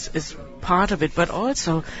kids is part of it, but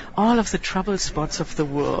also all of the trouble spots of the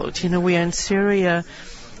world. You know, we are in Syria.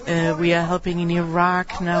 We are helping in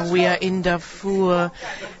Iraq now. We are in Darfur.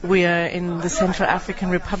 We are in the Central African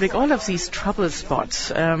Republic. All of these trouble spots.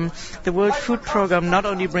 The World Food Program not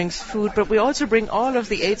only brings food, but we also bring all of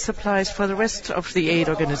the aid supplies for the rest of the aid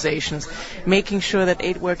organizations, making sure that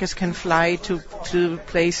aid workers can fly to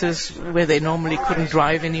places where they normally couldn't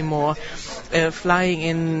drive anymore, flying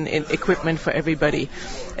in equipment for everybody.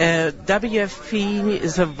 WFP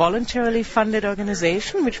is a voluntarily funded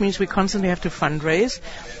organization, which means we constantly have to fundraise.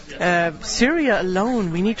 Syria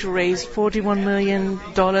alone, we need to raise $41 million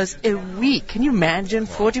a week. Can you imagine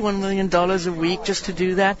 $41 million a week just to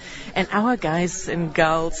do that? And our guys and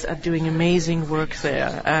gals are doing amazing work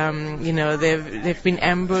there. You know, they've been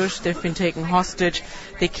ambushed, they've been taken hostage,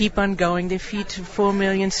 they keep on going, they feed 4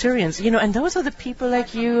 million Syrians. You know, and those are the people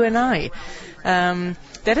like you and I.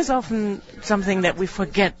 That is often something that we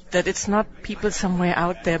forget, that it's not people somewhere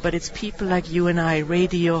out there, but it's people like you and I,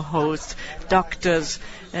 radio hosts, doctors,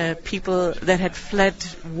 people that had fled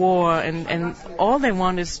war, and all they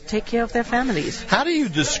want is take care of their families. How do you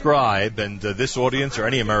describe, and this audience or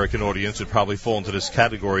any American audience would probably fall into this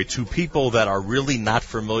category, to people that are really not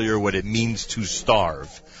familiar what it means to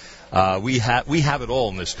starve? We have it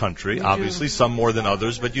all in this country, obviously, some more than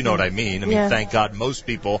others, but you know what I mean. I mean, thank God most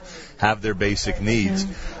people have their basic needs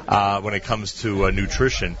when it comes to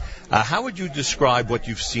nutrition. How would you describe what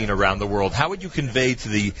you've seen around the world? How would you convey to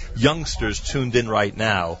the youngsters tuned in right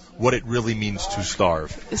now what it really means to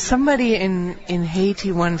starve? Somebody in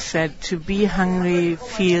Haiti once said, to be hungry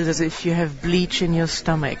feels as if you have bleach in your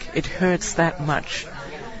stomach. It hurts that much.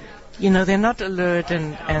 You know, they're not alert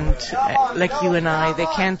and like you and I, they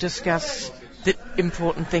can't discuss the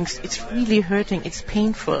important things. It's really hurting. It's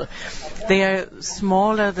painful. They are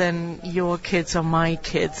smaller than your kids or my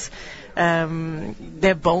kids.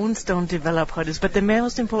 Their bones don't develop how it is. But the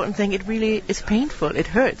most important thing, it really is painful. It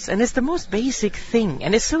hurts. And it's the most basic thing.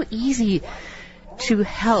 And it's so easy to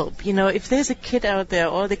help. You know, if there's a kid out there,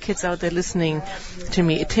 all the kids out there listening to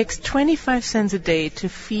me, it takes 25 cents a day to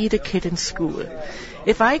feed a kid in school.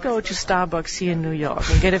 If I go to Starbucks here in New York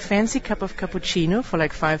and get a fancy cup of cappuccino for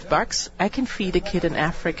like $5, I can feed a kid in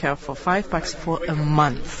Africa for $5 for a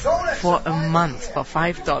month. For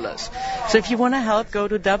 $5. So if you want to help, go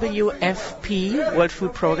to WFP, World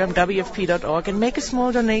Food Program, WFP.org, and make a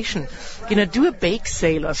small donation. You know, do a bake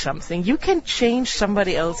sale or something. You can change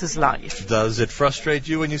somebody else's life. Does it frustrate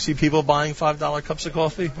you when you see people buying $5 cups of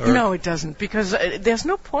coffee? Or? No, it doesn't, because there's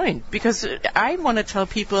no point. Because I want to tell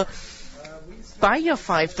people, buy your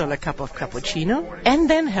 $5 cup of cappuccino and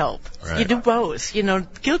then help. Right. You do both. You know,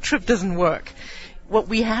 guilt trip doesn't work. What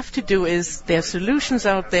we have to do is, there are solutions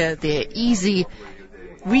out there. They're easy.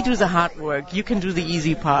 We do the hard work. You can do the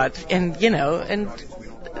easy part. And, you know, and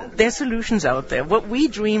there are solutions out there. What we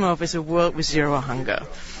dream of is a world with zero hunger.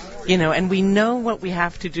 You know, and we know what we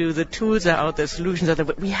have to do. The tools are out there, solutions are there,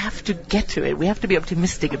 but we have to get to it. We have to be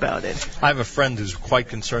optimistic about it. I have a friend who's quite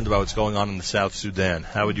concerned about what's going on in the South Sudan.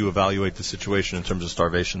 How would you evaluate the situation in terms of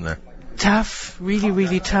starvation there? Tough, really,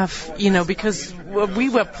 really tough. You know, because what we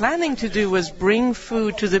were planning to do was bring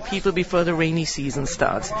food to the people before the rainy season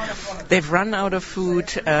starts. They've run out of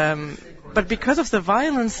food, but because of the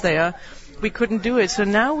violence there, we couldn't do it. So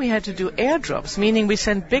now we had to do airdrops, meaning we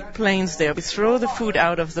send big planes there. We throw the food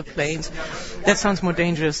out of the planes. That sounds more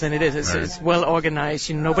dangerous than it is. It's well organized.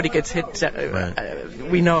 You know, nobody gets hit.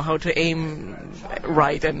 We know how to aim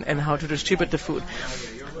right and how to distribute the food.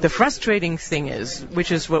 The frustrating thing is,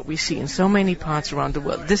 which is what we see in so many parts around the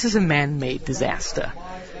world, this is a man-made disaster.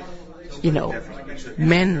 You know,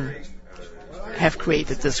 men have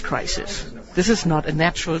created this crisis. This is not a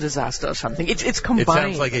natural disaster or something. It's combined. It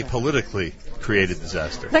sounds like a politically created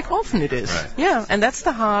disaster. Like often it is. Right. Yeah, and that's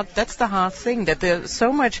the hard thing, that there's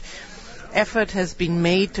so much effort has been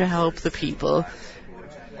made to help the people,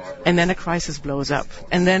 and then a crisis blows up.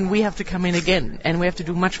 And then we have to come in again, and we have to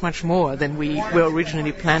do much, much more than we were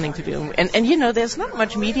originally planning to do. And you know, there's not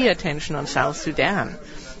much media attention on South Sudan.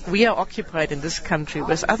 We are occupied in this country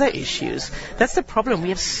with other issues. That's the problem. We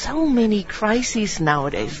have so many crises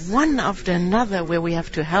nowadays, one after another, where we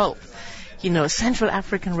have to help. You know, Central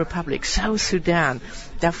African Republic, South Sudan,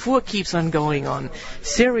 Darfur keeps on going on,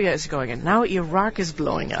 Syria is going on, now Iraq is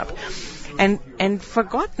blowing up. And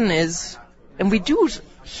forgotten is, and we do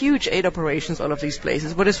huge aid operations all of these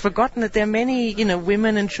places, but it's forgotten that there are many, you know,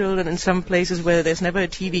 women and children in some places where there's never a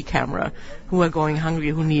TV camera who are going hungry,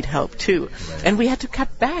 who need help too. And we had to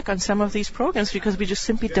cut back on some of these programs because we just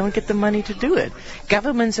simply don't get the money to do it.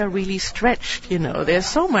 Governments are really stretched, you know. There's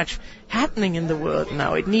so much happening in the world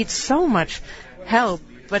now. It needs so much help,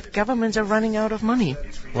 but governments are running out of money.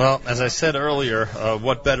 Well, as I said earlier,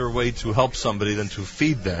 what better way to help somebody than to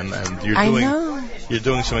feed them? And you're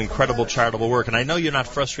doing some incredible charitable work. And I know you're not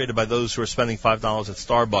frustrated by those who are spending $5 at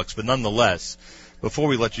Starbucks, but nonetheless, before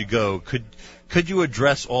we let you go, could you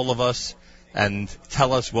address all of us and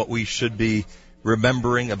tell us what we should be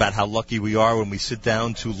remembering about how lucky we are when we sit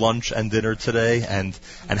down to lunch and dinner today and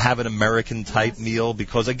have an American-type meal?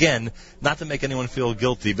 Because, again, not to make anyone feel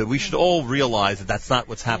guilty, but we should all realize that that's not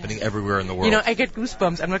what's happening everywhere in the world. You know, I get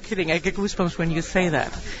goosebumps. I'm not kidding. I get goosebumps when you say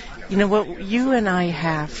that. You know, what you and I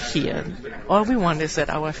have here, all we want is that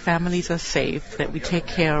our families are safe, that we take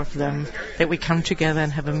care of them, that we come together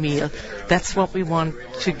and have a meal. That's what we want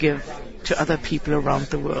to give to other people around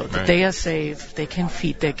the world. Right. They are safe. They can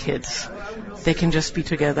feed their kids. They can just be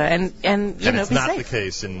together and you know, it's be not safe. the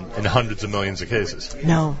case in hundreds of millions of cases.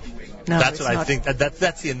 No, that's what I think.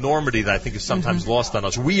 That's the enormity that I think is sometimes lost on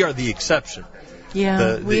us. We are the exception.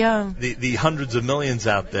 Yeah, we are. The hundreds of millions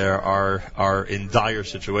out there are in dire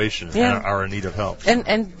situations and are in need of help.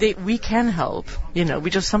 And we can help. You know,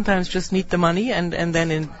 we just sometimes just need the money, and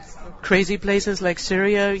then in crazy places like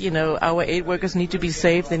Syria, you know, our aid workers need to be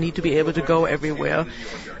safe. They need to be able to go everywhere.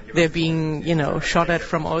 They're being, you know, shot at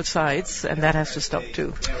from all sides, and that has to stop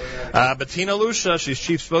too. Bettina Lusha, she's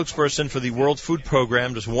chief spokesperson for the World Food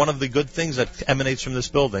Program, just one of the good things that emanates from this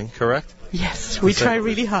building, correct? Yes, we try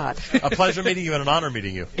really hard. A pleasure meeting you and an honor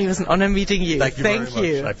meeting you. It was an honor meeting you. Thank you very much.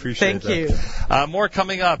 I appreciate that. Thank you. More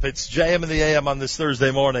coming up. It's JM in the AM on this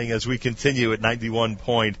Thursday morning as we continue at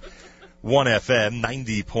 91.1 FM,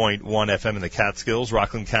 90.1 FM in the Catskills,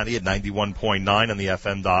 Rockland County at 91.9 on the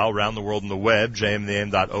FM dial, around the world on the web,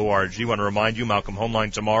 jmintheam.org. Want to remind you, Malcolm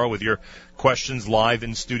Homeline tomorrow with your questions live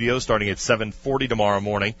in studio starting at 7:40 tomorrow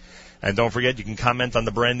morning. And don't forget, you can comment on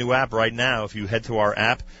the brand new app right now. If you head to our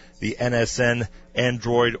app, the NSN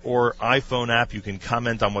Android or iPhone app, you can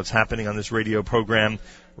comment on what's happening on this radio program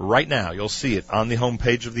right now. You'll see it on the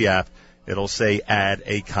homepage of the app. It'll say add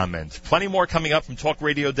a comment. Plenty more coming up from Talk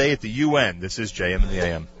Radio Day at the UN. This is JM in the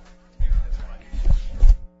AM.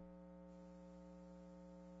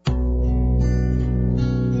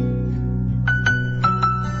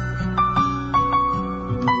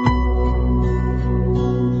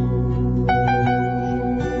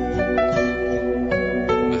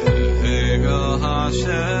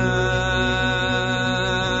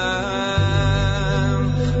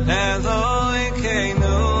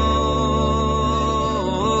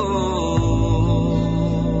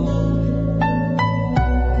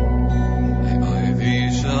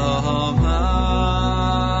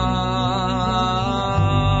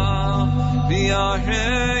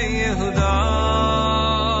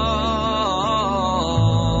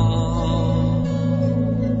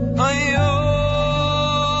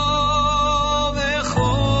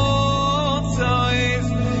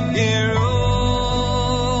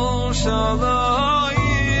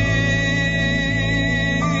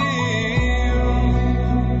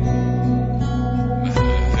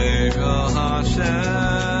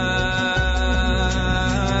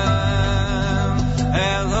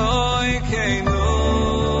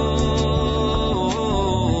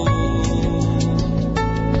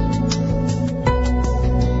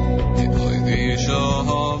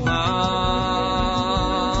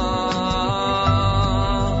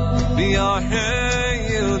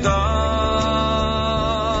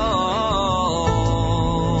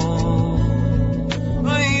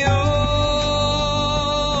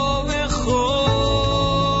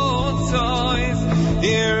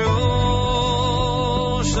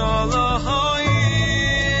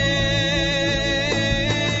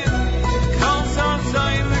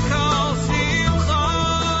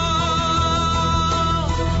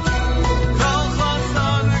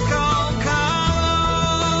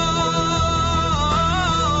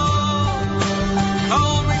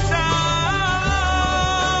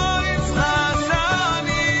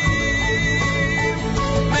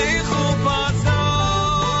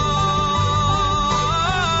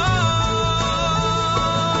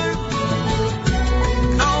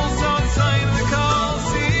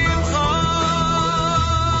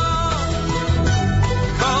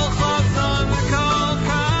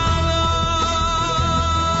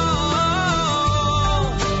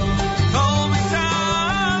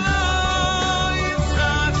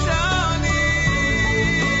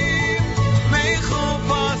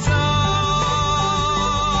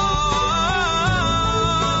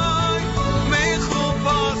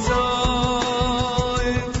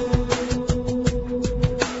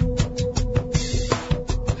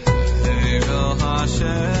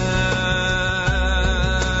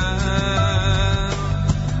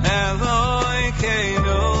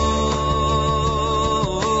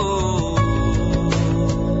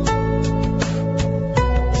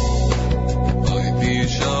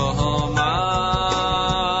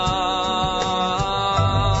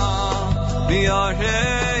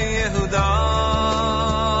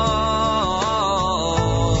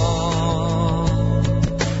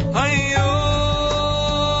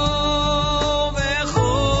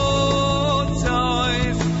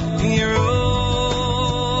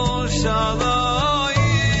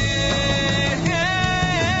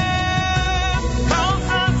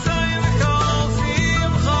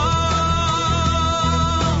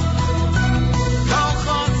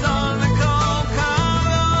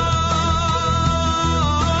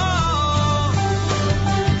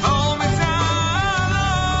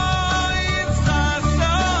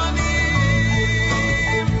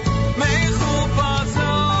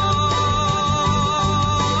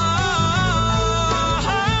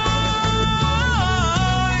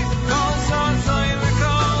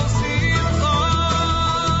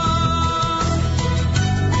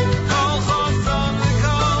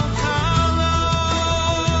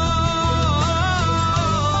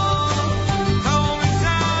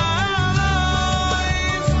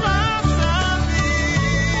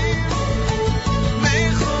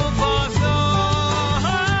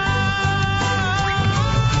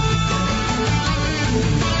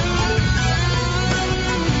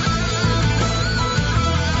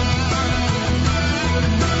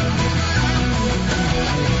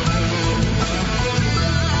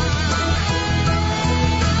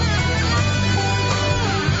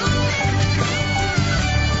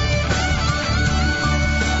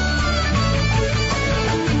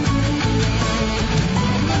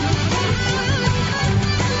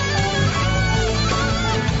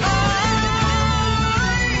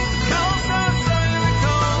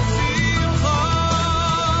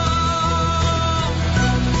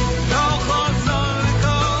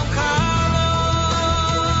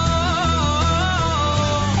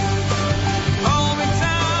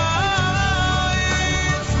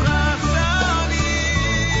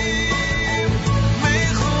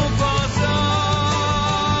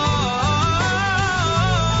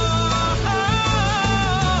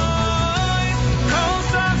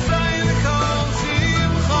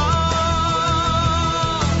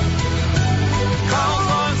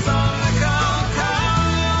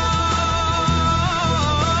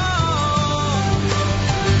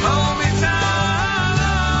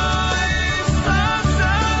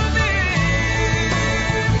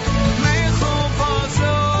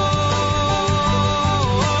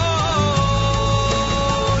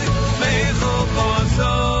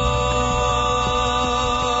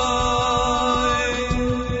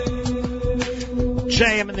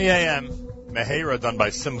 JM in the AM. Mehera done by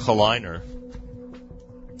Simcha Leiner.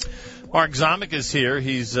 Mark Zamek is here.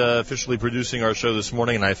 He's officially producing our show this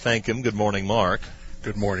morning, and I thank him. Good morning, Mark.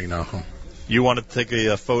 Good morning, Nachum. You wanted to take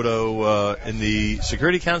a photo in the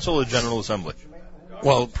Security Council or General Assembly?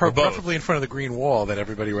 Well, preferably in front of the green wall that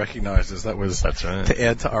everybody recognizes. That's right. To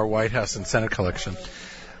add to our White House and Senate collection.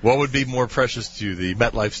 What would be more precious to you, the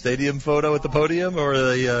MetLife Stadium photo at the podium or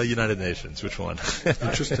the United Nations? Which one?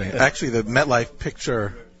 Interesting. Actually, the MetLife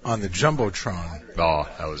picture on the Jumbotron. Oh,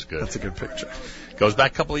 that was good. That's a good picture. Goes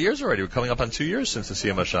back a couple of years already. We're coming up on 2 years since the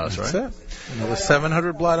Siyam Hashas, right? That's it. Another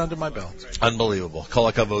 700 blot under my belt. Unbelievable.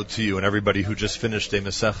 Kol hakavod to you and everybody who just finished a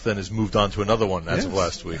Masechta and has moved on to another one as of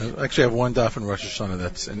last week. I actually have one daf in Rosh Hashanah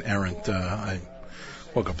that's an errant. I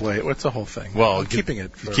woke up late. What's the whole thing? Well, I'm keeping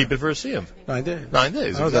it. Keep it for a Siyam. 9 days. 9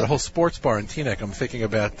 days. Oh, that whole sports bar in Teaneck. I'm thinking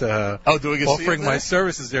about doing offering my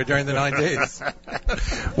services there during the 9 days.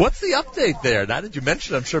 What's the update there? Now that you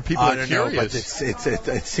mentioned, I'm sure people are curious. Know, but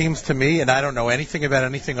it seems to me, and I don't know anything about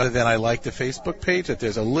anything other than I like the Facebook page, that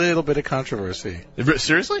there's a little bit of controversy.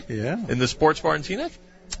 Seriously? Yeah. In the sports bar in Teaneck?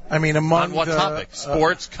 I mean, among on what topic?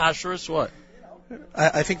 Sports, kashrus, what?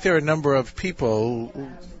 I think there are a number of people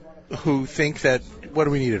who think that, what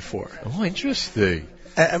do we need it for? Oh, interesting.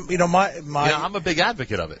 I'm a big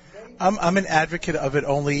advocate of it. I'm an advocate of it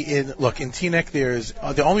only in Teaneck there's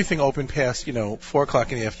the only thing open past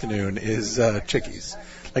 4:00 in the afternoon is Chickies.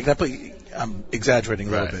 Like that, I'm exaggerating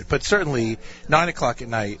a little bit, but certainly 9:00 at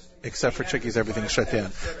night, except for Chickies, everything's shut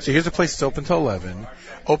down. So here's a place that's open till 11,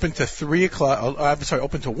 open to 3:00.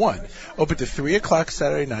 Open to 1, open to 3:00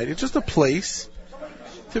 Saturday night. It's just a place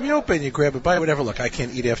to be open. You grab a bite, whatever. Look, I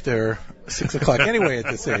can't eat after 6:00 anyway at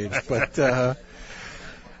this age, but.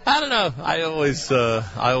 I don't know. I always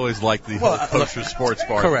like the whole kosher sports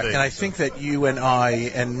bar correct, thing. And I think that you and I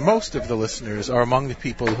and most of the listeners are among the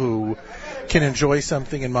people who can enjoy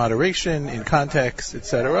something in moderation, in context,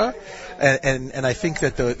 etc. And I think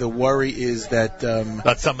that the worry is that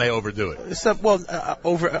some may overdo it.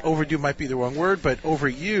 Overdo might be the wrong word, but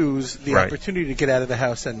overuse the opportunity to get out of the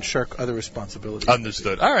house and shirk other responsibilities.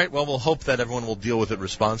 Understood. All right. Well, we'll hope that everyone will deal with it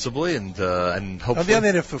responsibly, and hopefully. On the other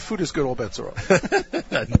hand, if the food is good, all bets are off.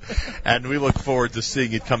 and we look forward to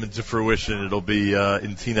seeing it come into fruition. It'll be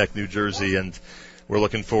in Teaneck, New Jersey, and we're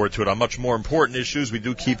looking forward to it. On much more important issues, we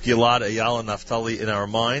do keep Gilad, Eyal, and Naftali in our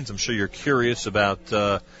minds. I'm sure you're curious about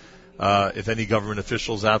if any government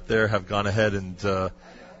officials out there have gone ahead and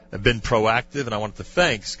have been proactive, and I wanted to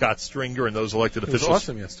thank Scott Stringer and those elected officials. It was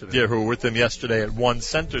awesome yesterday. Yeah, who were with him yesterday at 1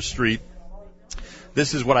 Center Street.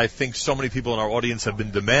 This is what I think so many people in our audience have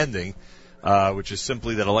been demanding, which is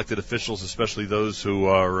simply that elected officials, especially those who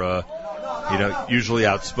are, usually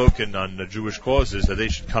outspoken on Jewish causes, that they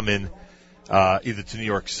should come in either to New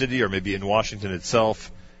York City or maybe in Washington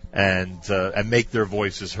itself and make their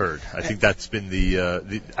voices heard. I think that's been the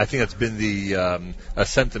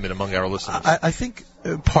sentiment among our listeners. I think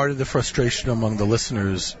part of the frustration among the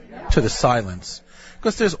listeners to the silence,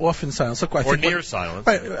 because there's often silence. Look, silence.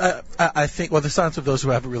 Right. I think, the silence of those who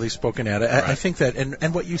haven't really spoken out. I think that,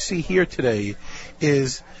 and what you see here today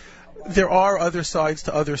is there are other sides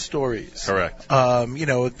to other stories. Correct.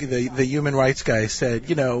 The human rights guy said,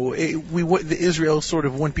 Israel sort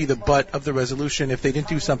of wouldn't be the butt of the resolution if they didn't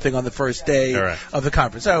do something on the first day of the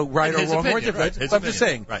conference. So, right or wrong, or different. But I'm just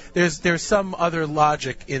saying, there's some other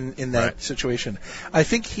logic in that situation. I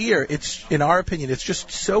think here, in our opinion, it's just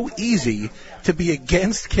so easy to be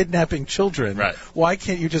against kidnapping children. Right. Why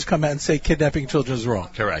can't you just come out and say kidnapping children is wrong?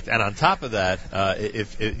 Correct. And on top of that,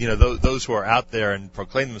 if those who are out there and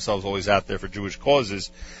proclaim themselves always out there for Jewish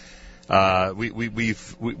causes,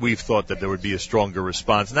 we've thought that there would be a stronger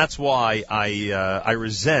response, and that's why I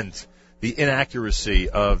resent the inaccuracy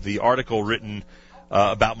of the article written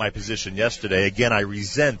about my position yesterday. Again, I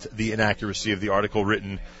resent the inaccuracy of the article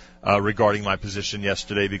written regarding my position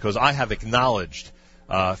yesterday, because I have acknowledged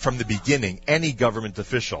from the beginning any government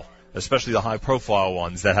official, especially the high-profile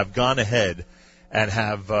ones, that have gone ahead and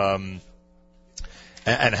have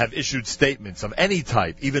issued statements of any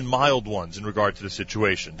type, even mild ones, in regard to the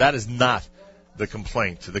situation. That is not the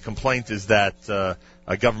complaint. The complaint is that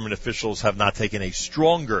government officials have not taken a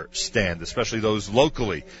stronger stand, especially those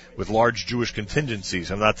locally with large Jewish contingencies,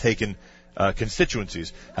 have not taken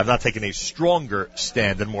constituencies, have not taken a stronger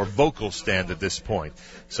stand and more vocal stand at this point.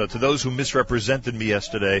 So to those who misrepresented me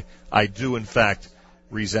yesterday, I do, in fact,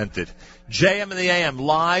 resent it. JM and the AM,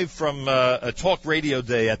 live from a talk radio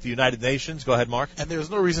day at the United Nations. Go ahead, Mark. And there's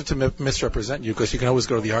no reason to misrepresent you, because you can always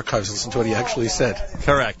go to the archives and listen to what he actually said.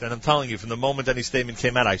 Correct. And I'm telling you, from the moment any statement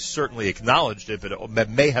came out, I certainly acknowledged it, but it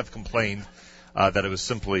may have complained that it was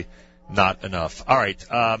simply not enough. All right.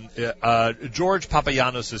 George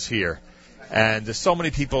Papagiannis is here. And so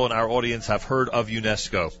many people in our audience have heard of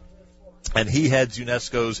UNESCO. And he heads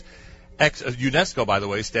UNESCO's UNESCO, by the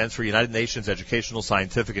way, stands for United Nations Educational,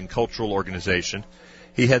 Scientific, and Cultural Organization.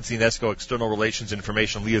 He heads the UNESCO External Relations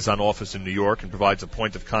Information Liaison Office in New York and provides a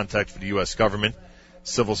point of contact for the U.S. government,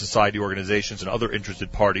 civil society organizations, and other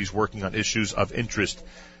interested parties working on issues of interest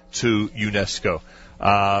to UNESCO.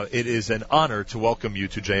 It is an honor to welcome you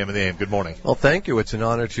to JM and the AM. Good morning. Well, thank you. It's an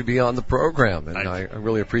honor to be on the program, and I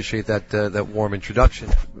really appreciate that warm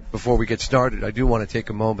introduction. Before we get started, I do want to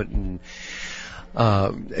take a moment and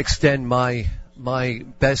extend my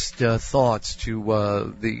best thoughts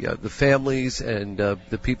to the families and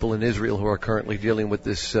the people in Israel who are currently dealing with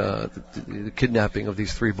this the kidnapping of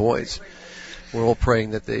these 3 boys. We're all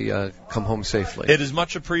praying that they come home safely. It is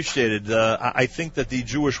much appreciated. I think that the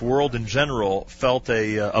Jewish world in general felt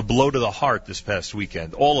a blow to the heart this past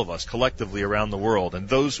weekend, all of us collectively around the world. And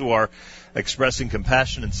those who are expressing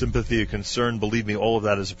compassion and sympathy and concern, believe me, all of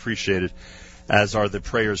that is appreciated, as are the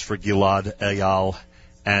prayers for Gilad, Eyal,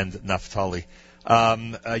 and Naftali.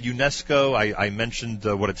 UNESCO, I mentioned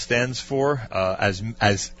what it stands for. As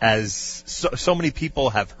so many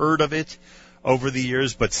people have heard of it over the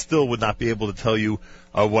years, but still would not be able to tell you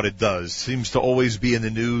what it does. Seems to always be in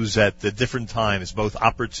the news at the different times, both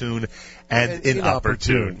opportune and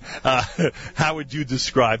inopportune. How would you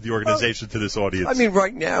describe the organization to this audience? I mean,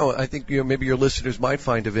 right now, I think maybe your listeners might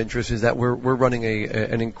find of interest is that we're running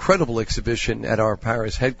an incredible exhibition at our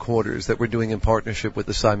Paris headquarters that we're doing in partnership with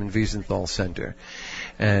the Simon Wiesenthal Center.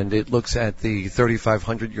 And it looks at the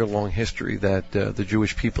 3,500-year-long history that the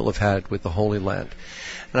Jewish people have had with the Holy Land.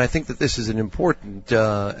 And I think that this is an important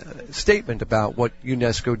statement about what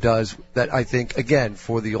UNESCO does that I think, again,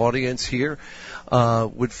 for the audience here,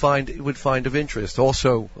 would find of interest.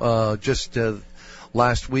 Also, just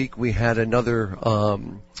last week we had another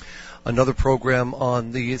another program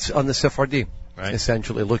on the Sephardi. Right.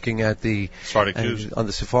 Essentially, looking at the Sephardic Jews. On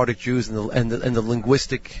the Sephardic Jews and the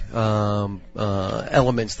linguistic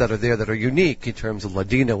elements that are there that are unique in terms of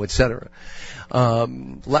Ladino, etc.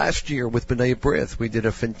 Last year with B'nai B'rith, we did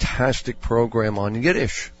a fantastic program on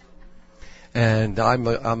Yiddish, and I'm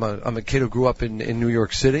a kid who grew up in New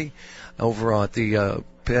York City, over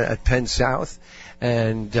at Penn South.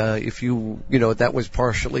 And if that was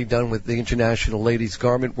partially done with the International Ladies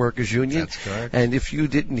Garment Workers Union. That's correct. And if you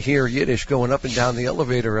didn't hear Yiddish going up and down the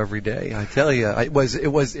elevator every day, I tell you, it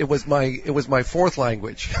was my fourth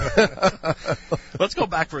language. Let's go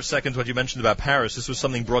back for a second to what you mentioned about Paris. This was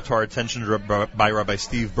something brought to our attention by Rabbi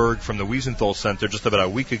Steve Berg from the Wiesenthal Center just about a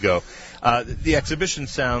week ago. The exhibition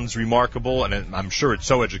sounds remarkable, and I'm sure it's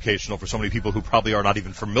so educational for so many people who probably are not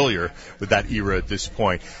even familiar with that era at this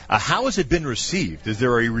point. How has it been received? Is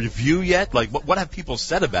there a review yet? Like, what have people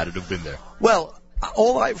said about it who've been there? Well,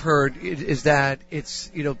 all I've heard is that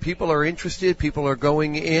it's, people are interested, people are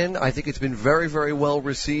going in. I think it's been very, very well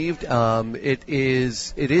received. It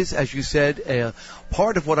is, as you said,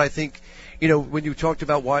 part of what I think, when you talked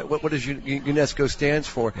about what does UNESCO stands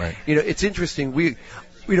for, right. It's interesting.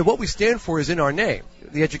 What we stand for is in our name,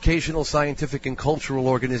 the Educational, Scientific, and Cultural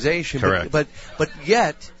Organization. Correct. But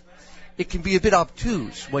yet, it can be a bit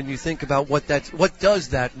obtuse when you think about what does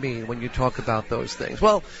that mean when you talk about those things.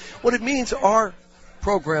 Well, what it means are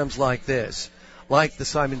programs like this, like the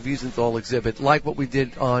Simon Wiesenthal exhibit, like what we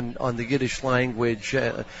did on the Yiddish language,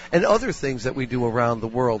 and other things that we do around the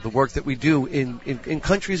world, the work that we do in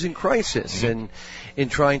countries in crisis, and in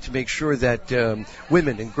trying to make sure that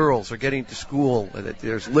women and girls are getting to school, that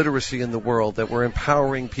there's literacy in the world, that we're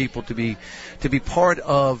empowering people to be part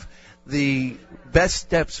of the best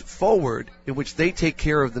steps forward in which they take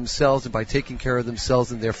care of themselves, and by taking care of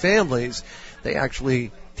themselves and their families, they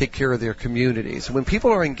actually take care of their communities. And when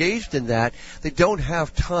people are engaged in that, they don't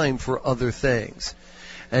have time for other things.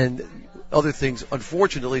 And other things,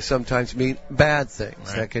 unfortunately, sometimes mean bad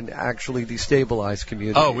things that can actually destabilize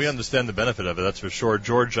communities. Oh, we understand the benefit of it, that's for sure.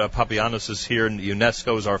 George Papianos is here, and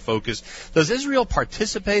UNESCO is our focus. Does Israel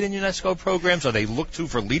participate in UNESCO programs? Are they looked to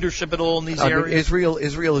for leadership at all in these areas?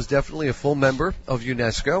 Israel is definitely a full member of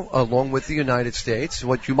UNESCO, along with the United States.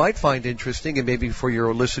 What you might find interesting, and maybe for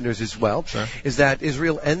your listeners as well, is that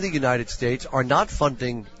Israel and the United States are not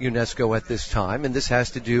funding UNESCO at this time, and this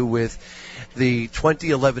has to do with the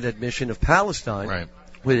 2011 admission of Palestine,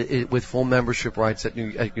 with full membership rights at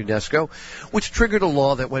UNESCO, which triggered a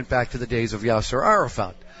law that went back to the days of Yasser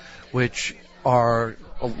Arafat, which are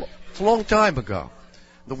it's a long time ago.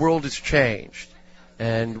 The world has changed,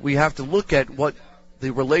 and we have to look at what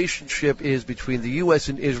the relationship is between the U.S.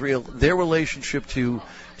 and Israel, their relationship to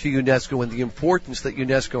UNESCO, and the importance that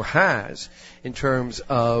UNESCO has in terms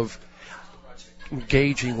of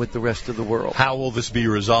engaging with the rest of the world. How will this be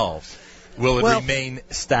resolved? Will it remain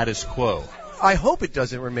status quo? I hope it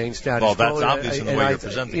doesn't remain status quo. Well, that's obvious in the way you're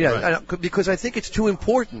presenting it. Because I think it's too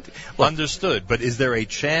important. Look, understood, but is there a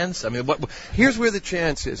chance? I mean, here's where the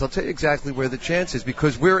chance is. I'll tell you exactly where the chance is,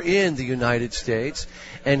 because we're in the United States,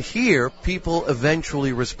 and here people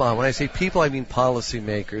eventually respond. When I say people, I mean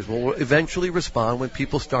policymakers will eventually respond when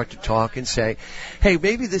people start to talk and say, hey,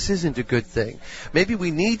 maybe this isn't a good thing. Maybe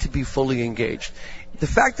we need to be fully engaged. The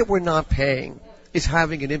fact that we're not paying is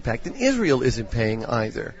having an impact. And Israel isn't paying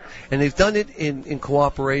either. And they've done it in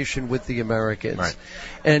cooperation with the Americans. Right.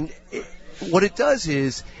 And what it does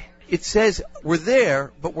is, it says we're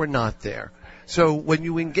there, but we're not there. So when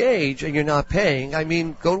you engage and you're not paying, I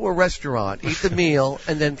mean, go to a restaurant, eat the meal,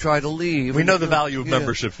 and then try to leave. We know the value of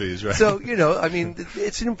membership fees, right? So, I mean,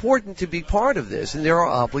 it's important to be part of this, and there are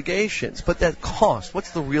obligations. But that cost,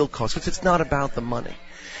 what's the real cost? Because it's not about the money.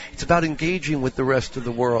 It's about engaging with the rest of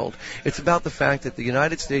the world. It's about the fact that the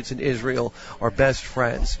United States and Israel are best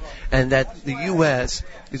friends, and that the U.S.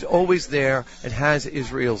 is always there and has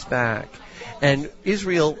Israel's back. And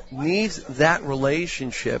Israel needs that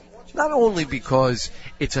relationship, not only because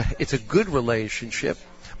it's a good relationship,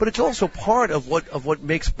 but it's also part of what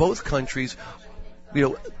makes both countries,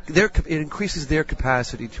 it increases their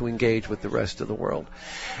capacity to engage with the rest of the world.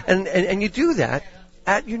 And you do that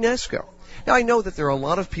at UNESCO. Now, I know that there are a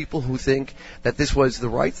lot of people who think that this was the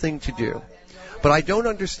right thing to do, but I don't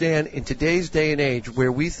understand in today's day and age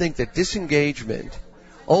where we think that disengagement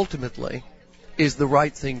ultimately is the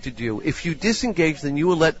right thing to do. If you disengage, then you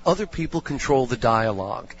will let other people control the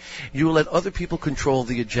dialogue. You will let other people control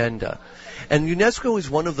the agenda. And UNESCO is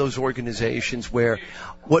one of those organizations where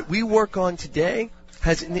what we work on today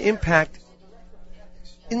has an impact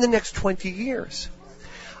in the next 20 years.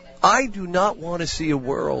 I do not want to see a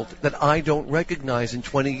world that I don't recognize in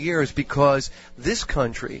 20 years, because this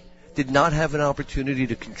country did not have an opportunity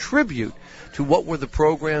to contribute to what were the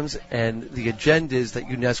programs and the agendas that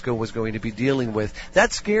UNESCO was going to be dealing with.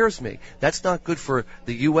 That scares me. That's not good for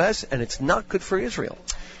the U.S., and it's not good for Israel.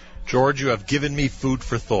 George, you have given me food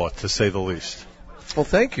for thought, to say the least. Well,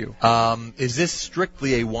 thank you. Is this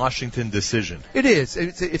strictly a Washington decision? It is.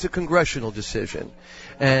 It's a congressional decision.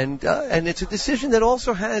 And it's a decision that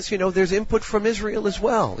also has, there's input from Israel as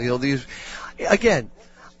well. Again,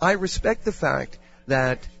 I respect the fact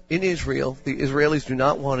that in Israel, the Israelis do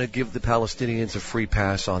not want to give the Palestinians a free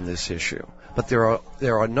pass on this issue. But there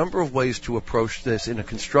are a number of ways to approach this in a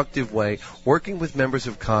constructive way, working with members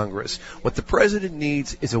of Congress. What the president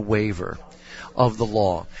needs is a waiver of the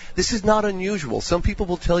law. This is not unusual. Some people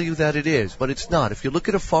will tell you that it is, but it's not. If you look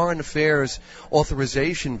at a foreign affairs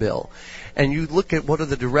authorization bill and you look at what are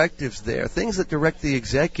the directives there, things that direct the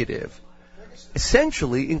executive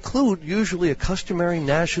essentially include usually a customary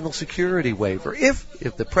national security waiver.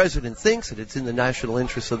 If the president thinks that it's in the national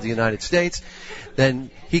interest of the United States,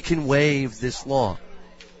 then he can waive this law.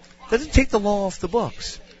 Doesn't take the law off the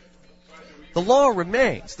books. The law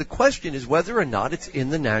remains. The question is whether or not it's in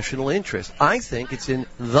the national interest. I think it's in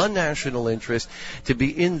the national interest to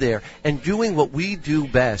be in there and doing what we do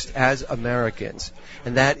best as Americans,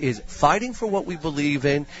 and that is fighting for what we believe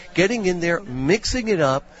in, getting in there, mixing it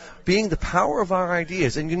up, being the power of our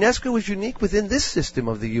ideas. And UNESCO is unique within this system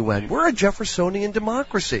of the UN. We're a Jeffersonian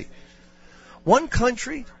democracy. One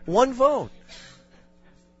country, one vote.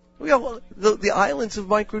 The islands of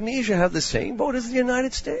Micronesia have the same vote as the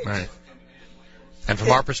United States. Right. And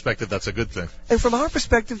from our perspective, that's a good thing. And from our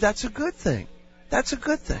perspective, that's a good thing. That's a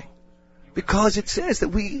good thing, because it says that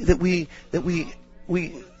we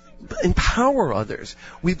empower others.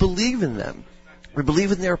 We believe in them. We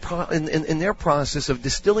believe in their in their process of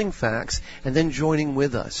distilling facts and then joining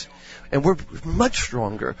with us. And we're much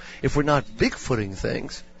stronger if we're not bigfooting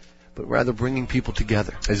things, but rather bringing people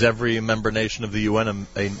together. Is every member nation of the UN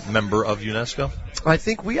a member of UNESCO? I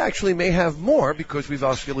think we actually may have more, because we've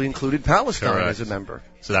also included Palestine Correct. as a member.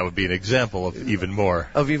 So that would be an example of even more.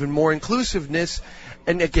 Of even more inclusiveness.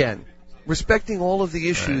 And again, respecting all of the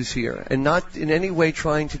issues here and not in any way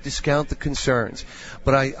trying to discount the concerns.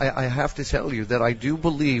 But I have to tell you that I do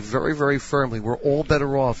believe very, very firmly we're all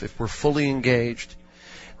better off if we're fully engaged.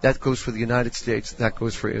 That goes for the United States. That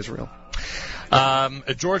goes for Israel.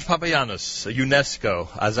 George Papagiannis, UNESCO.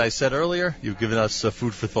 As I said earlier, you've given us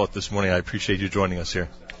food for thought this morning. I appreciate you joining us here.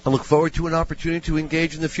 I look forward to an opportunity to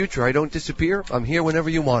engage in the future. I don't disappear. I'm here whenever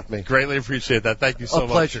you want me. Greatly appreciate that. Thank you so much.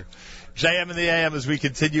 A pleasure. JM in the AM, as we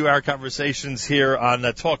continue our conversations here on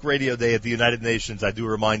Talk Radio Day at the United Nations. I do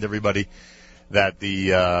remind everybody that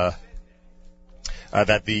the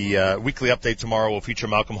weekly update tomorrow will feature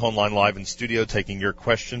Malcolm Hoenlein live in studio taking your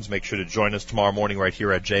questions. Make sure to join us tomorrow morning right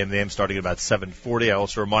here at JM in the AM starting at about 7:40. I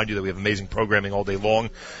also remind you that we have amazing programming all day long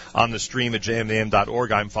on the stream at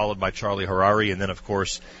jmintheam.org. I'm followed by Charlie Harari, and then, of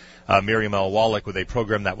course, Miriam L. Wallach with a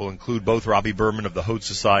program that will include both Robbie Berman of the Hode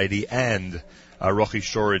Society and Rochi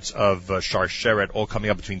Shoritz of Sharsheret, all coming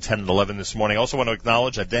up between 10 and 11 this morning. I also want to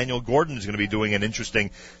acknowledge that Daniel Gordon is going to be doing an interesting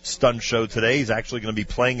stunt show today. He's actually going to be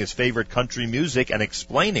playing his favorite country music and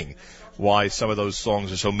explaining why some of those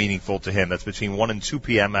songs are so meaningful to him. That's between 1 and 2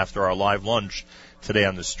 p.m. after our live lunch today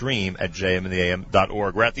on the stream at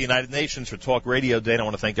jmintheam.org. We're at the United Nations for Talk Radio Day, and I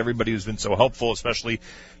want to thank everybody who's been so helpful, especially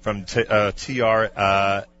from Thank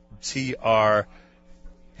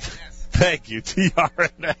you,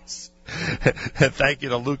 TRNS. And thank you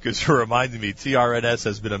to Lucas for reminding me. TRNS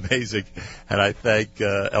has been amazing, and I thank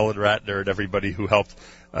Ellen Ratner and everybody who helped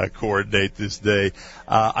coordinate this day.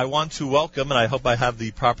 I want to welcome, and I hope I have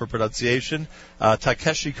the proper pronunciation,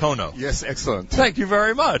 Takeshi Kono. Yes, excellent. Thank you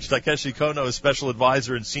very much. Takeshi Kono is Special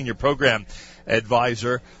Advisor and Senior Program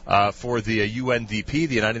Advisor for the UNDP,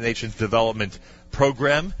 the United Nations Development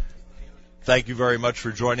Program. Thank you very much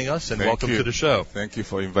for joining us, and welcome to the show. Thank you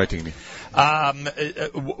for inviting me.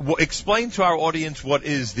 Explain to our audience what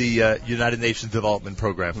is the United Nations Development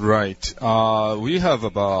Program. Right. We have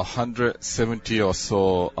about 170 or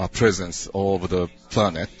so presence all over the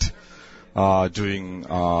planet doing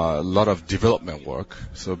a lot of development work.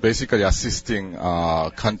 So basically assisting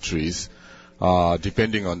countries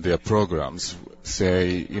depending on their programs.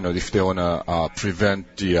 Say, if they want to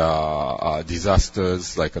prevent the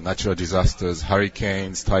disasters, like natural disasters,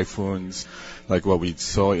 hurricanes, typhoons, like what we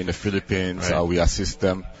saw in the Philippines, right. We assist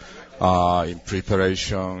them in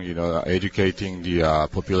preparation, educating the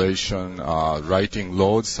population, writing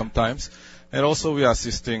laws sometimes. And also we are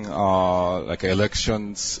assisting like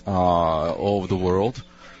elections all over the world.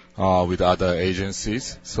 with other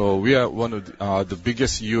agencies. So we are one of the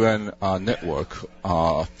biggest UN network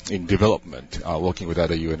in development, working with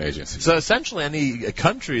other UN agencies. So essentially any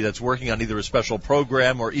country that's working on either a special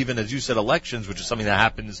program or even, as you said, elections, which is something that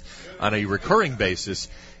happens on a recurring basis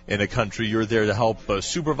in a country, you're there to help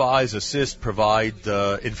supervise, assist, provide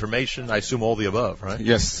information, I assume all the above, right?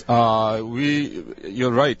 Yes,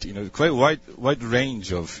 you're right. Quite wide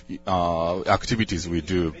range of activities we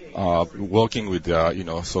do, working with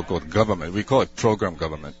so-called government. We call it program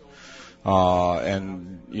government.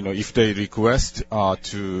 And if they request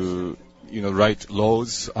to write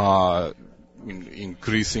laws,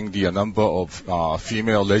 increasing the number of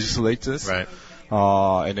female legislators, right?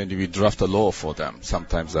 And then we draft a law for them.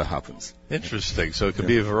 Sometimes that happens. Interesting. So it could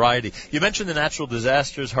be a variety. You mentioned the natural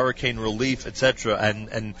disasters, hurricane relief, etc.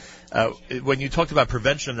 And when you talked about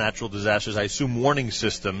prevention of natural disasters, I assume warning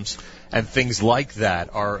systems and things like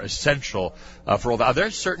that are essential for all that. Are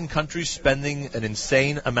there certain countries spending an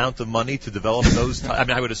insane amount of money to develop those? I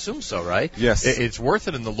mean, I would assume so, right? Yes. It's worth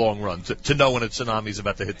it in the long run to know when a tsunami is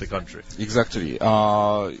about to hit the country. Exactly.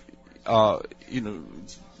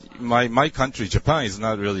 My country, Japan, is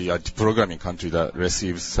not really a programming country that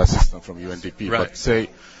receives assistance from UNDP. Right. But say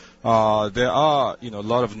there are a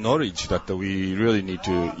lot of knowledge that we really need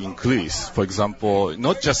to increase. For example,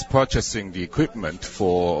 not just purchasing the equipment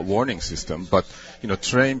for warning system, but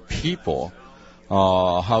train people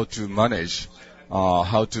how to manage,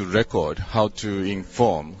 how to record, how to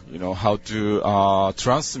inform, how to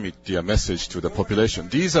transmit their message to the population.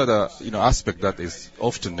 These are the aspect that is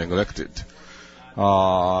often neglected.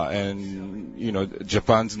 And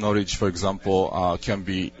Japan's knowledge, for example, can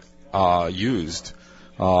be used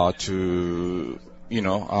to in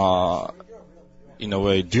a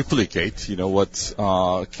way duplicate what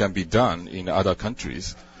can be done in other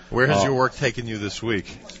countries. Where has your work taken you this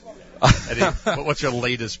week? What's your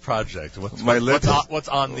latest project? What's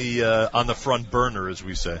on the front burner, as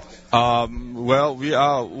we say? Well, we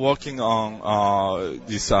are working on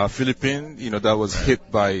this Philippine, that was hit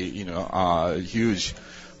by a huge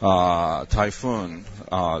typhoon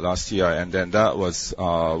last year, and then that was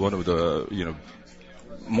one of the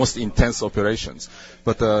most intense operations.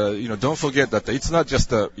 But don't forget that it's not just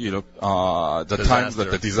the time that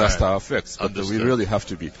the disaster affects, but we really have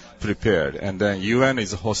to be prepared. And then UN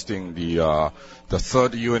is hosting the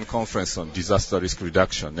third UN conference on disaster risk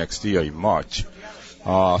reduction next year in March.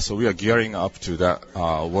 So we are gearing up to that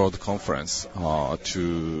world conference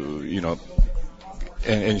to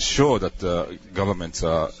ensure that the governments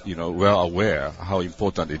are well aware how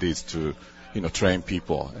important it is to train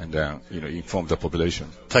people and then, inform the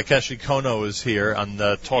population. Takeshi Kono is here on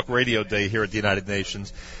the Talk Radio Day here at the United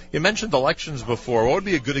Nations. You mentioned elections before. What would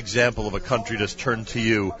be a good example of a country that's turned to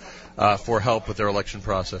you for help with their election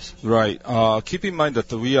process? Right. Keep in mind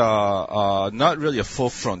that we are not really a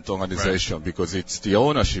forefront organization, right, because it's the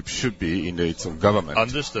ownership should be in its own government.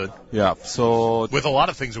 Understood. Yeah. So with a lot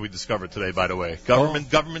of things that we discovered today, by the way,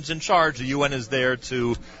 government's in charge. The UN is there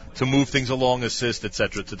to move things along, assist,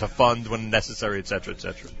 etc., to fund when necessary, etc.,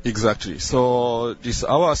 etc. Exactly. So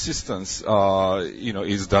our assistance,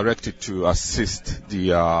 is directed to assist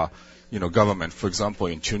the government. For example,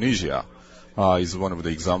 in Tunisia. Is one of the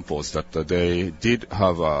examples that they did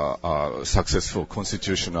have a successful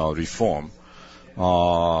constitutional reform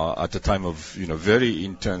at the time of very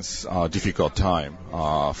intense, difficult time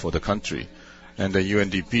for the country, and the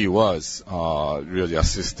UNDP was really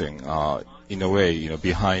assisting in a way,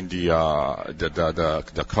 behind the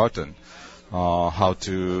curtain, how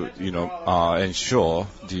to ensure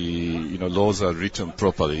the laws are written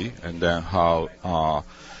properly, and then how.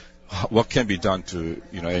 What can be done to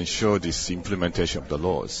ensure this implementation of the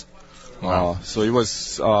laws? Wow. So it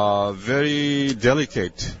was very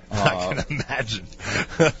delicate. I can imagine.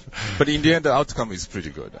 But in the end, the outcome is pretty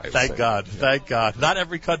good. Thank God. Thank God. Not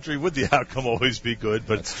every country would the outcome always be good,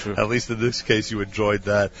 but at least in this case, you enjoyed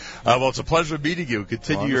that. Well, it's a pleasure meeting you.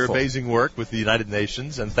 Continue your amazing work with the United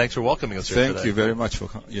Nations, and thanks for welcoming us here today. Thank you very much for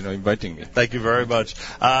inviting me. Thank you very much.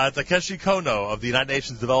 Takeshi Kono of the United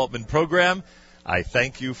Nations Development Program. I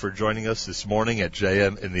thank you for joining us this morning at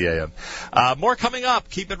JM in the AM. More coming up.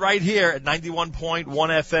 Keep it right here at 91.1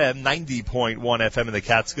 FM, 90.1 FM in the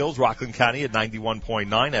Catskills, Rockland County at 91.9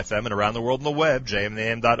 FM, and around the world on the web,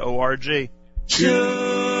 jmintheam.org.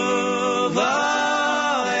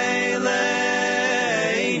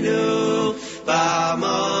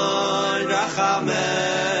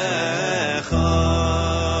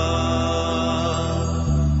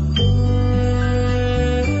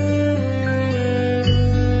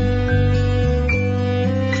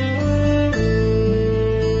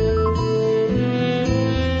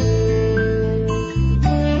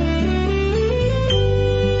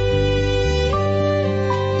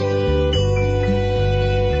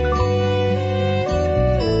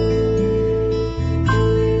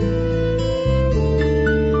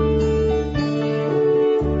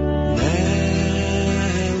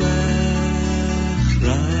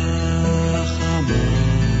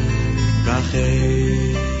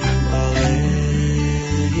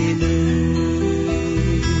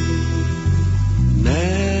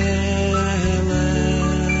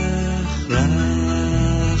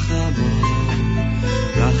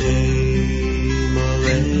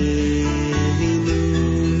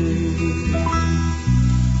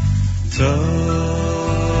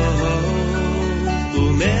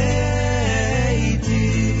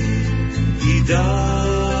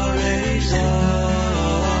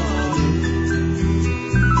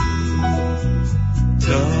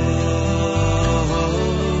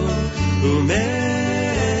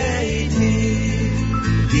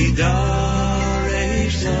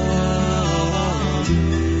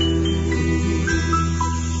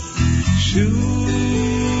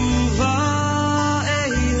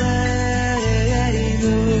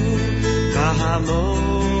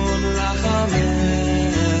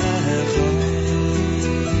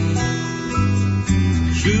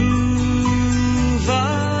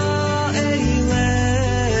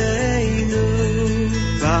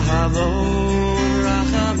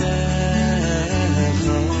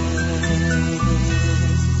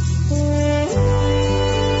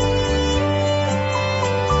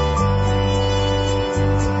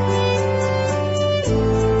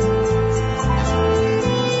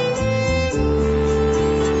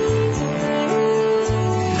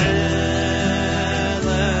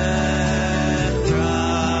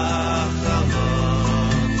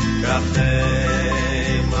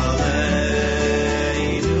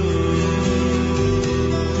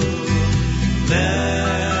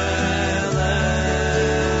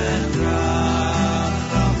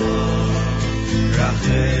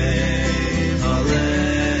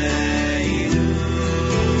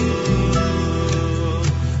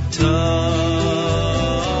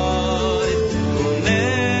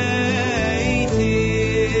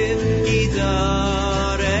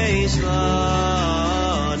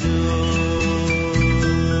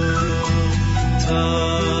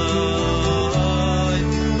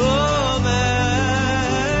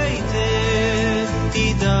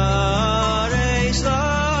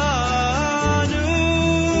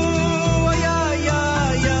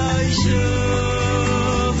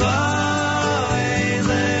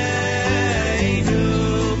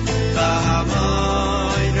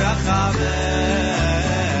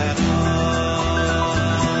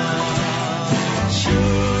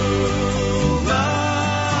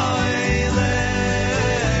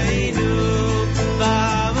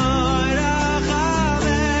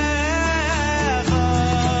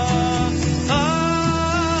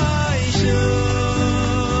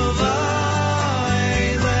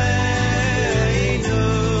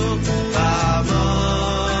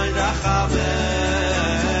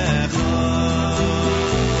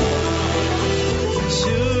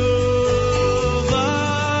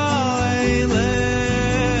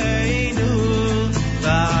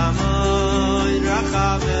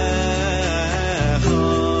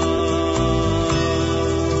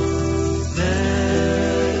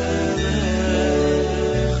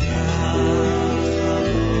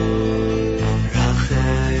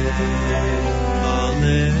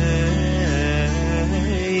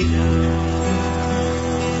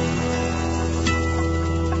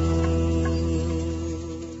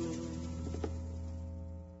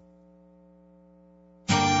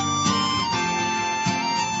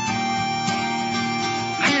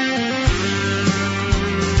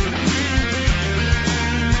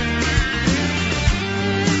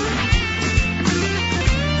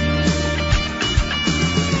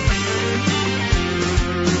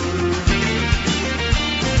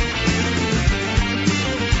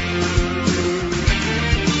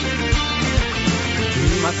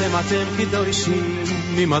 אתם קדושים,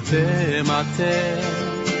 אם אתם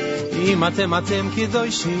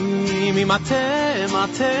קדושים,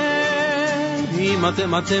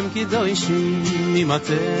 אם אתם קדושים, אם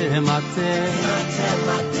אתם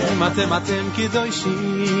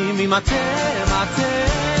קדושים, אם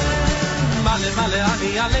מלא מלא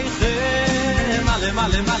אני עליכם, מלא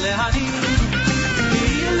אני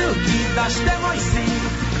כאילו קידשתם עושים,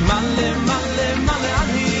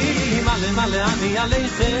 מלא אני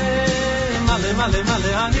עליכם, מלא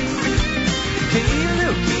אני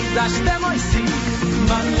כאילו קידשתם עושים,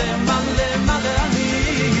 מלא אני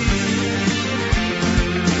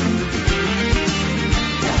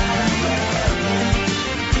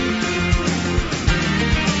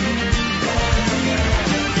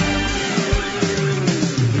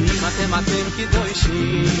אתם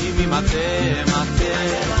קדושים, אם אתם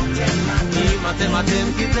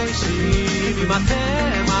קדושים, אם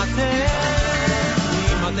אתם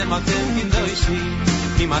קדושים,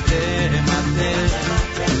 אם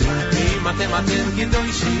אתם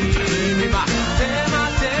קדושים, אם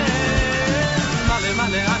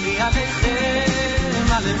מלא אני עליכם,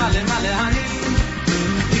 מלא אני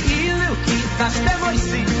כאילו קידשתם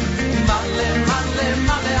עושים, מלא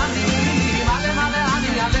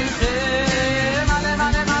אני עליכם, מלא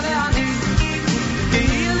אני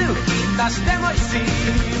כאילו קידשתם עושים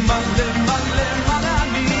מלא מלא מלא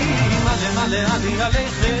אני מלא מלא אני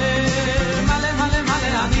עליכם מלא מלא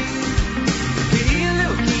מלא אני כאילו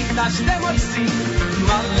קידשתם עושים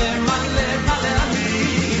מלא מלא מלא אני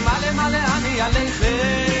מלא מלא אני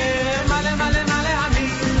עליכם מלא מלא מלא אני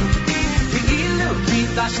כאילו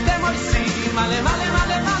קידשתם עושים מלא מלא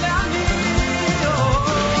מלא מלא אני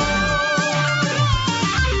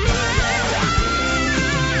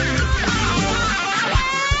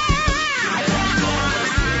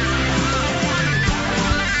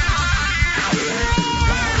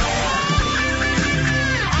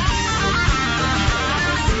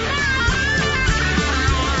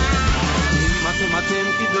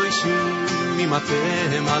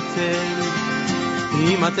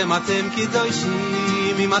אם אתם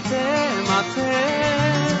קדושים אם אתם קדושים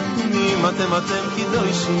אם אתם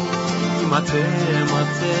קדושים אם אתם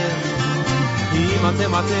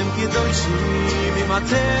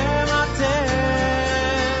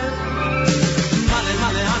מלא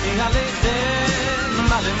מלא אני עליכם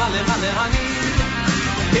מלא מלא מלא אני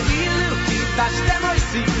כאילו קידשתם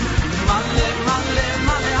עושים מלא מלא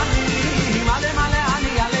מלא אני מלא מלא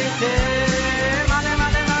אני עליכם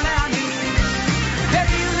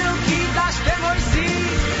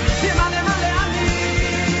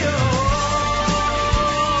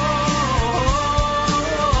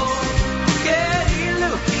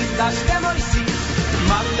דשתם עושים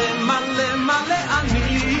מלא מלא מלא אני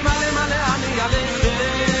מלא מלא אני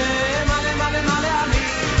עליכם מלא מלא מלא אני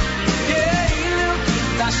כאילו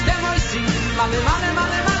דשתם עושים מלא מלא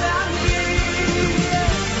מלא מלא אני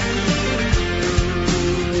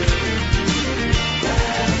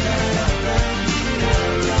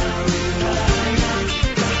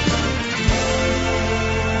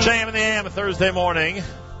JM in the AM, a Thursday morning.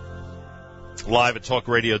 Live at Talk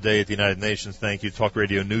Radio Day at the United Nations. Thank you, Talk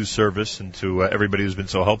Radio News Service, and to everybody who's been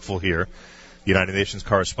so helpful here, the United Nations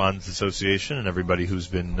Correspondents Association, and everybody who's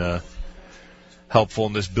been helpful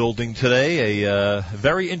in this building today. A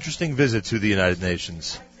very interesting visit to the United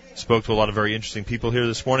Nations. Spoke to a lot of very interesting people here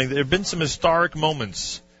this morning. There have been some historic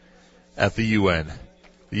moments at the UN.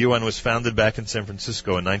 The UN was founded back in San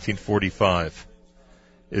Francisco in 1945.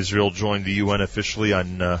 Israel joined the UN officially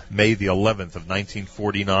on May the 11th of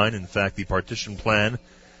 1949. In fact, the partition plan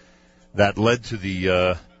that led to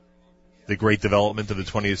the great development of the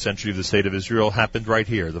 20th century of the State of Israel happened right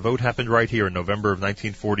here. The vote happened right here in November of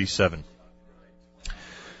 1947.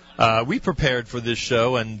 We prepared for this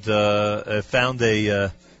show and found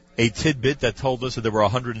a tidbit that told us that there were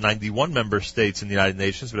 191 member states in the United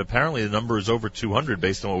Nations, but apparently the number is over 200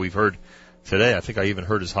 based on what we've heard today. I think I even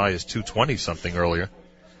heard as high as 220-something earlier.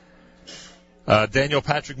 Daniel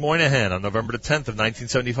Patrick Moynihan on November the 10th of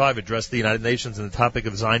 1975 addressed the United Nations on the topic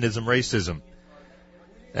of Zionism, racism.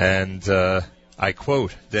 And I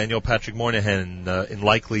quote, Daniel Patrick Moynihan, in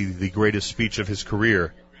likely the greatest speech of his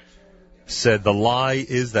career, said, "The lie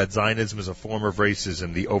is that Zionism is a form of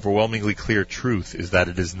racism. The overwhelmingly clear truth is that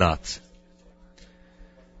it is not."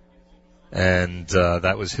 And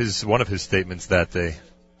that was one of his statements that day.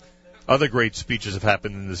 Other great speeches have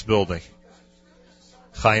happened in this building.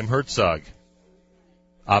 Chaim Herzog,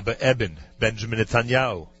 Abba Eban, Benjamin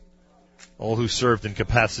Netanyahu, all who served in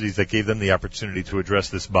capacities that gave them the opportunity to address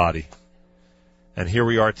this body. And here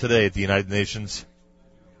we are today at the United Nations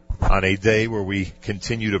on a day where we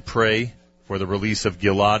continue to pray for the release of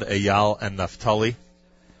Gilad, Eyal, and Naftali,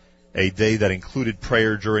 a day that included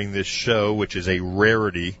prayer during this show, which is a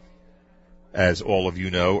rarity, as all of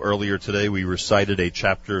you know. Earlier today we recited a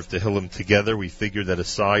chapter of Tehillim together. We figured that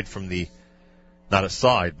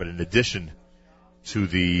but in addition to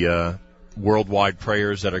the worldwide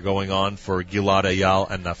prayers that are going on for Gilad,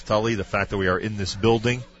 Eyal, and Naftali, the fact that we are in this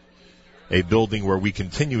building, a building where we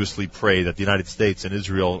continuously pray that the United States and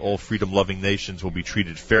Israel and all freedom-loving nations will be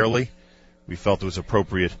treated fairly, we felt it was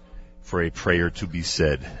appropriate for a prayer to be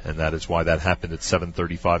said. And that is why that happened at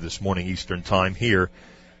 7:35 this morning Eastern Time here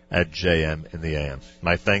at JM in the AM.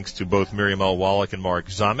 My thanks to both Miriam L. Wallach and Mark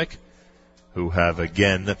Zamek, who have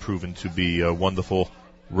again proven to be wonderful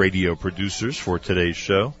radio producers for today's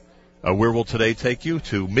show. Where will today take you?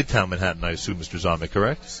 To Midtown Manhattan, I assume, Mr. Zamek,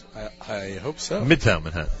 correct? I hope so. Midtown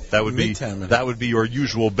Manhattan. That would be your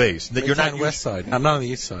usual base. Midtown You're not West Side. I'm not on the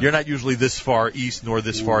East Side. You're not usually this far east nor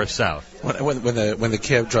this far south. When the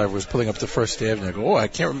cab driver was pulling up to First Avenue, I go, I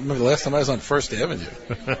can't remember the last time I was on First Avenue.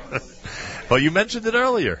 Well, you mentioned it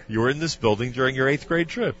earlier. You were in this building during your 8th grade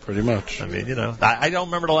trip. Pretty much. I mean, I don't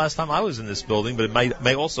remember the last time I was in this building, but it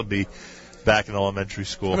may also be back in elementary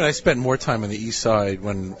school. I mean, I spent more time on the East Side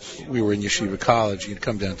when we were in Yeshiva College. You'd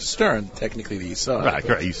come down to Stern, technically the East Side.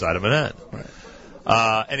 Right, East Side of Manhattan. Right.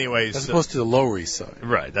 Anyways. As opposed to the Lower East Side.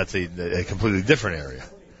 Right, that's a completely different area.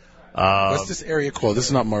 What's this area called? This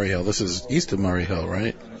is not Murray Hill. This is east of Murray Hill,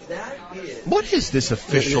 right? What is this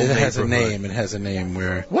official neighborhood? It has a name. It has a name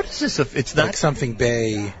where... What is this? It's not... Like something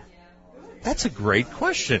Bay... That's a great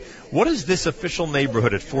question. What is this official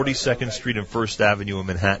neighborhood at 42nd Street and 1st Avenue in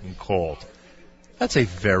Manhattan called? That's a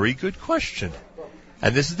very good question.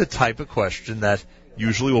 And this is the type of question that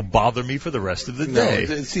usually will bother me for the rest of the day.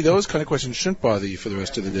 See, those kind of questions shouldn't bother you for the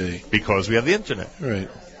rest of the day. Because we have the Internet. Right.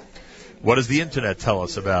 What does the Internet tell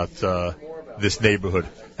us about this neighborhood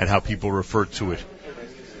and how people refer to it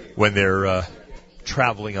when they're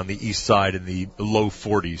traveling on the east side in the low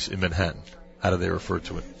 40s in Manhattan? How do they refer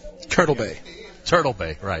to it? Turtle Bay. Turtle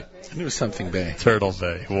Bay, right. I knew it was something Bay. Turtle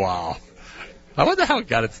Bay, wow. I wonder how it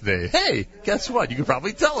got its name. Hey, guess what? You can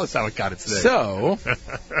probably tell us how it got its name. So...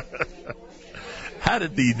 How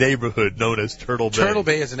did the neighborhood known as Turtle Bay? Turtle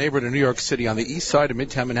Bay is a neighborhood in New York City on the east side of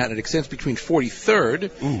Midtown Manhattan. It extends between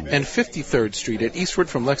 43rd and 53rd Street and eastward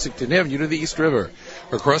from Lexington Avenue to the East River.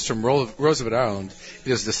 Across from Roosevelt Island,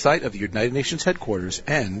 it is the site of the United Nations headquarters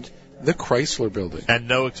and the Chrysler Building. And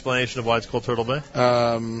no explanation of why it's called Turtle Bay?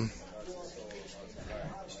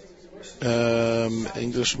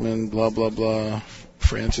 Englishman, blah, blah, blah.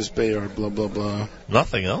 Francis Bayard, blah, blah, blah.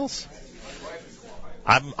 Nothing else?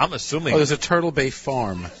 I'm assuming... Oh, there's a Turtle Bay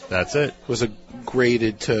farm. That's it. It was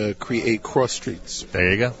graded to create cross streets.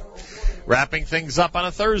 There you go. Wrapping things up on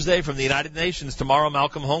a Thursday from the United Nations. Tomorrow,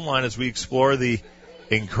 Malcolm Homeline, as we explore the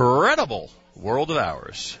incredible world of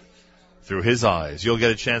ours through his eyes. You'll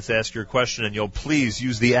get a chance to ask your question, and you'll please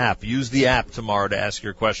use the app. Use the app tomorrow to ask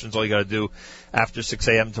your questions. All you got to do after 6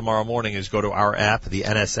 a.m. tomorrow morning is go to our app, the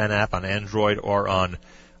NSN app on Android or on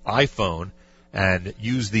iPhone, and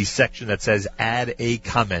use the section that says add a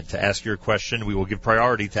comment to ask your question. We will give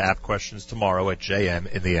priority to app questions tomorrow at JM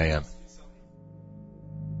in the AM.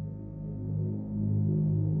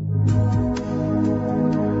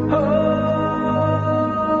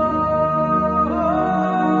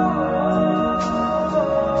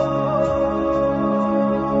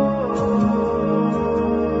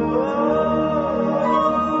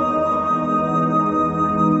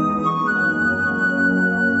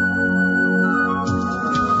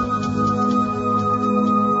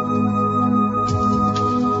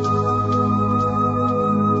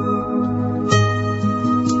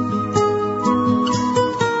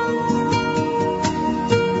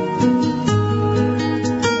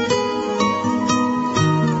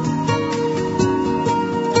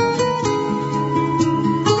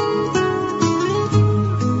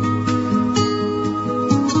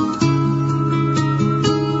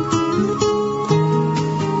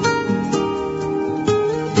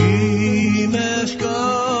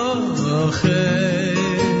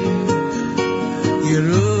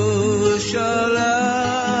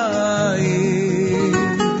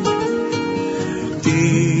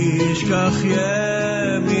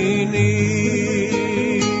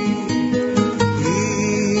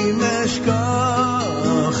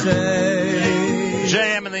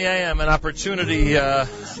 Opportunity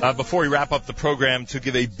before we wrap up the program to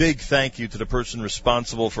give a big thank you to the person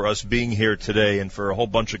responsible for us being here today and for a whole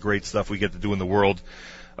bunch of great stuff we get to do in the world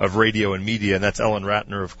of radio and media, and that's Ellen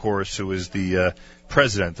Ratner, of course, who is the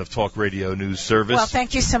president of Talk Radio News Service. Well,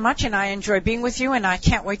 thank you so much, and I enjoy being with you, and I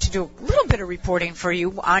can't wait to do a little bit of reporting for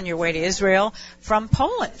you on your way to Israel from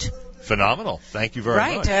Poland. Phenomenal. Thank you very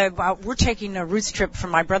much. Right. We're taking a roots trip for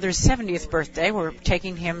my brother's 70th birthday. We're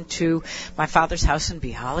taking him to my father's house in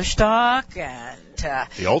Bialystok and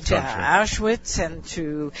the old to country. Auschwitz and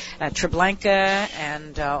to Treblinka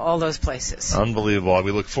and all those places. Unbelievable.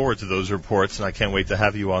 We look forward to those reports, and I can't wait to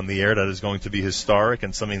have you on the air. That is going to be historic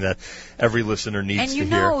and something that every listener needs to hear.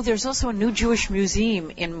 And you know, there's also a new Jewish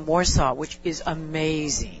museum in Warsaw, which is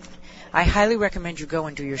amazing. I highly recommend you go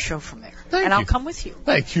and do your show from there. And I'll come with you.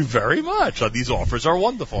 Thank you very much. These offers are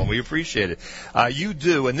wonderful, and we appreciate it. You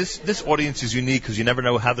do, and this audience is unique because you never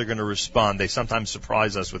know how they're going to respond. They sometimes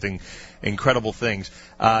surprise us with incredible things.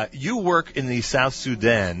 You work in the South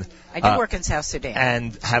Sudan. I do work in South Sudan.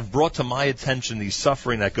 And have brought to my attention the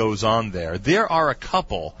suffering that goes on there. There are a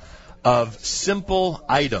couple of simple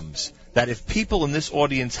items that if people in this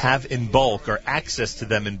audience have in bulk or access to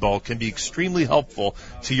them in bulk can be extremely helpful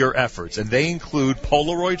to your efforts. And they include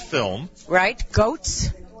Polaroid film. Right.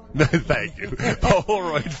 Goats. Thank you.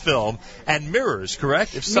 Polaroid film and mirrors,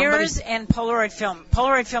 correct? If somebody... Mirrors and Polaroid film.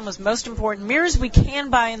 Polaroid film is most important. Mirrors we can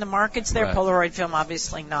buy in the markets there. Right. Polaroid film,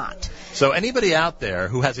 obviously not. So anybody out there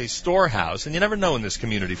who has a storehouse, and you never know in this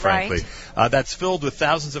community, frankly, that's filled with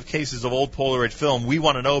thousands of cases of old Polaroid film, we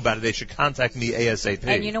want to know about it. They should contact me ASAP.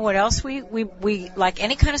 And you know what else we like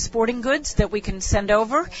any kind of sporting goods that we can send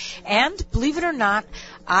over. And believe it or not,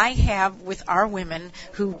 I have with our women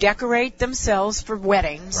who decorate themselves for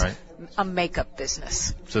weddings a makeup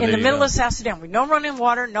business. So in the middle of South Sudan. We no running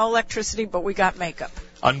water, no electricity, but we got makeup.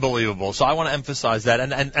 Unbelievable. So I want to emphasize that.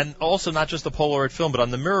 And also not just the Polaroid film, but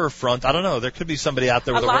on the mirror front, I don't know, there could be somebody out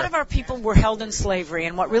there with a lot of our people were held in slavery,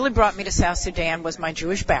 and what really brought me to South Sudan was my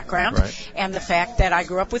Jewish background and the fact that I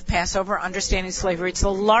grew up with Passover, understanding slavery. It's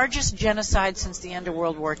the largest genocide since the end of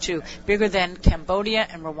World War II, bigger than Cambodia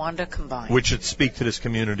and Rwanda combined. Which should speak to this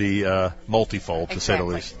community multifold, to say the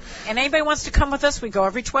least. And anybody wants to come with us, we go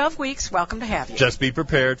every 12 weeks. Welcome to have you. Just be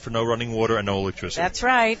prepared for no running water and no electricity. That's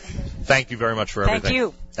right. Thank you very much for everything. Thank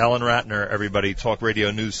you. Ellen Ratner, everybody, Talk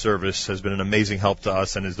Radio News Service, has been an amazing help to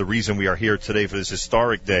us and is the reason we are here today for this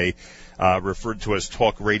historic day, referred to as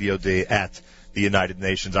Talk Radio Day at the United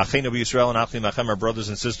Nations. Achenu b'Yisrael and Achim Achem, our brothers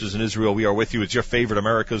and sisters in Israel, we are with you. It's your favorite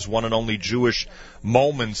America's one and only Jewish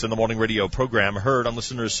Moments in the Morning radio program, heard on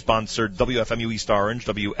listeners-sponsored WFMU East Orange,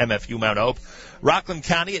 WMFU Mount Hope, Rockland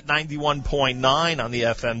County at 91.9 on the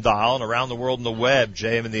FM dial, and around the world on the web,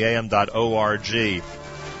 jmintheam.org.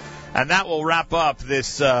 And that will wrap up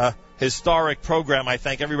this historic program. I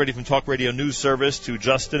thank everybody from Talk Radio News Service to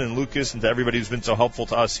Justin and Lucas and to everybody who's been so helpful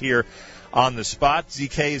to us here on the spot.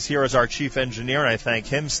 ZK is here as our chief engineer, and I thank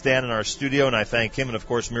him. Stan in our studio, and I thank him. And, of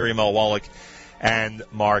course, Miriam L. Wallach and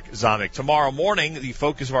Mark Zamek. Tomorrow morning, the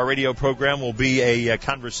focus of our radio program will be a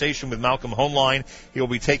conversation with Malcolm Hoenlein. He will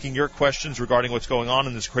be taking your questions regarding what's going on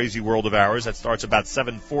in this crazy world of ours. That starts about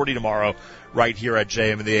 7:40 tomorrow right here at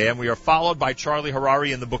JM in the AM. We are followed by Charlie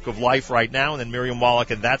Harari in the Book of Life right now, and then Miriam Wallach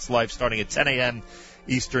and That's Life starting at 10 a.m.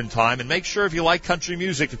 Eastern Time. And make sure if you like country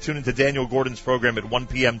music to tune into Daniel Gordon's program at 1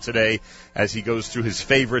 p.m. today as he goes through his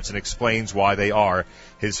favorites and explains why they are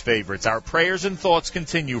his favorites. Our prayers and thoughts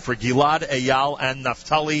continue for Gilad, Eyal, and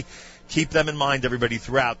Naftali. Keep them in mind, everybody,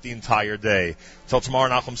 throughout the entire day. Till tomorrow,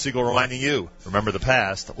 Nachum Segal reminding you, remember the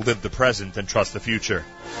past, live the present, and trust the future.